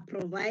are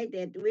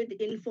provided with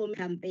informed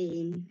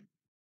campaign?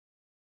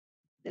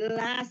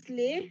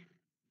 Lastly,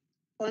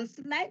 on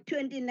slide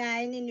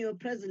 29 in your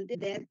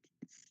presentation, that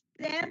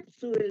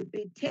steps will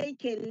be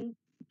taken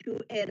to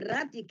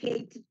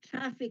eradicate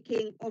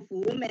trafficking of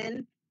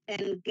women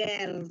and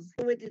girls.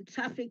 With the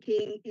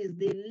trafficking is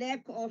the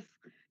lack of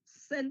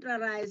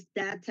centralized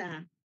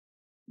data.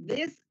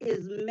 This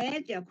is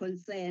major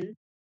concern.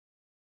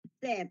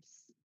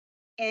 Steps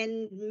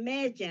and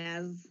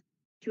measures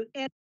to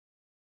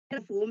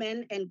eradicate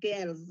women and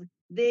girls.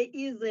 There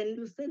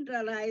isn't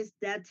centralized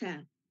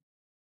data.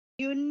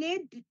 You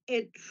need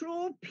a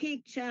true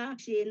picture,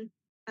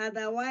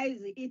 otherwise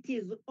it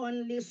is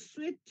only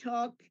sweet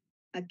talk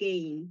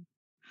again.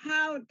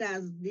 How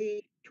does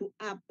the to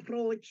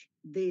approach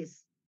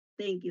this?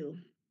 Thank you.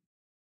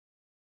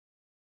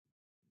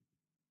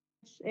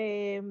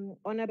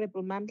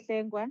 Honorable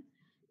Mamhlengwa,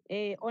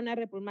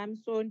 Honorable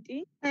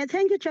Mamsonti.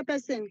 Thank you,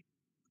 Chairperson.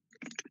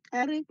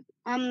 Eric,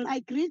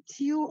 I greet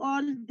you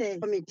all, the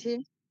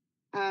committee,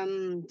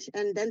 and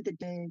then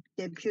the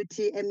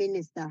Deputy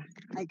Minister.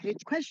 I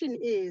greet. Question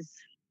is,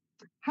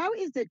 how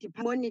is the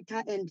department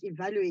monitor and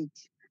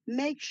evaluate,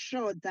 make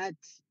sure that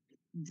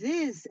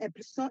these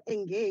episodes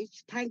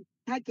engage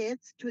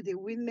targets to the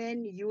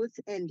women, youth,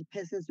 and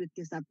persons with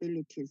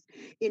disabilities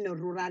in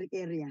rural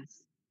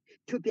areas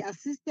to be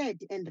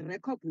assisted and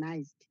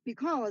recognized?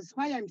 Because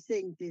why I'm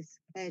saying this,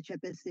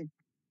 Chairperson,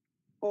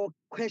 or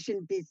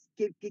question this,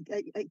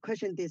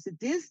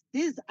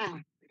 these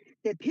are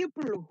the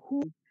people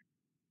who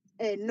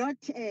not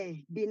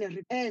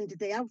been, and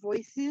their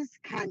voices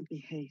can't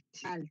be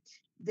heard.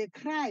 The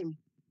crime,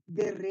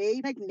 the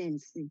rape,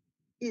 pregnancy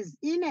is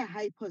in a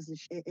high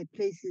position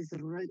places,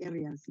 rural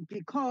areas,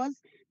 because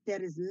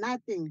there is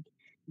nothing.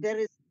 There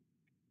is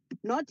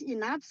not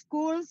enough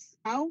schools.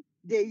 How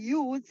the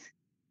youth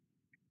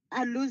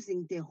are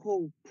losing the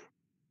hope.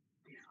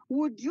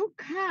 Would you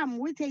come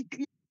with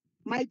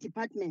my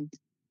department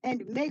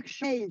and make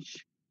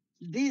change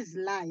these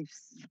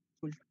lives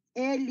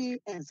early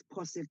as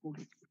possible?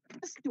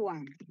 First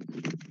one,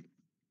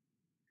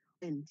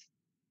 and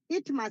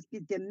it must be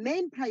the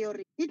main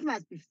priority. It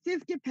must be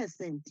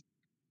 50%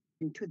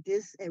 to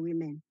these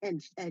women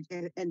and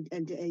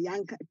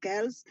young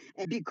girls,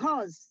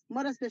 because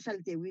more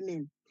especially the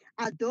women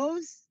are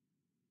those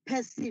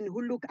person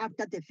who look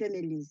after the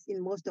families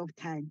in most of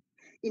time.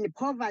 In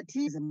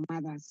poverty, as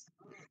mothers,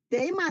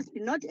 they must be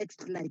not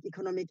like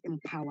economic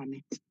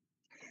empowerment.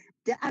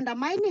 The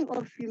undermining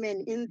of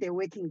women in the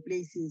working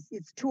places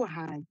is too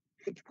high.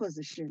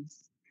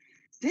 Positions.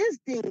 These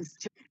things,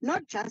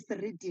 not just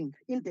reading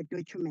in the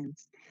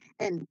documents,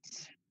 and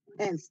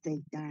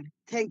stay done.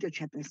 Thank you,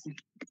 Chairperson.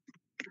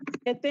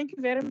 Thank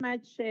you very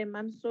much,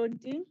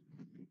 Mamsonti.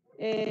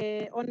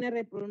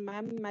 Honorable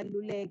Mam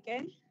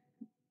Maluleke.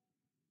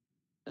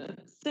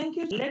 Thank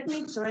you. Let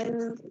me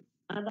join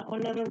other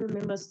honorable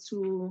members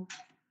to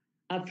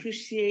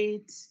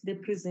appreciate the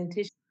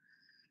presentation.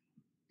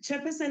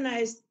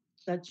 Chairperson,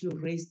 that you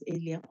raised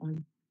earlier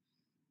on,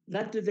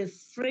 that the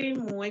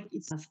framework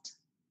is left.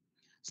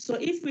 So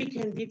if we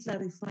can be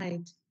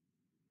clarified,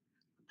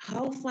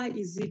 how far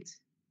is it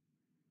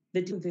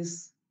that in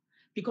this?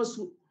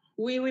 Because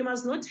we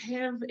must not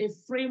have a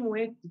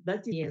framework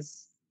that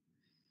is.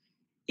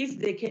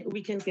 If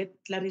we can get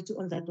clarity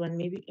on that one,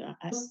 maybe.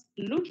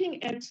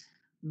 Looking at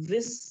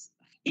this,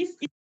 if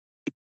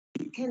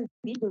it can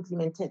be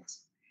implemented,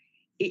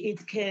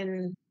 it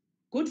can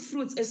good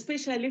fruits,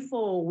 especially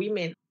for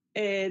women.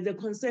 The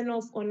concern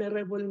of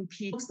Honorable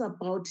P talks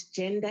about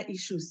gender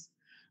issues,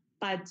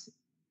 but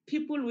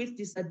people with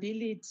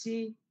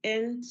disability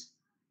and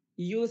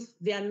youth,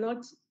 they are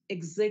not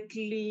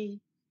exactly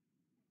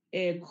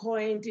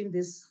coined in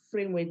this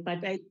framework,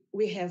 but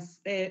we have,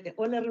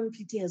 Honorable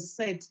PT has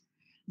said,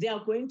 they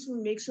are going to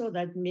make sure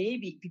that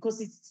maybe,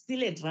 because it's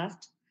still a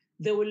draft,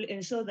 they will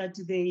ensure that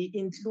they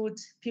include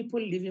people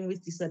living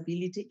with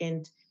disability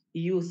and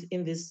youth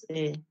in this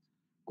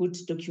good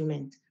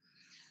document.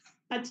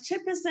 But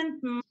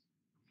Chairperson,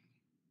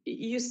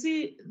 you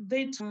see,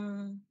 they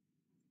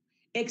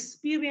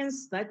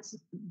experience that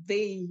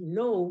they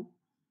know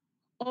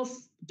of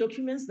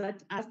documents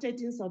that are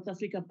drafted in South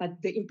Africa,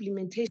 but the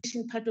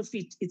implementation part of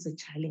it, it's a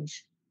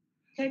challenge.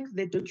 Check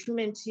the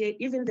document here,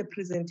 even the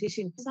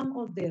presentation, some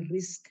of the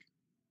risk.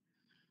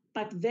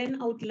 But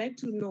then I would like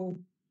to know,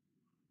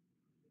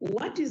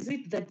 what is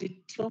it that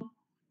it took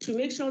to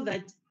make sure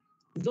that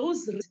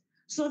those,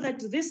 so that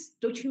this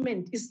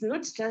document is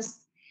not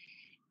just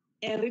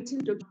a written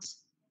document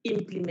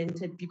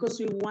implemented, because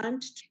we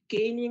want to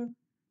gaining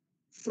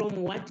from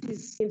what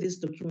is in this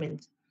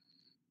document.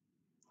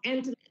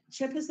 And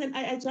Chairperson,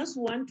 I just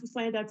want to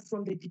find out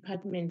from the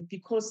department,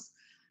 because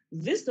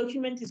this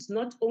document is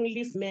not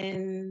only for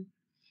men,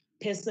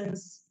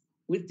 persons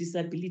with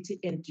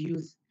disability and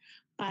youth,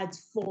 but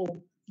for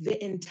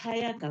the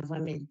entire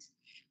government,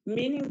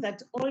 meaning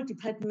that all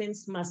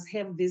departments must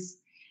have this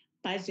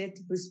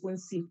budget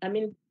responsive,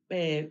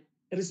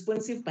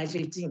 responsive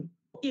budgeting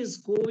is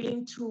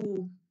going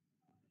to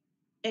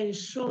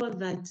ensure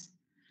that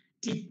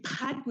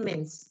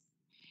departments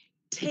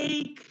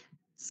take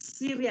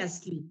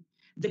seriously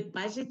the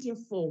budgeting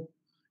for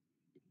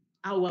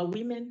our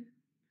women,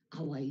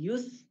 our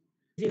youth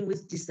living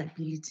with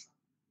disability.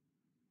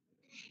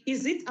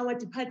 Is it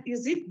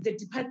the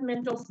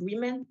Department of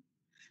Women?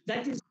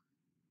 That is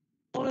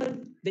all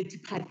the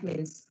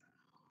departments.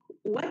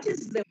 What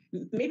is the,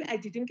 maybe I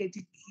didn't get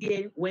it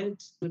clear when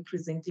we're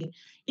presenting.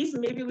 If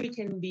maybe we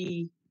can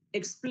be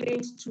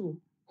explained to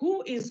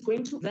who is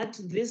going to, that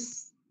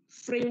this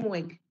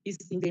framework is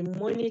in the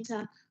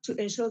monitor to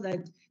ensure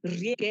that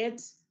we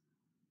get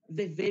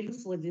the value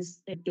for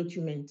this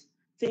document.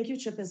 Thank you,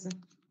 Chairperson.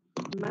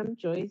 Ma'am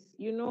Joyce,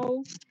 you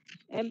know,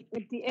 at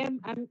the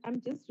end,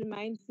 I'm just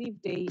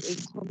reminded Day,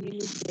 a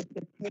community that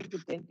the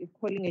president is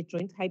calling a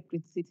joint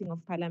hybrid sitting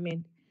of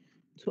parliament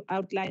to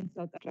outline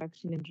South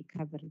Attraction and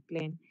Recovery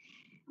Plan.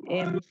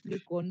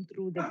 We've gone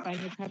through the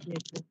final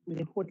cabinet with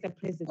a whole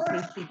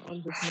presentation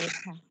on this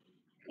matter.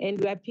 And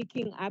we are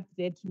picking up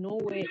that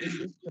nowhere in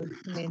this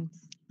document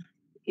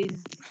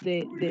is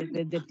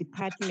the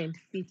department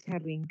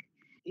featuring.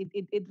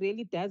 It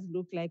really does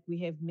look like we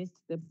have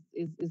missed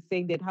is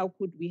saying that how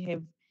could we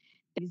have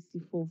this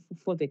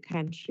for the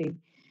country?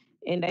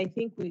 And I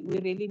think we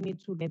really need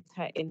to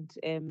matter,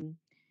 and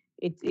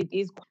it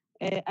is.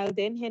 I'll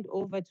then hand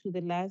over to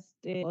the last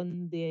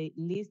on the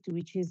list,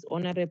 which is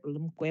Honorable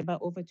Mkweba.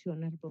 Over to you,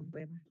 Honorable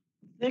Mkweba.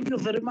 Thank you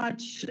very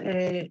much,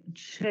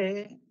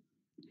 Chair.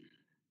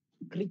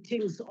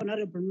 Greetings,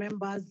 honorable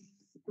members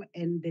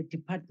and the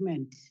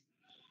department.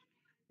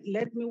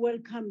 Let me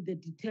welcome the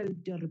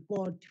detailed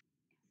report.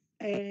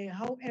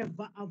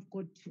 However, I've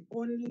got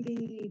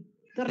only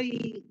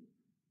 3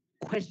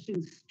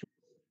 questions.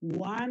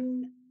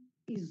 One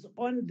is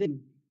on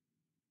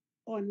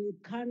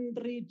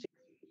country.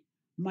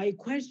 My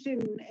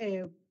question,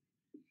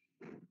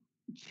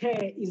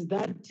 Chair, is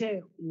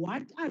that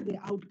what are the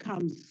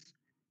outcomes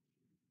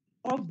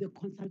of the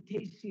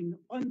consultation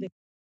on the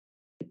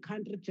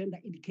country gender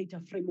indicator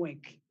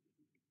framework?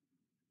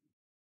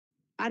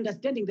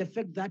 Understanding the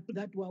fact that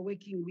we're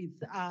working with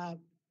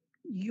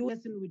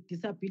persons with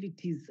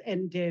disabilities,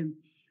 and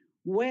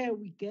where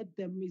we get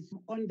them is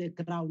on the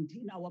ground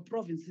in our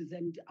provinces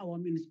and our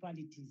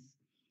municipalities.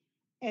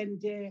 And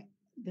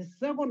the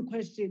second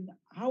question,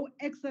 how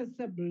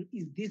accessible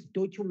is this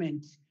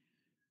document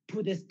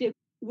to the state?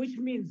 Which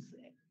means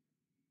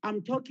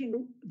I'm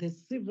talking the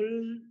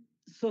civil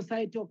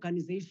society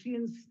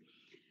organizations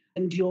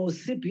and your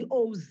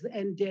CBOs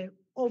and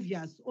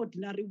obvious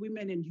ordinary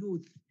women and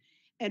youth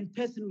and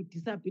persons with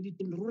disability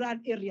in rural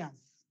areas.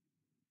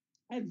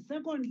 And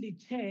secondly,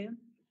 Chair,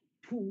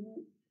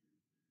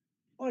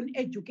 on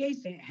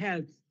education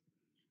health.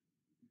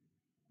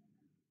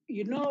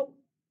 You know,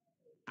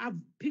 I've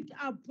picked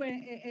up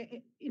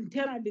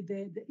internally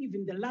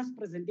even the last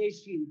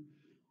presentation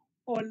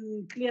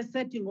on clear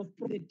setting of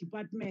the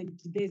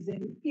department. There's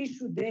an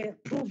issue there,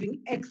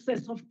 proving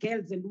access of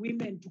girls and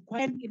women to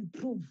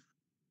improve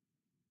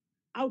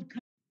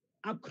outcomes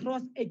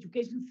across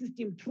education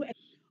system through,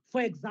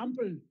 for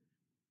example,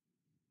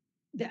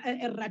 the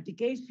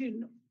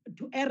eradication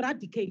to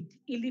eradicate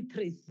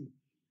illiteracy.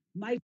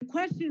 My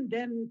question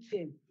then,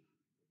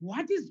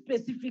 what is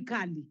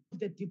specifically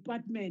the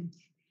department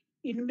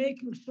in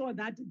making sure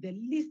that the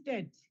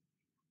listed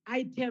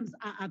items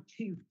are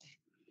achieved?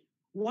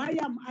 Why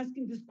I'm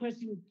asking this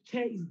question,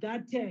 Chair, is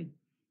that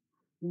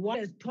what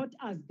has taught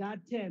us that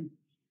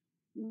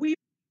we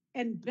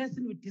and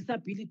persons with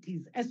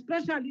disabilities,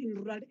 especially in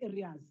rural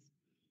areas,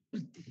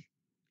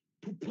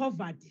 to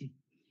poverty,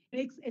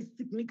 makes a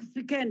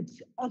significant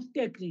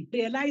obstacle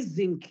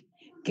realizing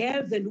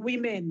girls and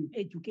women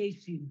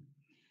education.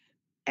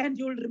 And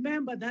you'll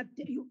remember that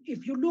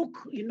if you look,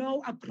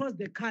 across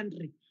the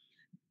country,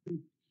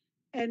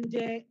 and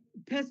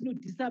persons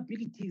with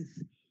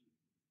disabilities,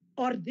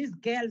 or these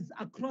girls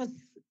across,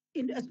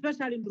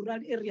 especially in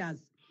rural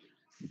areas,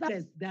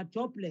 they are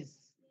jobless.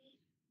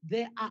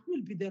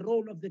 Will be the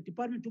role of the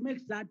department to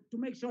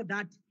make sure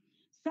that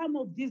some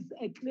of these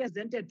clear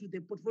presented to the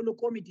portfolio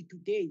committee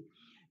today,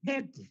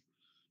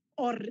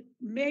 or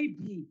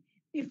maybe,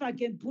 if I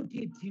can put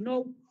it,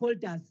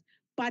 holders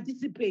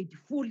participate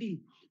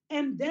fully.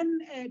 And then,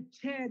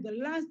 Chair, the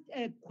last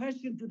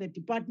question to the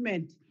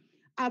department.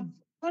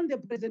 On the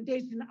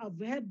presentation, I've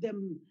heard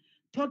them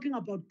talking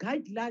about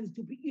guidelines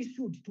to be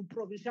issued to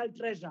provincial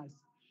treasurers.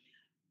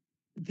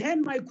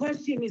 Then my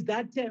question is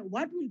that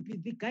what will be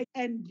the guide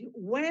and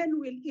when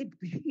will it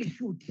be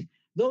issued,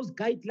 those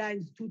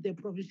guidelines to the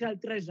provincial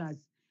treasurers?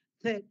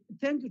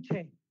 Thank you,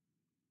 Chair.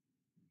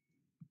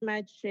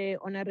 Much,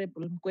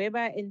 Honorable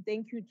Mgweba, and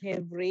thank you to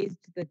have raised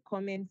the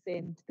comments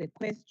and the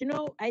question.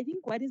 I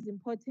think what is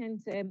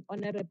important,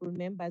 honorable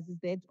members, is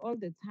that all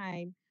the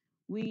time,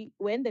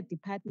 when the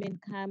department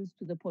comes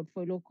to the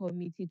portfolio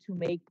committee to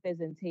make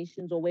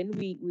presentations, or when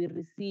we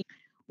receive,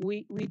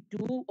 we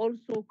do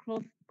also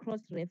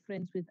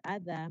cross-reference with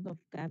other of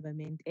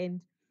government.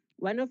 And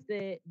one of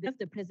the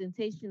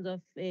presentations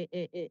of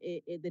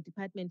the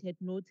department had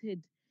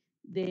noted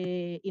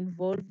the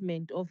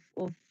involvement of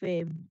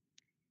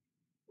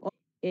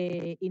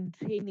in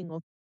training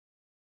of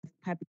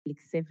public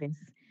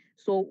servants.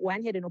 So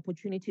one had an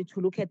opportunity to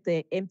look at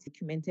the empty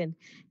document, and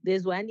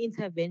there's one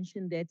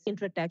intervention that's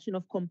introduction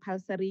of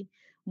compulsory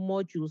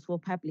modules for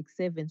public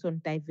servants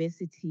on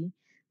diversity,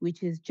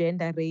 which is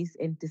gender, race,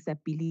 and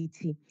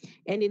disability.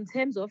 And in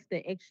terms of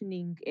the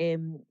actioning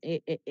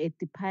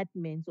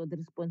departments or the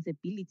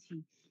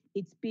responsibility,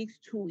 it speaks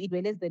to, as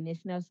well as the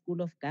National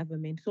School of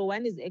Government. So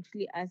one is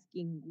actually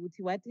asking,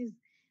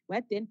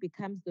 what then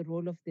becomes the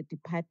role of the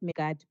department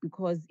guard?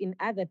 Because in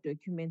other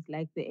documents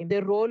like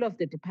the role of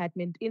the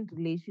department in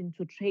relation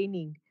to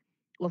training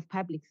of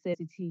public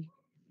safety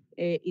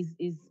is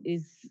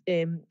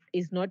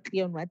not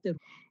clear on what the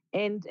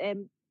and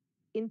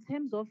in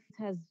terms of it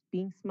has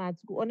being smart,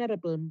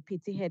 Honorable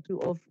Mpiti had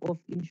of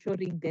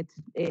ensuring that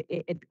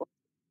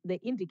the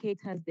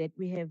indicators that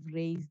we have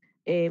raised,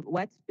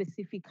 what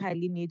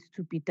specifically needs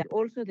to be done.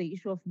 Also, the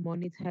issue of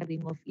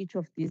monitoring of each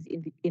of these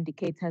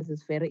indicators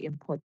is very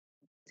important,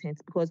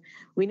 because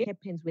when it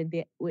happens when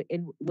the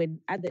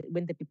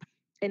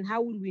and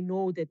how will we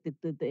know that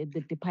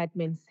the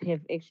departments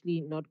have actually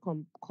not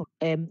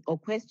or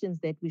questions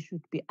that we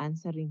should be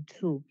answering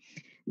to.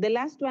 The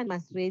last one I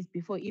must raise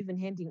before even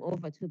handing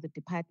over to the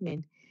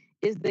department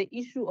is the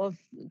issue of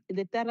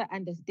the thorough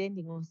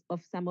understanding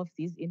of some of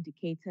these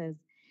indicators.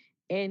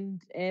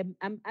 And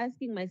I'm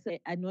asking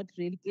myself, are not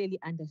really clearly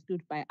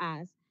understood by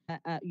us.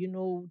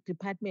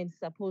 Departments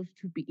supposed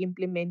to be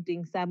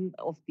implementing some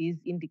of these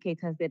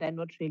indicators that are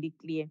not really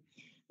clear.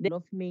 The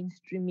of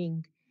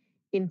mainstreaming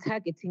in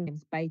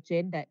targeting by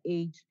gender,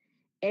 age,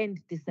 and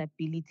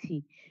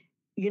disability.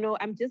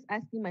 I'm just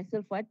asking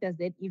myself, what does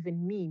that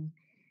even mean?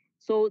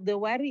 So the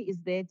worry is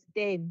that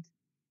then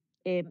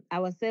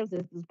ourselves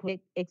as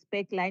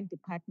expect line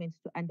departments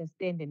to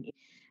understand.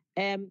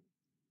 And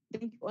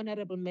thank you,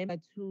 Honorable Member,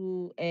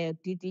 to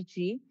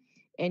DDG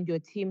and your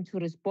team to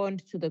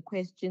respond to the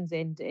questions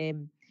and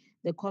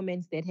the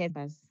comments that have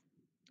us.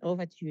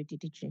 Over to you,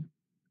 DDG.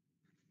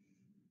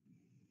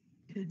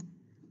 Okay.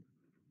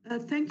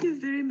 Thank you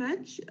very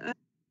much.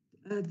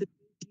 The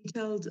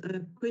detailed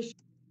question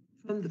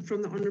from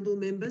the honourable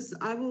members.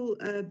 I will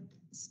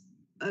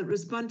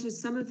respond to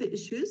some of the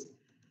issues.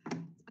 I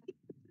think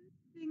the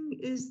first thing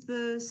is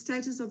the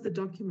status of the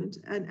document,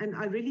 and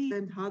I really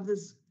and how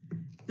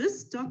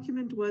this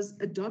document was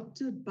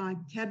adopted by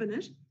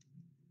Cabinet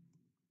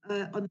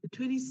on the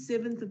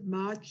 27th of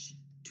March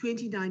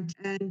 2019,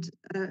 and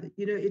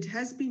it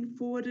has been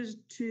forwarded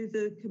to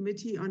the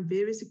committee on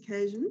various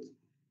occasions,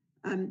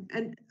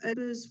 and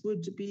others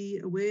would be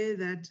aware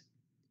that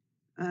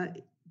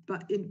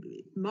but in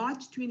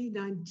March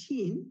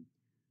 2019,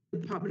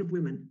 Department of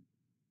Women.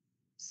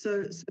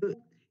 So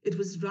it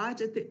was right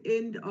at the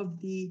end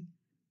of the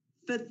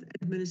 5th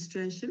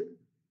administration,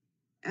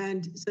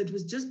 And so it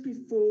was just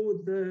before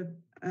the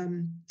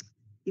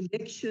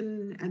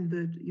election and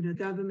the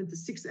government, the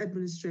sixth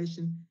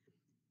administration,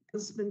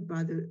 announcement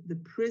by the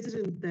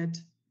president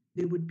that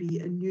there would be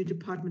a new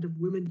Department of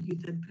Women,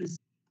 Youth and Persons.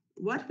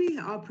 What we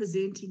are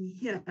presenting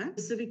here,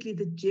 specifically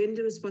the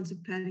gender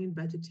responsive planning and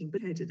budgeting,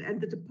 and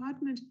the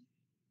department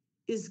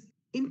is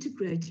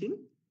integrating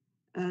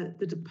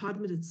the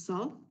department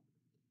itself,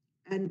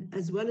 and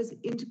as well as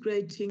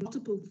integrating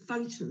multiple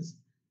functions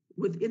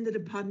within the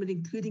department,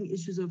 including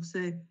issues of,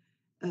 say,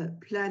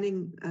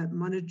 planning,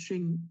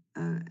 monitoring,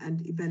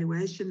 and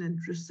evaluation and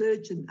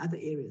research and other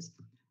areas.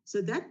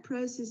 So that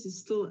process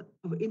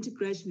of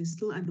integration is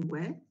still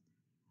underway,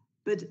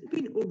 but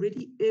been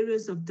already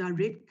areas of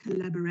direct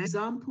collaboration. For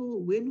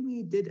example, when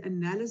we did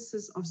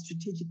analysis of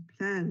strategic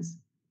plans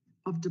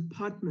of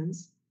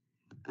departments,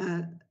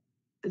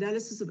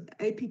 analysis of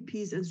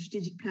APPs and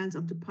strategic plans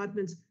of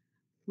departments,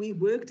 we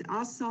worked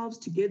ourselves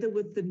together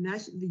with the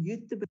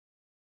Youth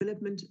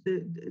Development,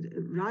 the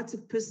Rights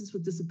of Persons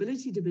with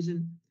Disability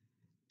Division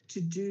to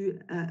do,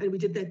 and we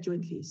did that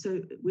jointly.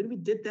 So when we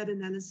did that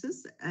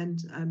analysis, and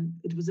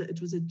it was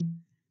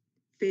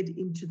fed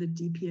into the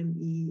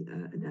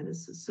DPME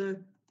analysis. So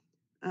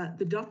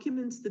the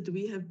documents that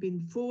we have been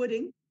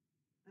forwarding,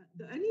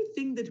 the only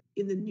thing that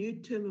in the new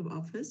term of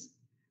office,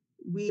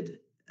 we'd,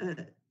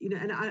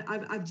 and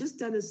I've just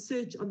done a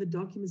search on the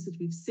documents that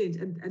we've sent,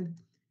 and I'm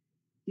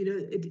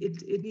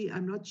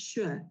not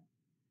sure.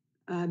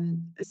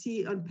 I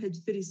see on page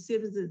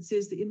 37 that it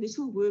says the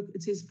initial work,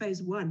 it says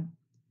phase 1,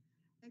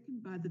 taken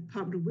by the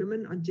Department of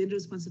Women on gender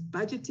responsive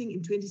budgeting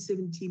in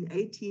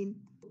 2017-18,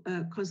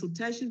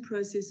 consultation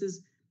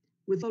processes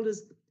with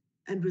holders,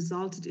 and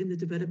resulted in the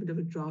development of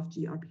a draft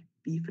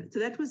GRPB. So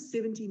that was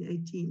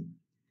 17-18.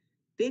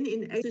 Then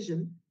in a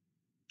decision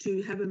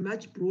to have a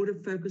much broader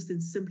focus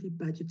than simply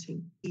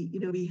budgeting.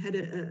 We had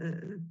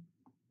a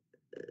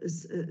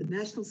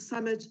national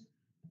summit,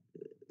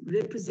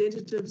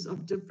 representatives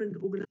of different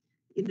organizations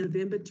in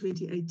November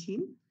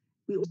 2018.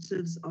 We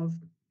also of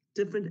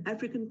different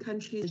African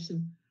countries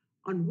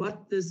on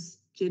what this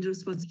gender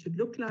response should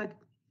look like.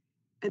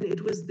 And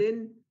it was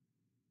then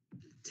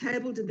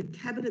tabled in the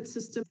cabinet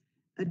system,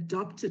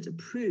 adopted,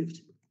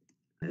 approved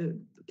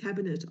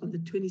cabinet on the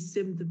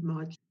 27th of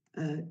March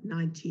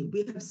 19.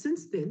 We have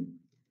since then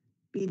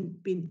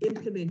been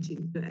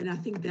implementing, and I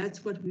think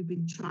that's what we've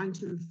been trying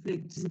to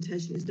reflect.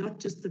 Presentation is not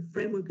just the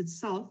framework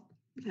itself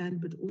plan,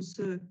 but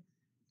also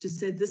to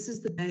say this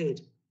is the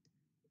aid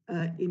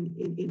in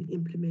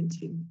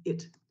implementing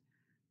it.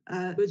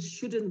 Which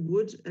should and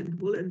would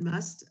and will and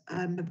must.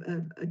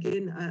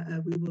 Again,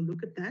 we will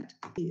look at that.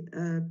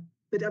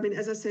 But I mean,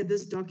 as I said,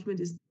 this document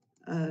is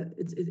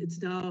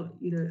it's now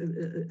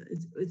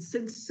it's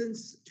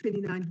since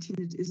 2019.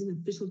 It is an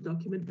official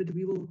document, but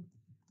we will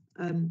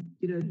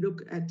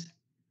look at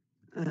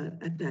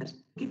that.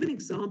 Give an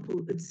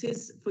example. It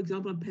says, for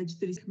example, on page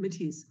 30,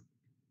 committees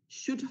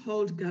should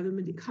hold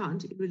government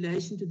account in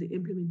relation to the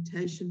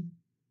implementation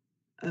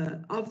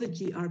of the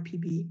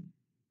GRPB,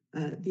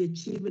 the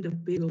achievement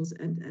of goals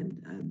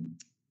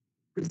and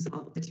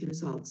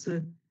results.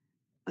 So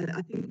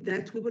I think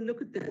that we will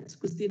look at that,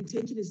 because the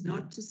intention is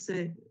not to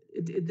say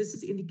this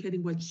is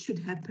indicating what should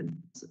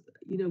happen. So,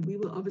 we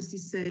will obviously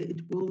say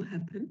it will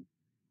happen.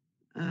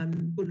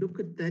 We'll look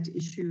at that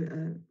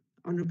issue,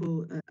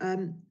 Honourable.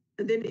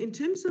 And then in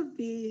terms of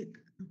the,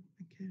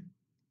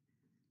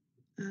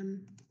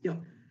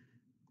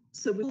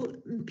 so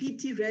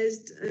PT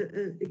raised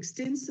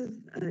extensive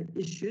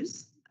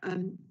issues,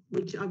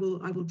 which I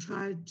will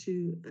try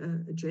to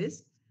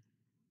address.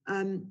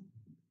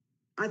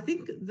 I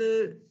think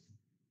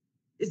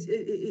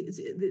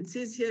it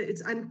says here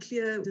it's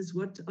unclear as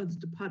what are the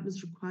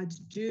departments required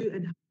to do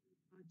and how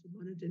to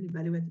monitor and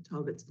evaluate the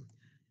targets.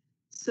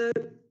 So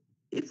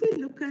if we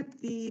look at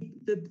the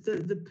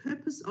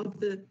purpose of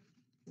the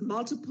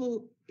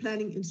multiple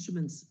planning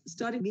instruments,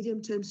 starting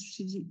medium-term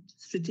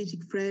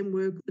strategic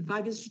framework, the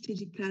 5-year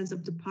strategic plans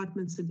of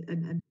departments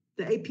and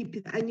the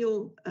APP, the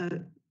annual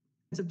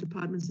of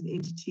departments and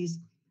entities,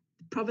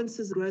 the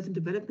provinces' growth and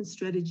development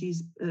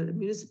strategies,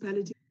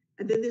 municipalities,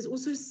 and then there's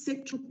also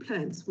sectoral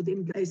plans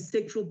within a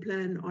sectoral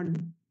plan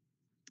on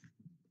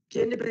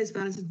gender-based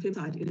violence and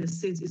femicide. In a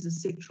sense, is a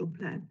sectoral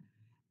plan,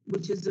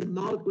 which has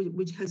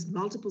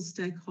multiple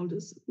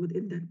stakeholders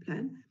within that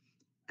plan,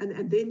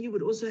 and then you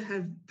would also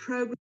have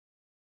program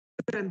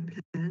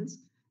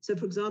plans. So,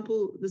 for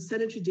example, the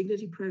Sanitary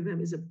Dignity Program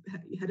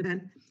had a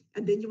plan,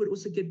 and then you would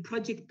also get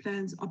project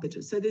plans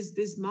operators. So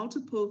there's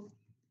multiple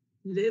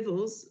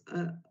levels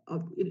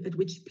at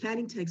which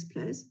planning takes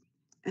place,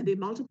 and there are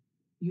multiple.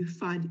 You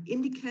find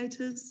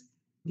indicators,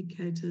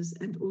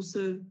 and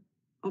also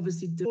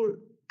obviously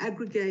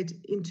aggregate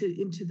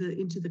into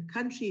the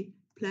country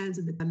plans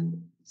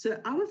and so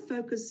our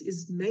focus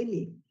is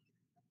mainly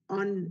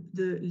on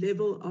the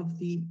level of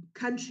the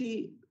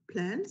country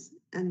plans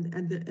and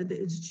the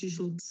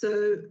institutional.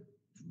 So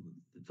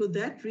for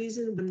that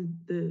reason, when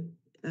the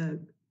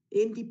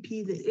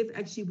NDP,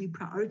 actually we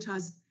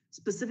prioritize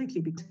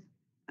specifically because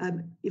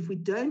if we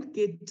don't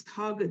get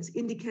targets,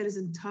 indicators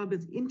and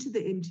targets into the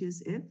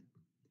MTSF,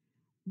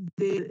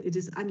 then it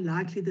is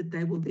unlikely that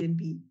they will then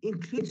be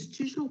included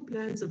institutional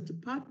plans of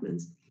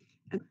departments.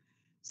 And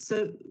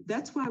so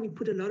that's why we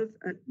put a lot of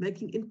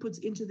making inputs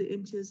into the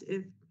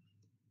MTSF.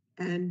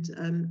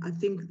 And I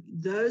think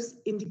those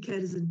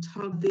indicators and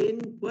targets,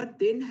 then what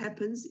then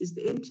happens is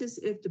the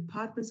MTSF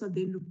departments are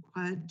then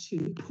required to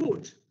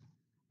report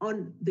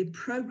on their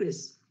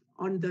progress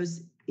on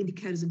those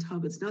indicators and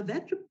targets. Now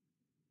that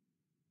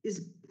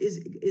is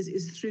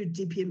through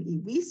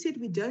DPME. We said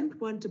we don't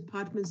want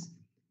departments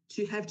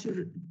to have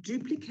to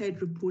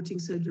duplicate reporting,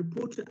 so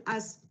report to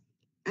us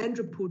and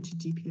report to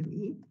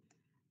DPME.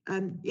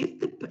 If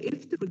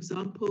for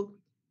example,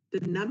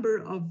 the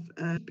number of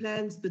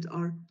plans that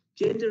are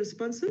gender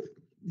responsive,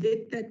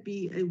 let that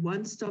be a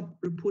one-stop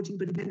reporting,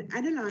 but we can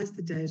analyze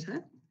the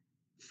data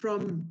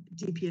from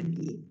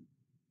DPME.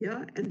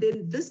 Yeah, and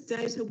then this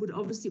data would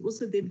obviously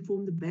also then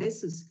form the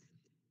basis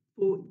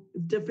for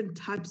different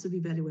types of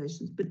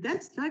evaluations. But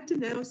that's, like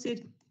Daneo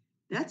said,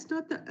 that's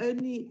not the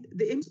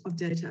end of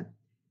data.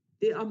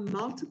 There are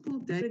multiple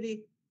data,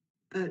 really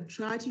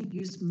try to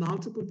use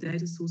multiple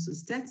data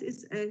sources. Stats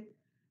SA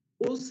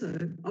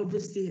also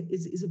obviously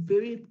is a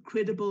very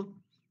credible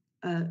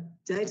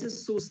data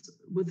source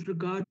with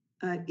regard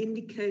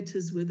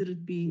indicators, whether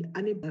it be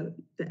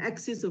the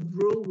access of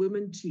rural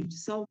women to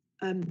self.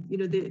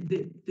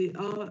 There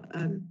are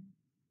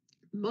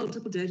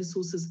multiple data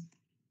sources,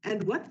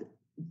 and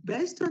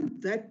based on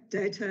that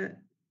data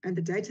and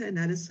the data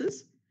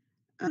analysis,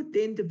 would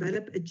then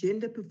develop a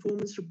gender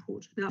performance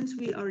report. Now, since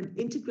we are an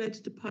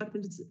integrated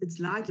department, it's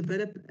like to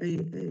develop a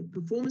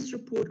performance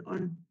report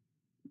on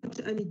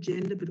not only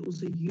gender, but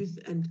also youth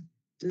and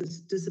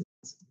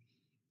disabilities.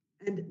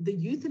 And the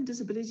youth and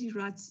disability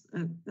rights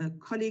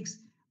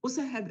colleagues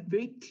also have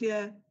very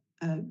clear,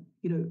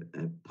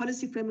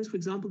 policy frameworks. For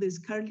example, there's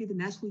currently the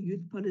National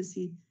Youth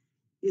Policy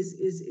is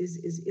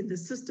in the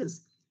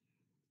systems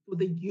for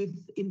the youth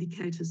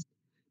indicators.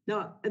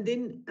 Now, and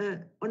then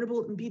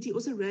Honourable Mbiti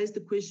also raised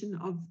the question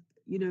of,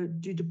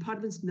 do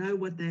departments know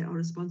what they are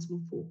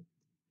responsible for?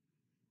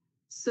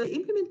 So the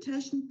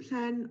implementation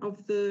plan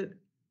of the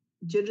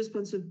Gender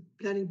Responsive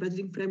Planning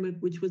Budgeting Framework,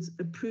 which was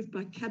approved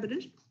by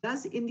Cabinet,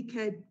 does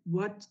indicate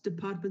what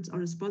departments are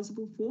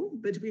responsible for,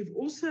 but we've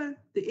also,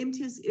 the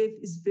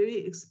MTSF is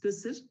very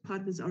explicit,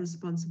 departments are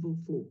responsible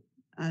for.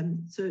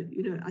 So,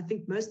 I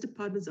think most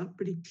departments are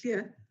pretty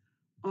clear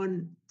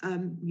on,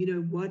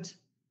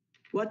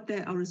 what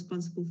they are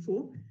responsible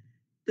for.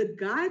 The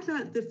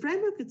guideline, the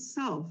framework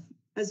itself,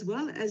 as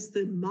well as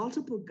the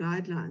multiple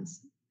guidelines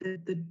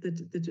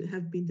that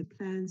have been the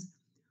plans,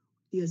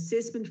 the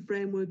assessment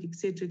framework, et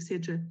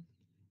cetera,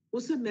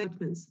 also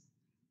mappings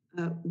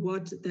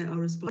what they are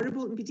responsible.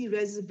 Honourable MPT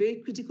raises a very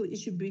critical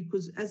issue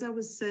because, as I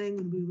was saying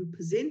when we were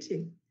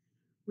presenting,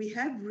 we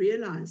have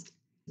realised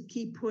a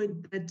key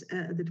point that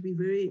we're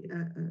very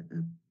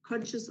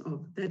conscious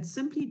of, that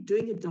simply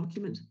doing a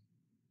document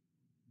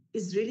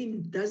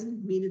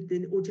doesn't mean it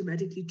then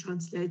automatically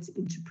translates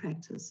into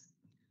practice.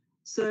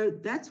 So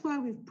that's why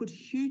we've put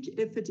huge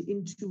effort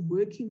into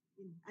working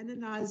in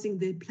analysing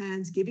their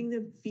plans, giving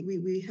them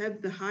feedback. We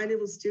have the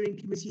high-level steering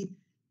committee,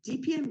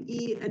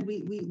 DPME, and we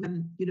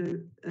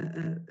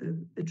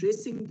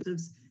addressing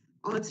this,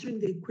 answering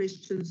their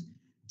questions,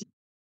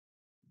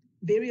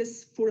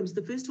 various forums.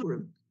 The first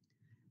forum,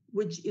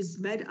 which is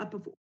made up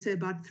of, say,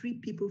 about 3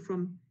 people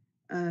from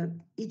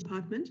each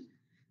department,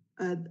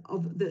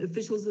 of the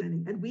officials,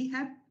 and we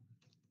have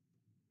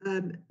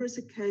numerous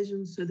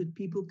occasions so that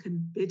people can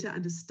better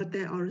understand what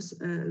they are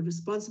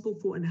responsible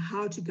for and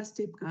how to go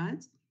step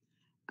guides.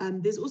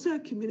 There's also a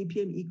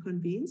community PME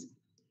convenes,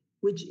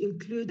 which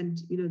include,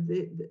 and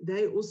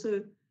they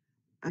also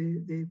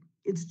the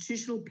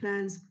institutional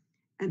plans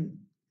and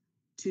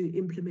to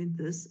implement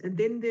this. And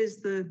then there's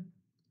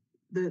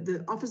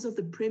the Office of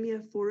the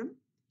Premier Forum,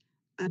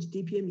 which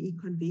DPME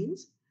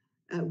convenes,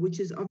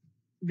 which is of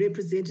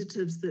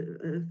representatives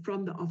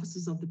from the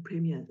offices of the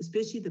Premier,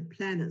 especially the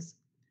planners,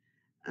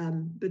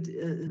 but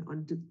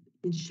on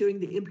ensuring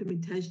the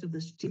implementation of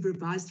the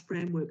revised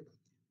framework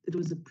that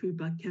was approved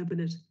by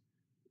Cabinet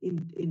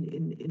in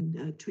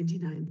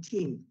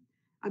 2019.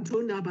 I'm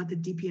talking now about the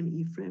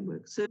DPME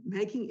framework. So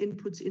making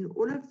inputs in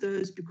all of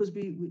those, because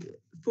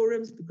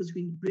forums, because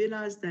we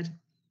realized that,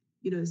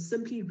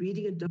 simply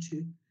reading a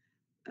document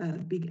to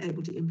being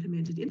able to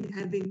implement it, in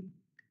having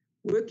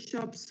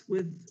workshops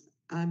with,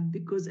 and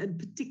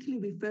particularly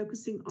we're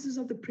focusing on offices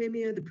of the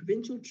Premier, the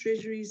provincial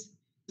treasuries,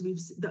 and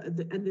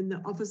then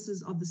the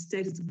offices of the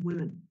status of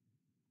women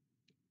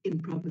in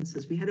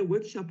provinces. We had a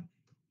workshop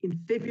in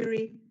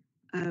February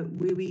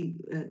where we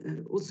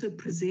also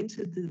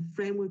presented the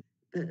framework,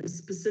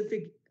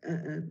 specific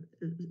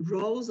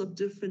roles of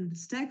different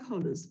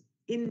stakeholders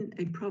in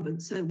a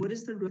province. So what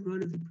is the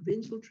role of the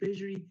provincial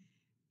treasury,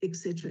 et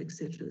cetera, et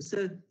cetera.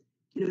 So,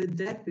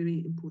 that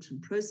very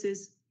important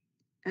process.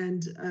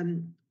 And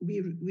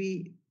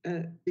the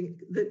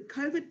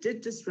COVID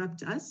did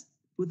disrupt us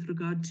with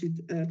regard to,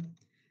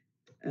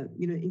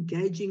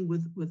 engaging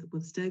with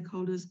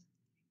stakeholders.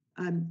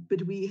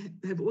 But we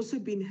have also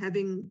been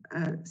having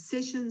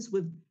sessions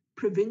with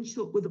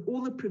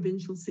all the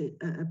provincial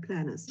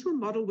planners. The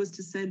model was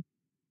to say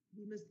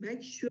we must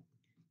make sure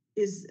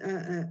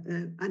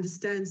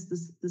understands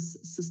this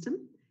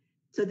system,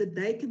 so that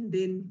they can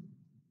then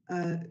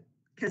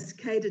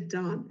cascade it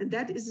down, and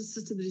that is a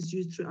system that is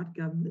used throughout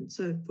government.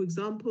 So, for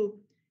example,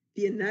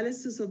 the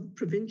analysis of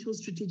provincial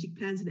strategic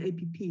plans and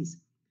APPs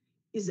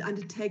is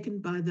undertaken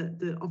by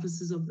the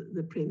offices of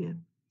the Premier.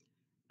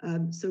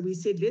 So we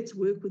said, let's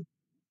work with.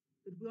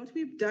 But what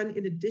we've done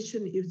in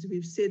addition is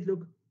we've said,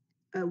 look,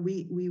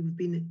 we've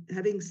been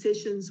having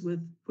sessions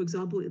with, for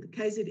example, the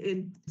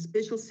KZN,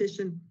 special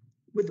session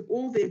with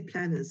all their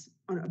planners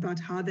about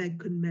how they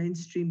can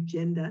mainstream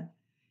gender.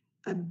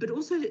 But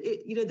also,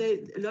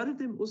 a lot of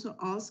them also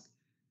ask,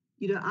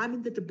 I'm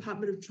in the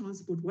Department of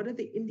Transport, what are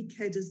the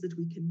indicators that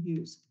we can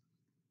use?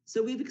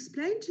 So we've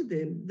explained to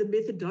them the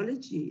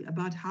methodology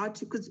about how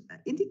to, because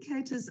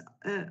indicators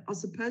are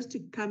supposed to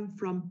come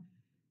from,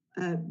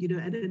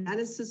 an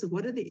analysis of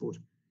what are the,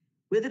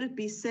 whether it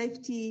be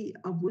safety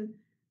of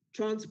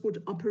transport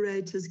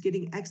operators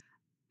getting access.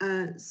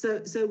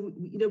 So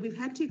we've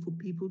had to for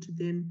people to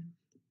then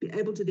be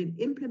able to then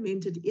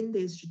implement it in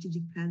their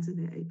strategic plans and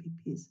their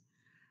APPs.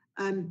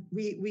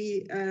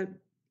 We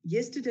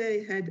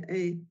yesterday had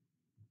a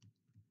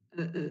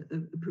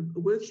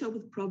workshop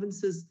with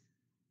provinces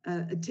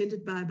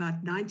attended by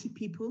about 90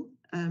 people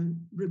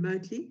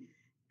remotely,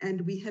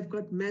 and we have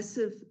got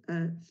massive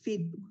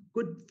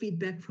good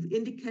feedback.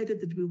 Indicated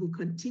that we will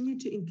continue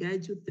to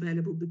engage with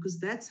available, because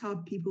that's how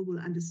people will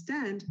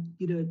understand,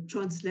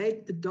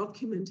 translate the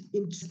document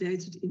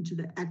into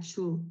the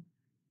actual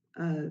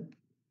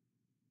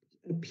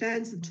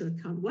plans to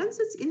account. Once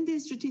it's in their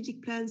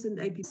strategic plans and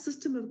AP,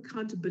 system of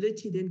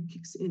accountability then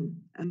kicks in.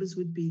 Members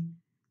would be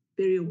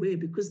very aware,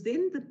 because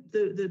then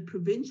the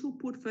provincial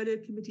portfolio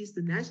committees,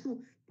 the national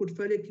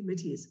portfolio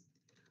committees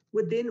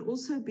would then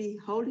also be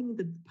holding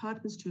the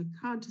departments to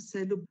account to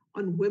say, look,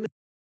 on women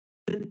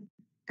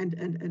and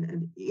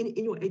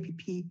in your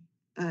APP,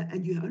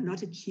 and you are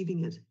not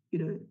achieving it,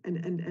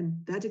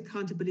 and that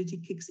accountability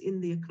kicks in.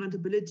 The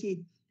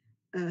accountability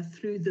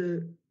through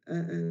the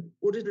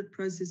audited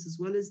process, as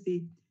well as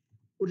the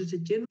Auditor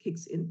General,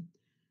 kicks in.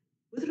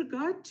 With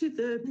regard to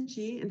the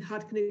energy and how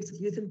it connects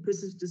with youth and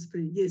persons with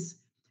disability, yes.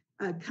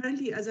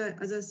 Currently, as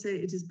I say,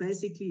 it is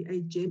basically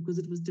a gem, because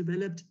it was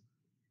developed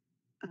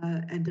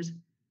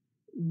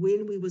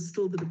when we were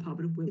still the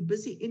Department of Work. We're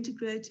busy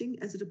integrating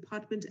as a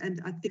department,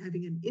 and I think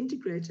having an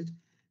integrated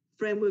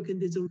framework,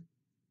 and there's already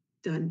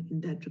done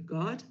in that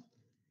regard.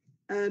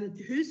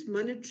 Who's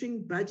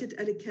monitoring budget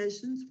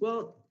allocations?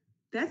 Well,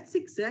 that's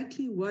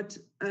exactly what,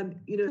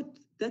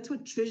 that's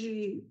what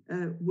Treasury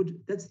we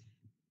would also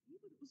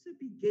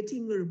be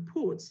getting the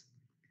reports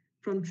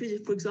from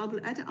Treasury. For example,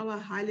 at our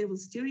high-level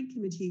steering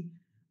committee,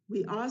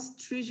 we asked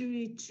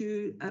Treasury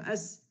to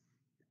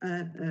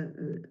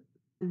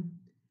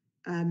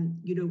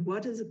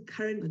what is the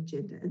current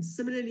agenda? And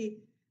similarly,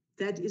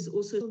 that is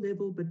also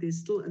level, but there's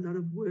still a lot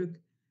of work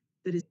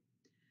that is.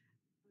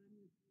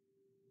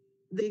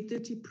 The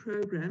dignity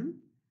program,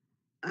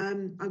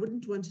 I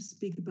wouldn't want to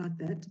speak about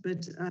that,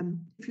 but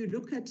if you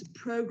look at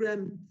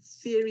program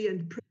theory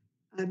and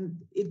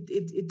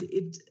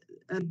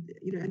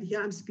and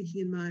here I'm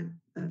speaking in my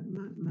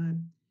my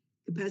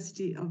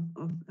capacity of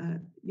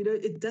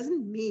it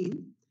doesn't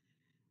mean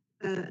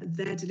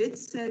that,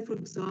 let's say, for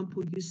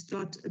example, you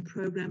start a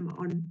program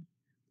on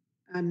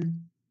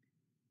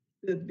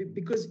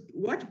because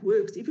what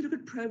works, if you look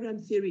at program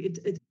theory,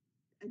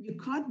 and you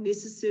can't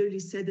necessarily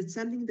say that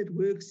something that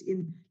works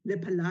in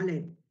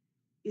Lepalale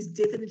is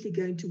definitely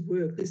going to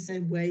work the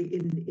same way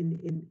in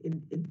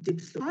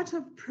Dipslo. Part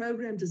of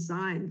program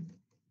design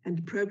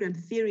and program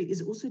theory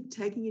is also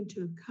taking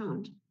into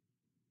account,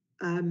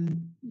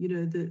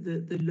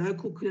 the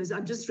local.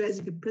 I'm just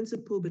raising a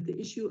principle, but the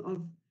issue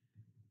of,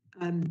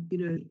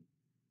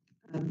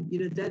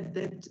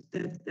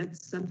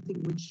 that's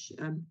something which,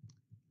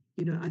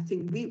 I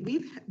think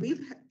we've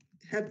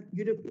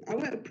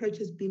our approach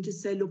has been to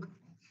say, look,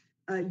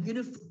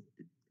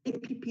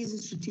 APPs and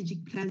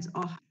strategic plans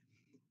are,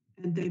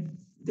 and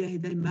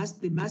there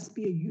must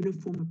be a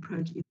uniform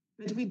approach.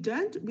 But we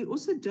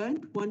also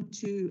don't want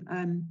to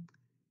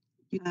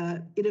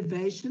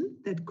innovation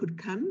that could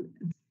come,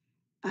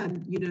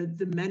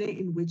 the manner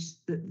in which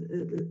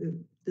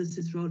this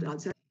is rolled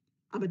out. So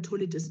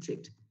Amatoli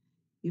district,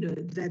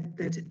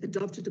 that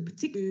adopted a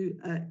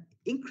particular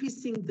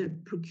increasing the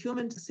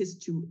procurement access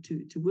to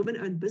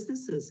women-owned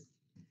businesses.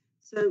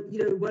 So,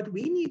 what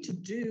we need to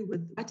do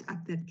with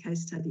up that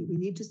case study, we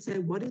need to say,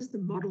 what is the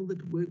model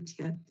that worked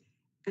here,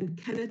 and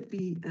can it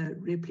be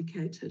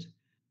replicated?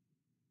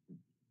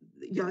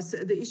 Yeah, so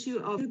the issue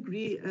of, I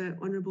agree,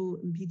 Honourable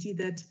Mpiti,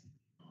 that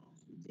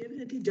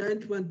definitely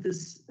don't want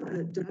this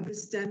rubber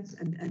stamp,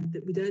 and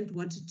that we don't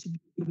want it to be.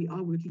 We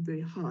are working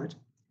very hard.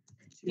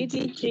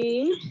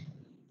 PTG.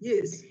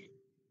 Yes.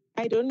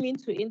 I don't mean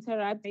to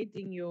interrupt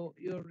your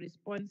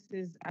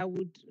responses. I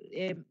would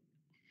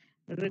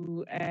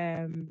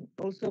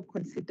also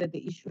consider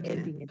the issue of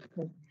ending it.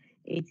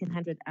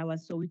 1,800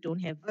 hours, so we don't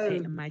have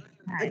much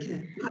time.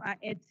 Okay. You are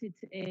at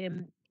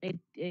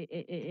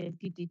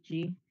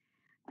DDG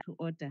to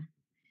order.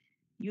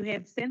 You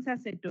have sent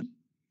us a document,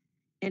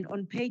 and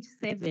on page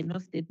 7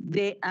 of that,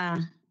 there are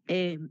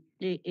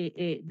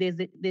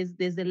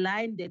there's a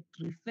line that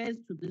refers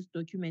to this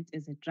document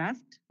as a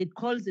draft. It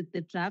calls it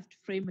the draft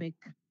framework,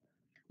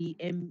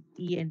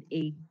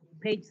 EMENA.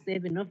 Page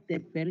 7 of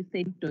that very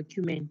same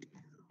document,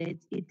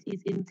 that it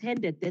is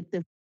intended that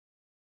the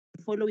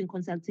following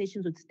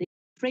consultations with state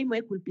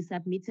framework will be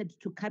submitted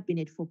to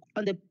cabinet for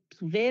on the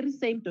very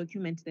same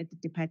document that the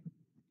department.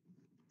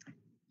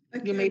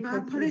 Okay, my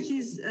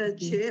apologies,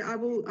 Chair. I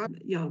will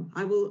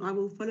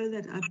follow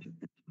that up.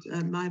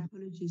 My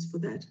apologies for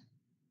that.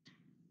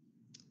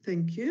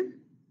 Thank you.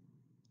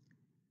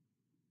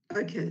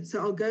 Okay, so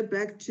I'll go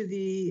back to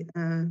the.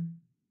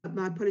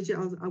 My apology.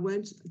 I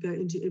won't go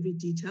into every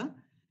detail.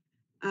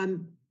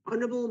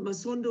 Honourable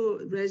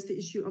Masondo raised the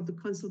issue of the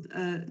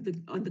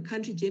on the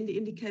country gender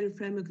indicator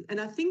framework, and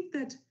I think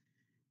that,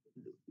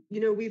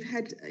 we've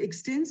had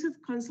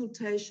extensive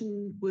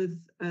consultation with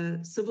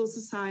civil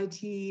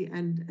society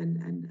and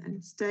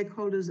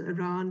stakeholders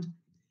around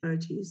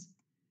priorities.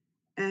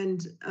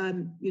 And,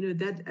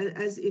 that,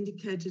 as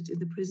indicated in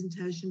the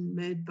presentation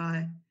made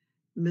by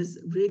Ms.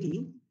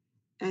 Reddy,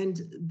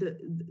 and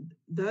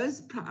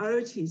those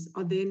priorities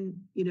are then,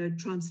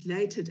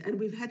 translated. And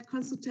we've had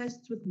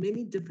consultations with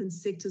many different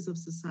sectors of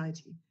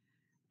society,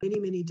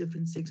 many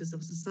different sectors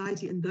of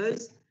society, and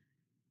those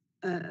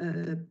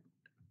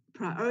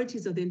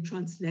priorities are then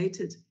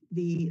translated,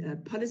 the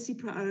policy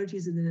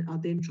priorities, and then are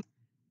then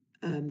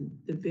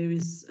the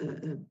various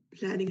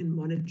planning and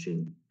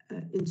monitoring.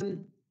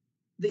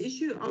 The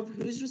issue of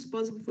who's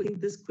responsible for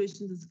this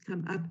question has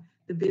come up,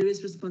 the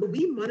various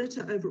responsibilities. We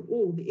monitor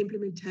overall the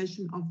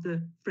implementation of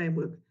the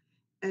framework,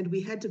 and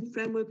we had a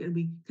framework, and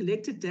we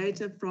collected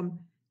data from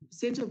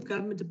central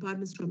government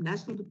departments, from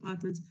national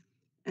departments,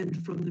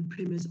 and from the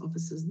Premier's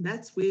offices. And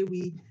that's where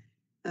we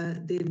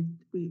then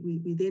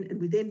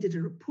did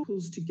a report,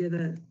 pulls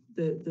together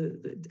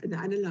and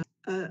analyze.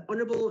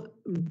 Honourable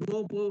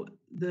Mobo,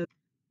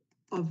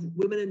 of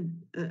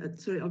women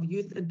and of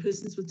youth and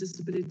persons with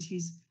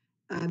disabilities.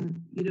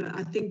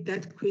 I think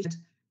that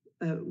question,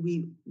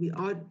 we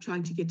are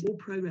trying to get all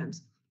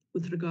programs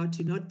with regard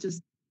to not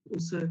just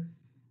also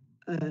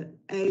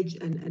age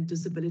and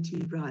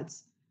disability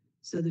rights,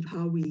 so that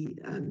how we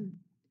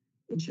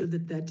ensure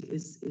that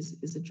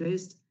is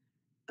addressed.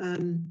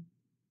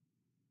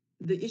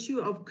 The issue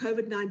of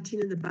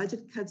COVID-19 and the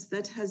budget cuts,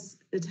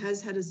 it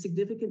has had a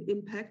significant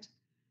impact.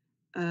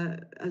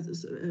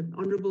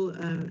 Honourable,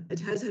 it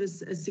has had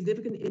a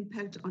significant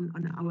impact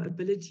on our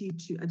ability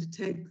to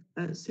undertake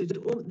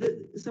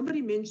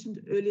somebody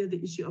mentioned earlier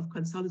the issue of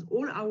consultants.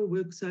 All our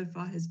work so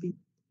far has been,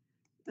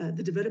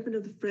 the development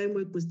of the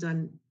framework was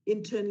done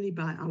internally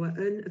by our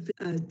own.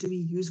 Do we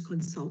use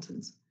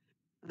consultants?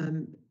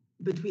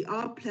 But we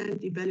are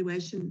planning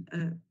evaluation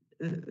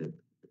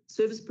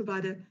service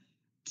provider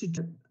to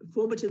do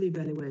formative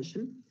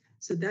evaluation.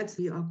 So that's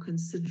we are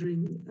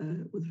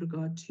considering with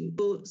regard to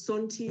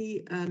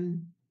Santi,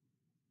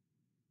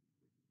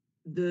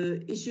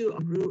 the issue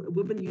of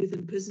women, youth,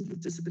 and persons with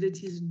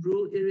disabilities in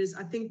rural areas.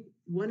 I think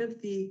one of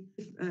the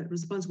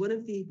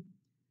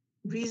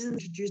reasons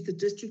to introduce the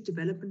district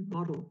development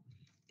model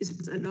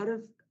is a lot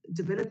of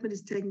development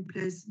is taking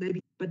place,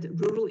 but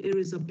rural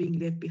areas are being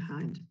left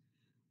behind.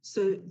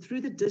 So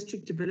through the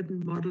district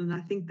development model, and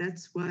I think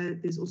that's why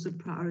there's also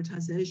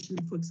prioritization,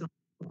 for example,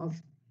 of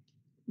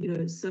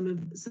some of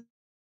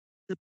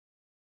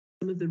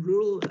the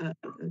rural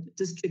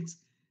districts,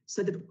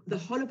 so that the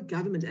whole of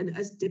government, and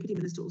as Deputy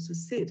Minister also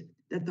said,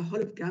 that the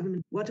whole of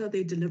government, what are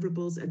their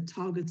deliverables and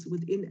targets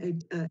within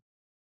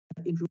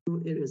in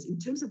rural areas. In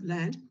terms of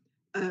land,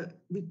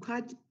 we're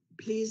quite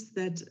pleased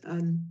that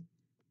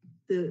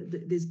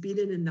there's been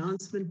an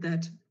announcement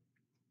that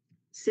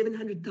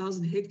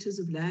 700,000 hectares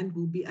of land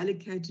will be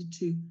allocated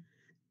to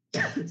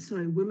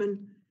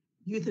women,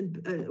 youth,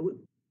 and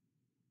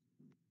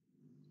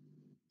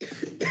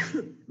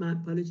my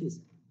apologies,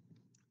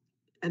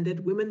 and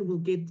that women will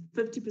get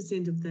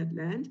 50% of that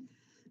land.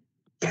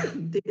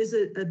 There is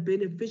a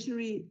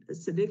beneficiary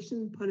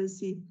selection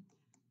policy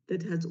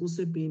that has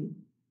also been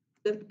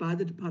developed by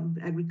the Department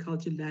of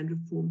Agriculture, Land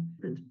Reform,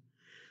 and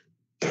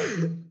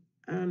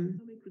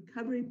Economic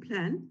Recovery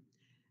Plan.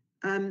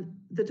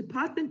 The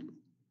department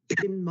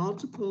in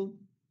multiple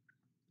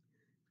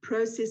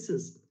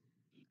processes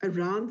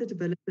around the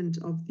development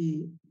of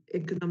the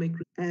economic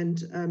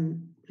and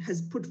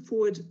has put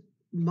forward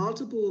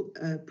multiple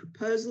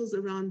proposals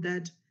around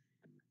that.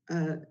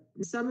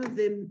 Some of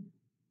them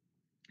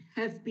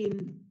have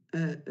been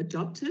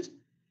adopted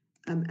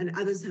and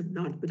others have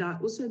not. But I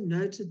also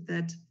noted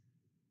that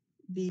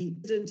the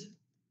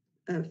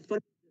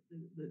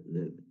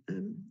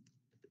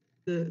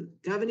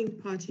governing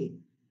party,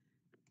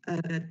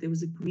 that there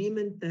was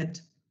agreement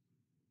that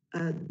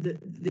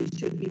there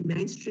should be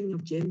mainstreaming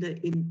of gender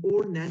in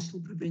all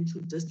national,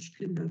 provincial,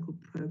 district, and local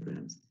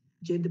programs,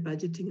 gender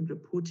budgeting and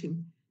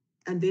reporting.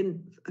 and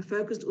then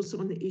focused also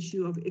on the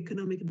issue of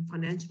economic and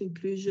financial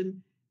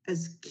inclusion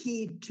as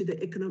key to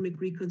the economic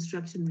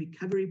reconstruction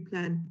recovery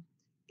plan,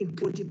 in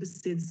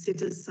 40%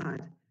 set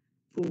aside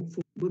for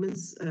women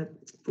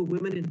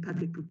in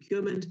public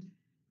procurement,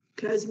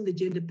 closing the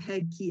gender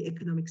pay key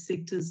economic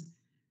sectors,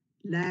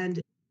 land,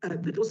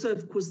 but also,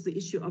 of course, the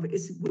issue of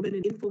women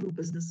in informal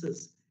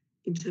businesses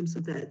in terms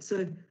of that.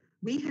 So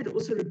we had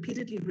also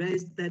repeatedly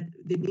raised that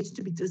there needs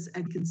to be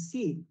I can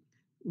see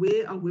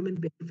where are women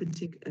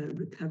benefiting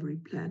recovery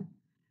plan.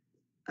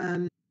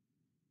 In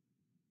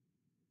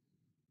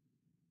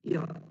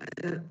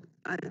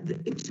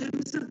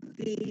terms of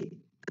the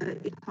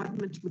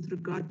department with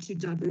regard to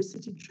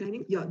diversity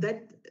training,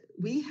 that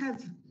we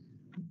have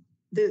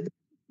the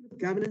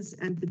governance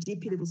and the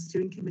DP level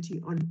steering committee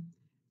on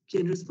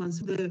gender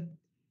responsibility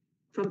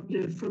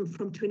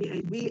from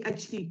 28. We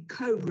actually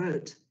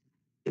co-wrote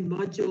a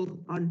module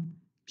on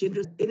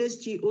gender.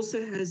 NSG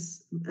also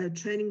has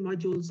training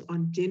modules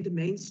on gender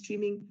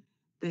mainstreaming.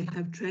 They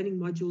have training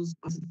modules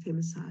on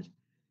femicide.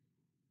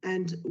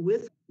 And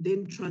with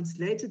then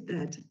translated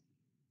that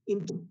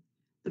into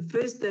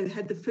they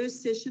had the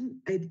first session,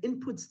 had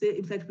inputs there.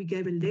 In fact, we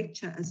gave a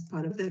lecture as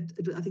part of that.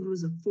 I think it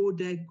was a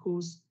 4-day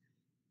course,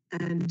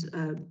 and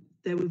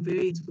they were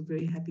very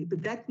happy.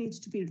 But that needs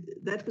to be,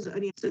 that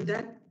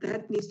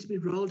needs to be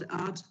rolled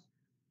out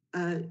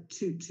to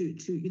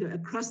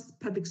across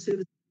public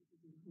service.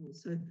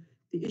 So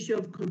the issue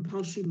of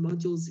compulsory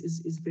modules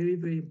is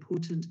very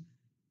important,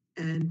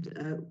 and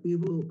we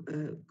will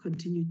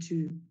continue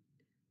to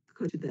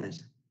go to that.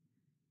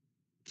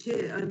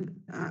 Chair,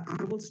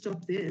 I will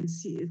stop there and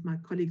see if my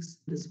colleagues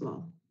as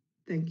well.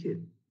 Thank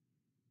you.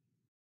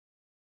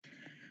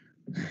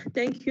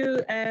 Thank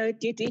you,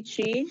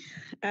 DDG.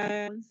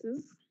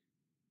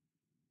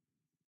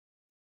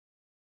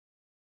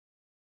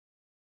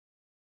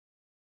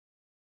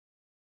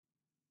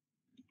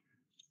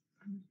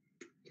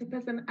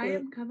 Chairperson, I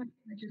am covered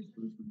by the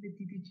response from the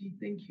DDG.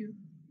 Thank you.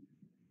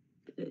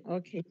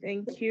 Okay,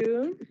 thank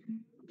you.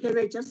 Can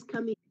I just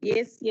come in?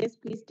 Yes,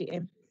 please,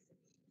 DM.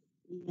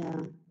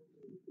 Yeah.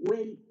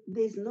 Well,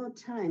 there's no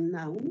time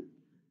now.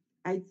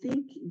 I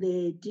think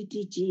the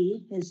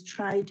DDG has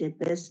tried their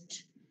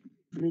best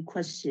every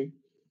question,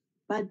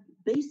 but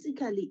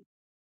basically,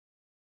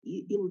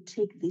 you will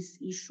take this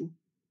issue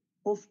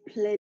of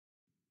plan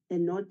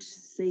and not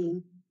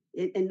saying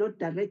and not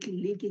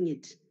directly linking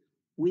it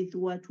with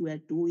what we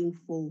are doing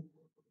for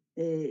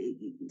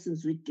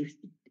persons with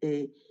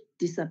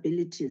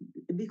disabilities,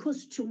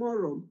 because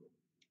tomorrow,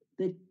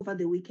 over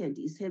the weekend,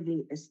 is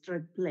having a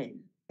strat plan.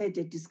 I had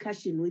a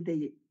discussion with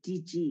the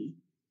DG.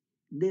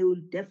 There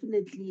will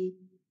definitely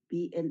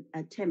be an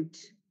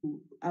attempt to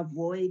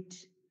avoid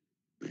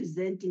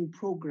presenting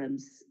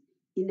programs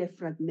in a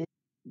fragment.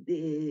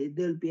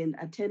 There'll be an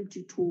attempt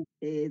to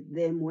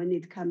them when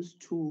it comes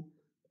to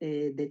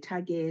the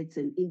targets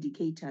and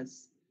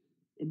indicators.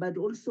 But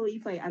also,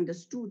 if I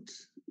understood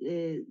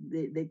the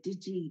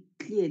DG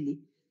clearly,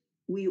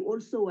 we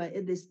also are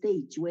at the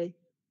stage where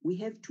we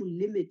have to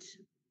limit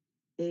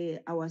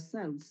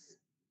ourselves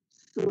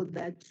so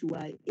that we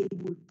are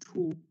able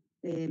to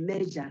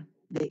measure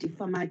the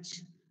differ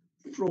much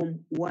from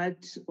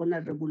what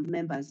honorable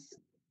members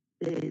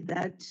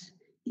that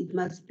it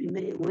must be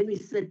when we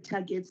set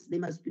targets, they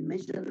must be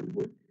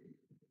measurable.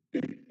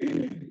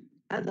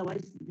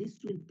 Otherwise,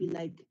 this will be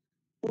like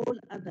all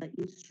other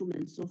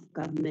instruments of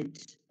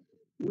government,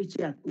 which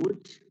are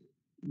good,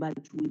 but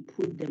we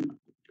put them.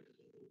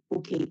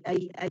 Okay,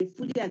 I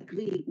fully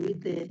agree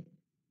with the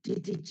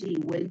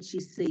DDG when she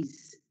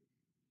says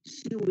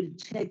she will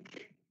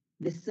check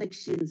the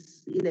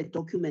sections in a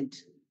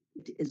document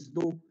as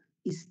though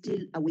it's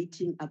still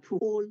awaiting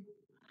approval.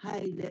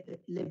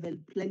 High-level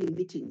planning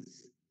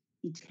meetings,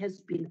 it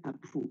has been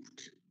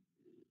approved.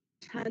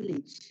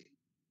 Challenge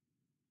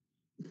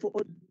for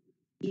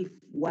if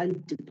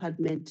one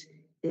department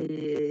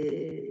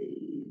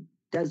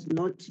does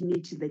not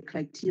meet the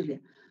criteria.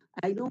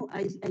 I know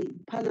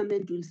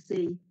Parliament will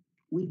say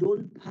we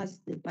don't pass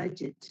the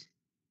budget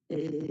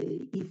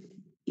if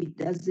it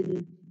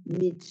doesn't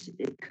meet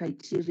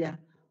criteria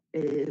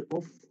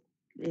of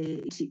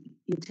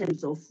in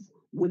terms of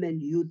women,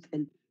 youth,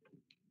 and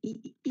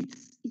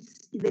it's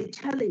the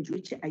challenge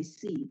which I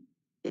see,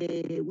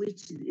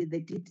 which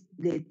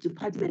the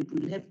department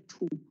will have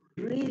to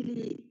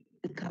really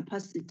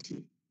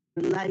capacity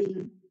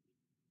relying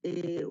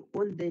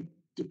on the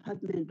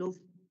Department of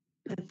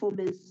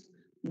Performance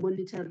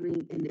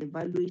Monitoring and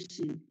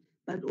Evaluation,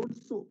 but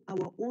also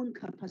our own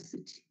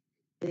capacity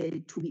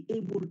to be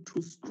able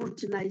to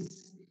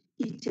scrutinize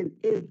each and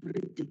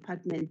every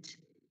department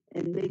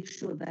and make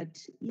sure that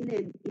in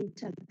an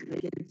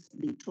integrated,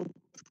 they talk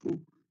to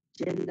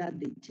gender,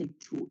 they take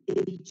to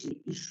age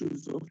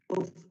issues of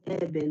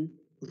urban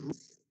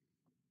rules.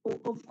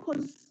 Of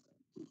course,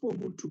 for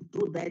who to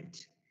do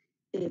that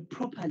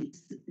properly,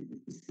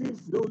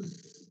 since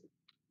those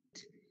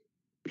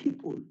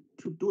people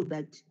to do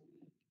that,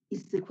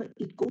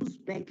 it goes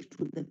back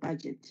to the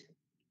budget.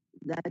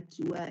 That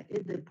we are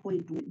at the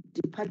point with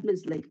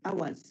departments like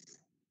ours,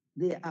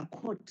 they are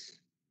caught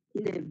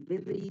in a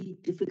very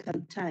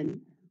difficult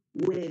time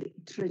where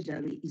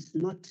Treasury is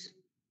not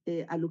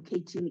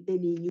allocating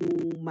any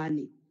new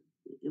money.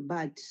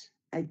 But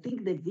I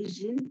think the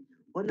vision,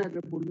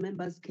 honorable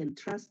members can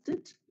trust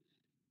it.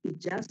 It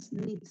just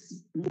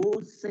needs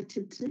more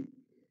certainty,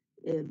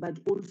 but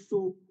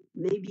also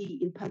maybe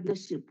in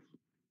partnership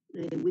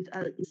with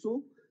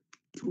ISO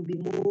to be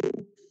more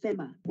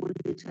firmer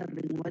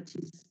monitoring what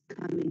is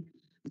coming.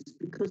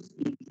 Because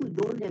if we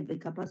don't have the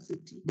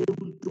capacity, they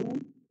will do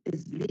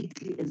as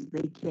little as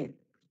they can.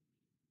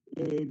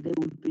 There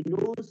will be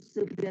no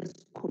serious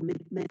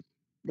commitment.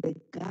 The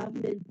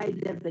government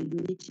high-level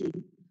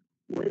meeting,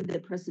 when the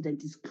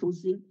president is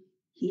closing,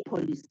 he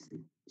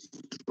policy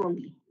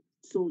strongly.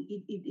 So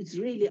it's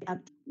really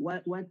up to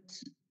what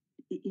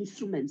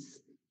instruments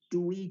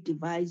do we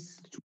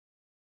devise to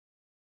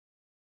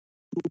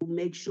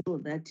make sure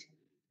that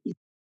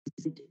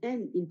it's,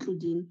 and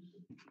including,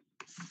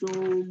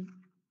 so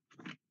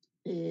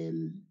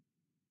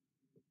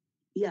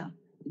yeah,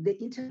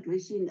 the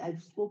integration,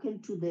 I've spoken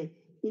to the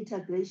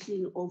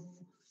integration of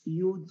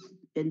youth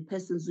and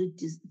persons with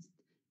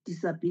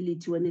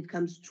disability when it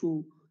comes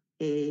to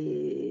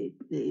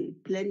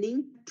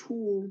planning,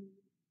 to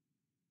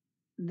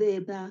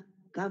the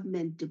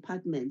government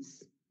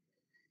departments.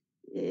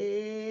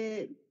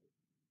 That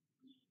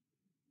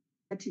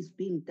is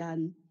being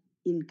done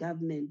in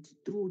government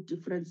through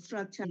different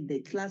structures, the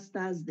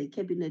clusters, the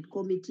cabinet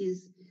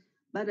committees.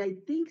 But I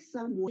think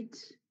somewhat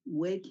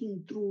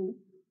working through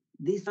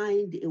this,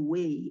 find a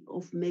way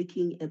of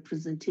making a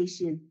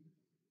presentation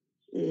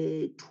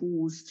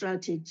to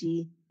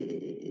strategy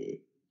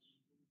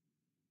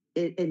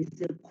and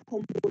the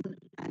common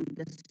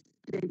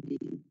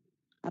understanding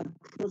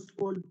across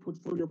all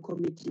portfolio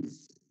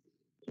committees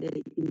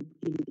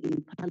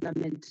in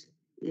Parliament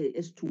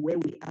as to where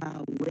we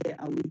are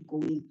we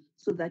going,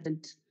 so that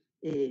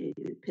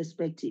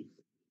perspective.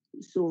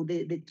 So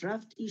the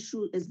draft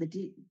issue, as the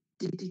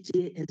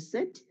DDG has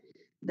said,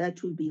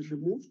 that will be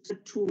removed.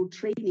 To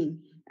training,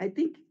 I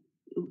think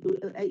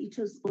it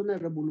was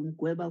Honorable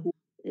Mgweba who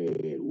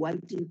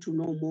wanting to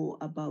know more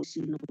about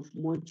of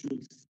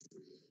modules.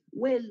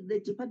 Well, the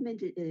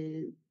department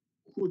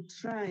could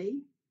try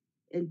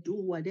and do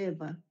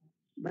whatever,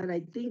 but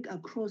I think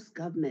across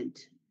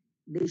government,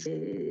 they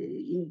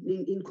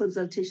in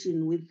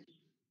consultation with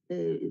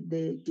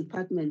the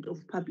Department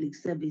of Public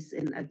Service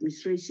and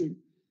Administration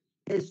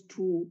as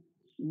to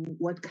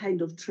what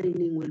kind of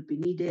training will be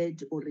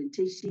needed,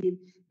 orientation,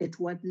 at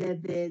what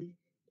level,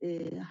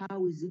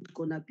 how is it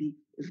going to be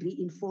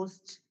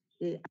reinforced,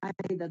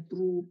 either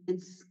through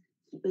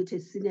at a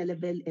senior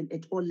level and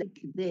at all.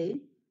 Like there,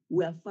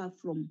 we are far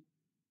from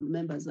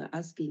members are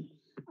asking.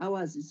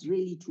 Ours is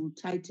really to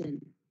tighten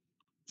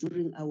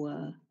during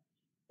our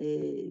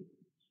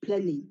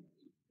planning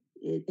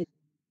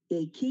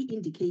key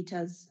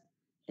indicators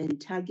and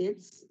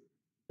targets,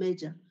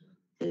 measure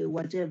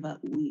whatever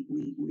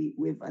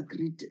we've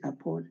agreed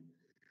upon.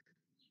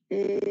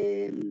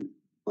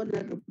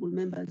 Honorable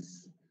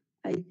members,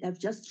 I've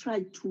just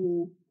tried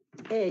to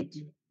add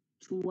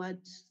to what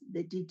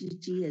the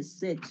DDG has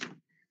said.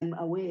 I'm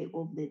aware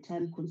of the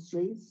time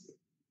constraints.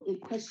 A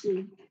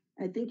question,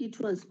 I think it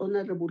was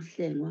Honorable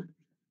Hlengwa,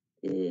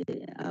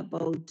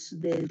 about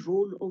the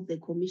role of the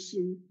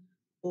Commission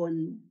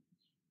on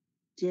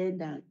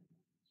gender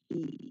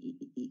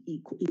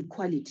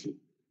equality.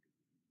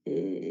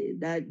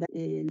 That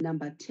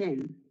number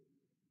 10.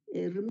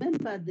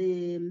 Remember,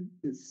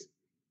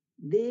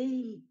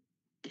 they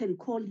can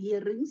call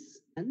hearings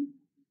and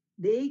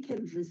they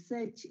can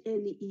research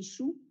any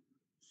issue.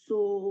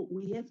 So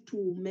we have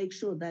to make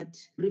sure that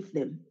brief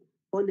them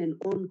on an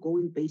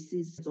ongoing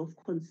basis of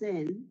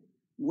concern,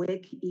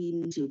 work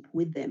in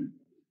with them.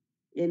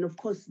 And of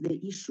course, the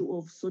issue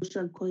of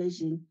social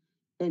cohesion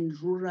and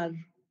rural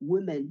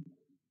women,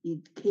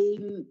 it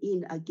came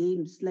in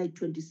again, slide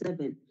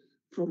 27,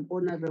 from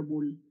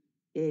Honorable,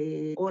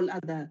 all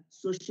other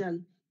social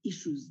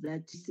issues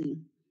that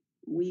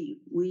we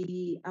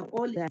are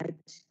all that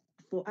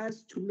for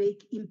us to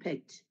make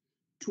impact,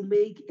 to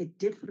make a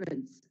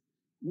difference,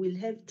 we'll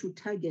have to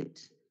target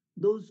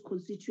those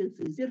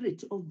constituencies. The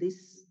spirit of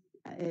this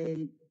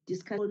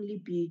can only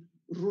be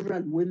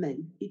rural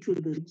women. It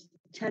will be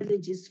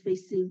challenges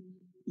facing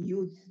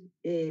youth,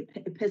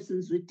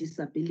 persons with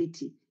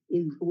disability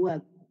who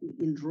are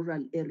in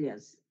rural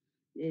areas.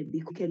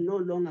 We can no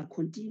longer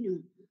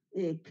continue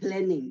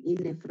planning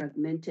in a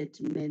fragmented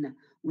manner.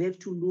 We have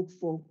to look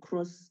for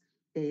cross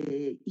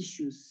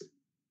issues.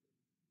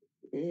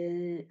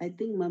 I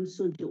think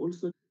Mamsonji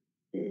also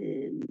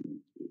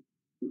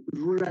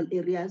rural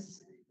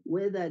areas,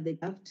 whether the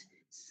draft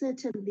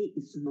certainly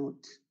is not.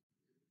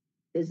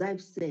 As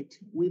I've said,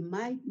 we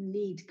might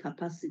need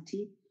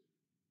capacity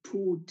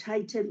to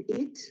tighten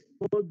it,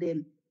 all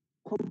the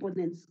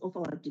components of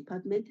our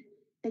department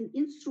and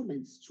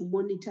instruments to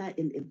monitor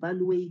and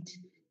evaluate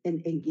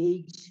and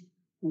engage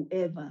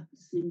whoever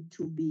seem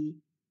to be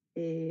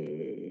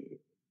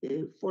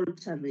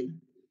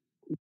faltering.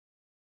 We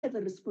have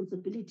a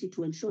responsibility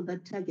to ensure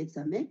that targets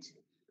are met.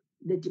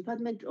 The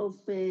Department of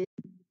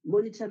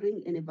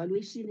monitoring and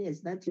evaluation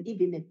has that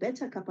even a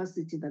better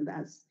capacity than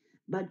us,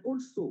 but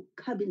also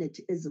cabinet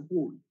as a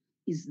whole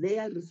is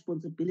their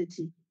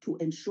responsibility to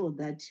ensure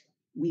that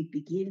we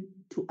begin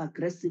to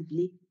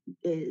aggressively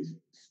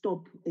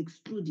stop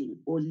excluding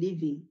or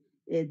leaving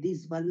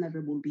these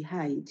vulnerable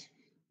behind.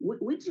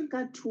 With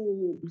regard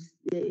to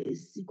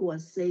Siko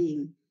was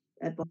saying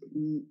about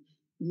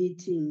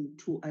meeting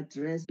to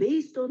address,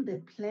 based on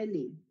the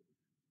planning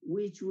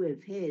which we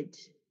have had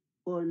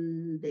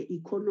on the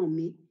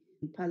economy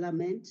in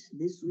Parliament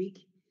this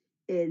week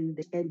and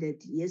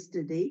ended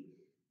yesterday,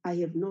 I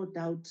have no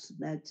doubt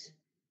that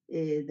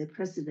the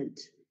President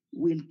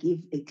will give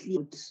a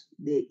clear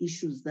the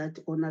issues that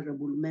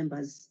honourable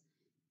members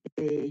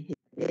and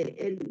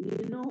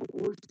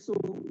also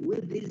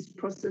with this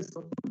process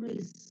of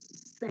always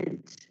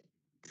sent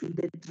to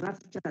the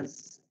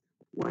drafters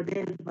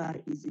whatever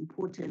is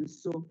important.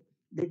 So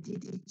the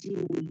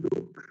DDG will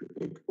look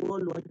at all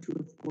what you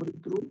have gone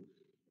through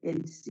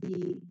and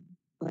see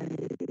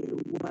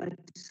what,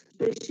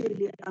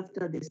 especially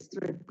after the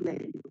strat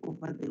plan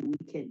over the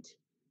weekend.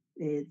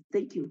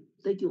 Thank you,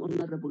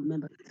 honourable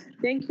member.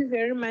 Thank you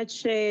very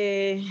much,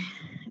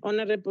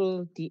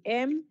 Honourable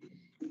DM.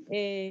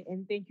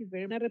 And thank you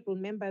very much, honourable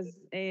members.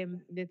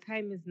 The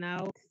time is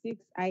now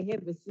 6. I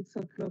have a 6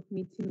 o'clock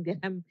meeting that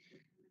I'm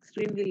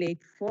extremely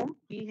late for.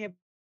 We have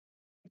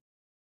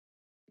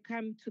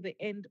come to the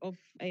end of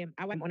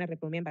our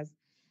honourable members.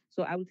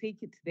 So I will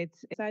take it that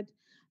side.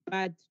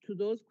 But to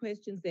those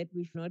questions that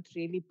we've not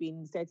really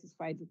been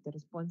satisfied with the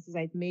responses,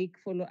 I'd make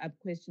follow-up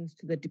questions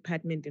to the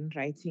department in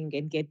writing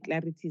and get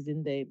clarities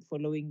in the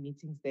following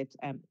meetings that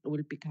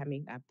will be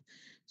coming up.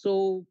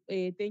 So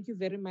thank you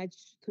very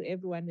much to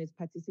everyone who has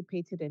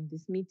participated in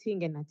this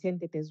meeting and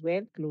attended as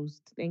well.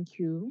 Closed. Thank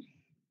you.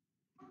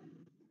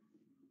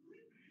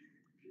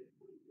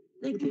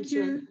 Thank you,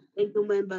 Chair. Thank you, member.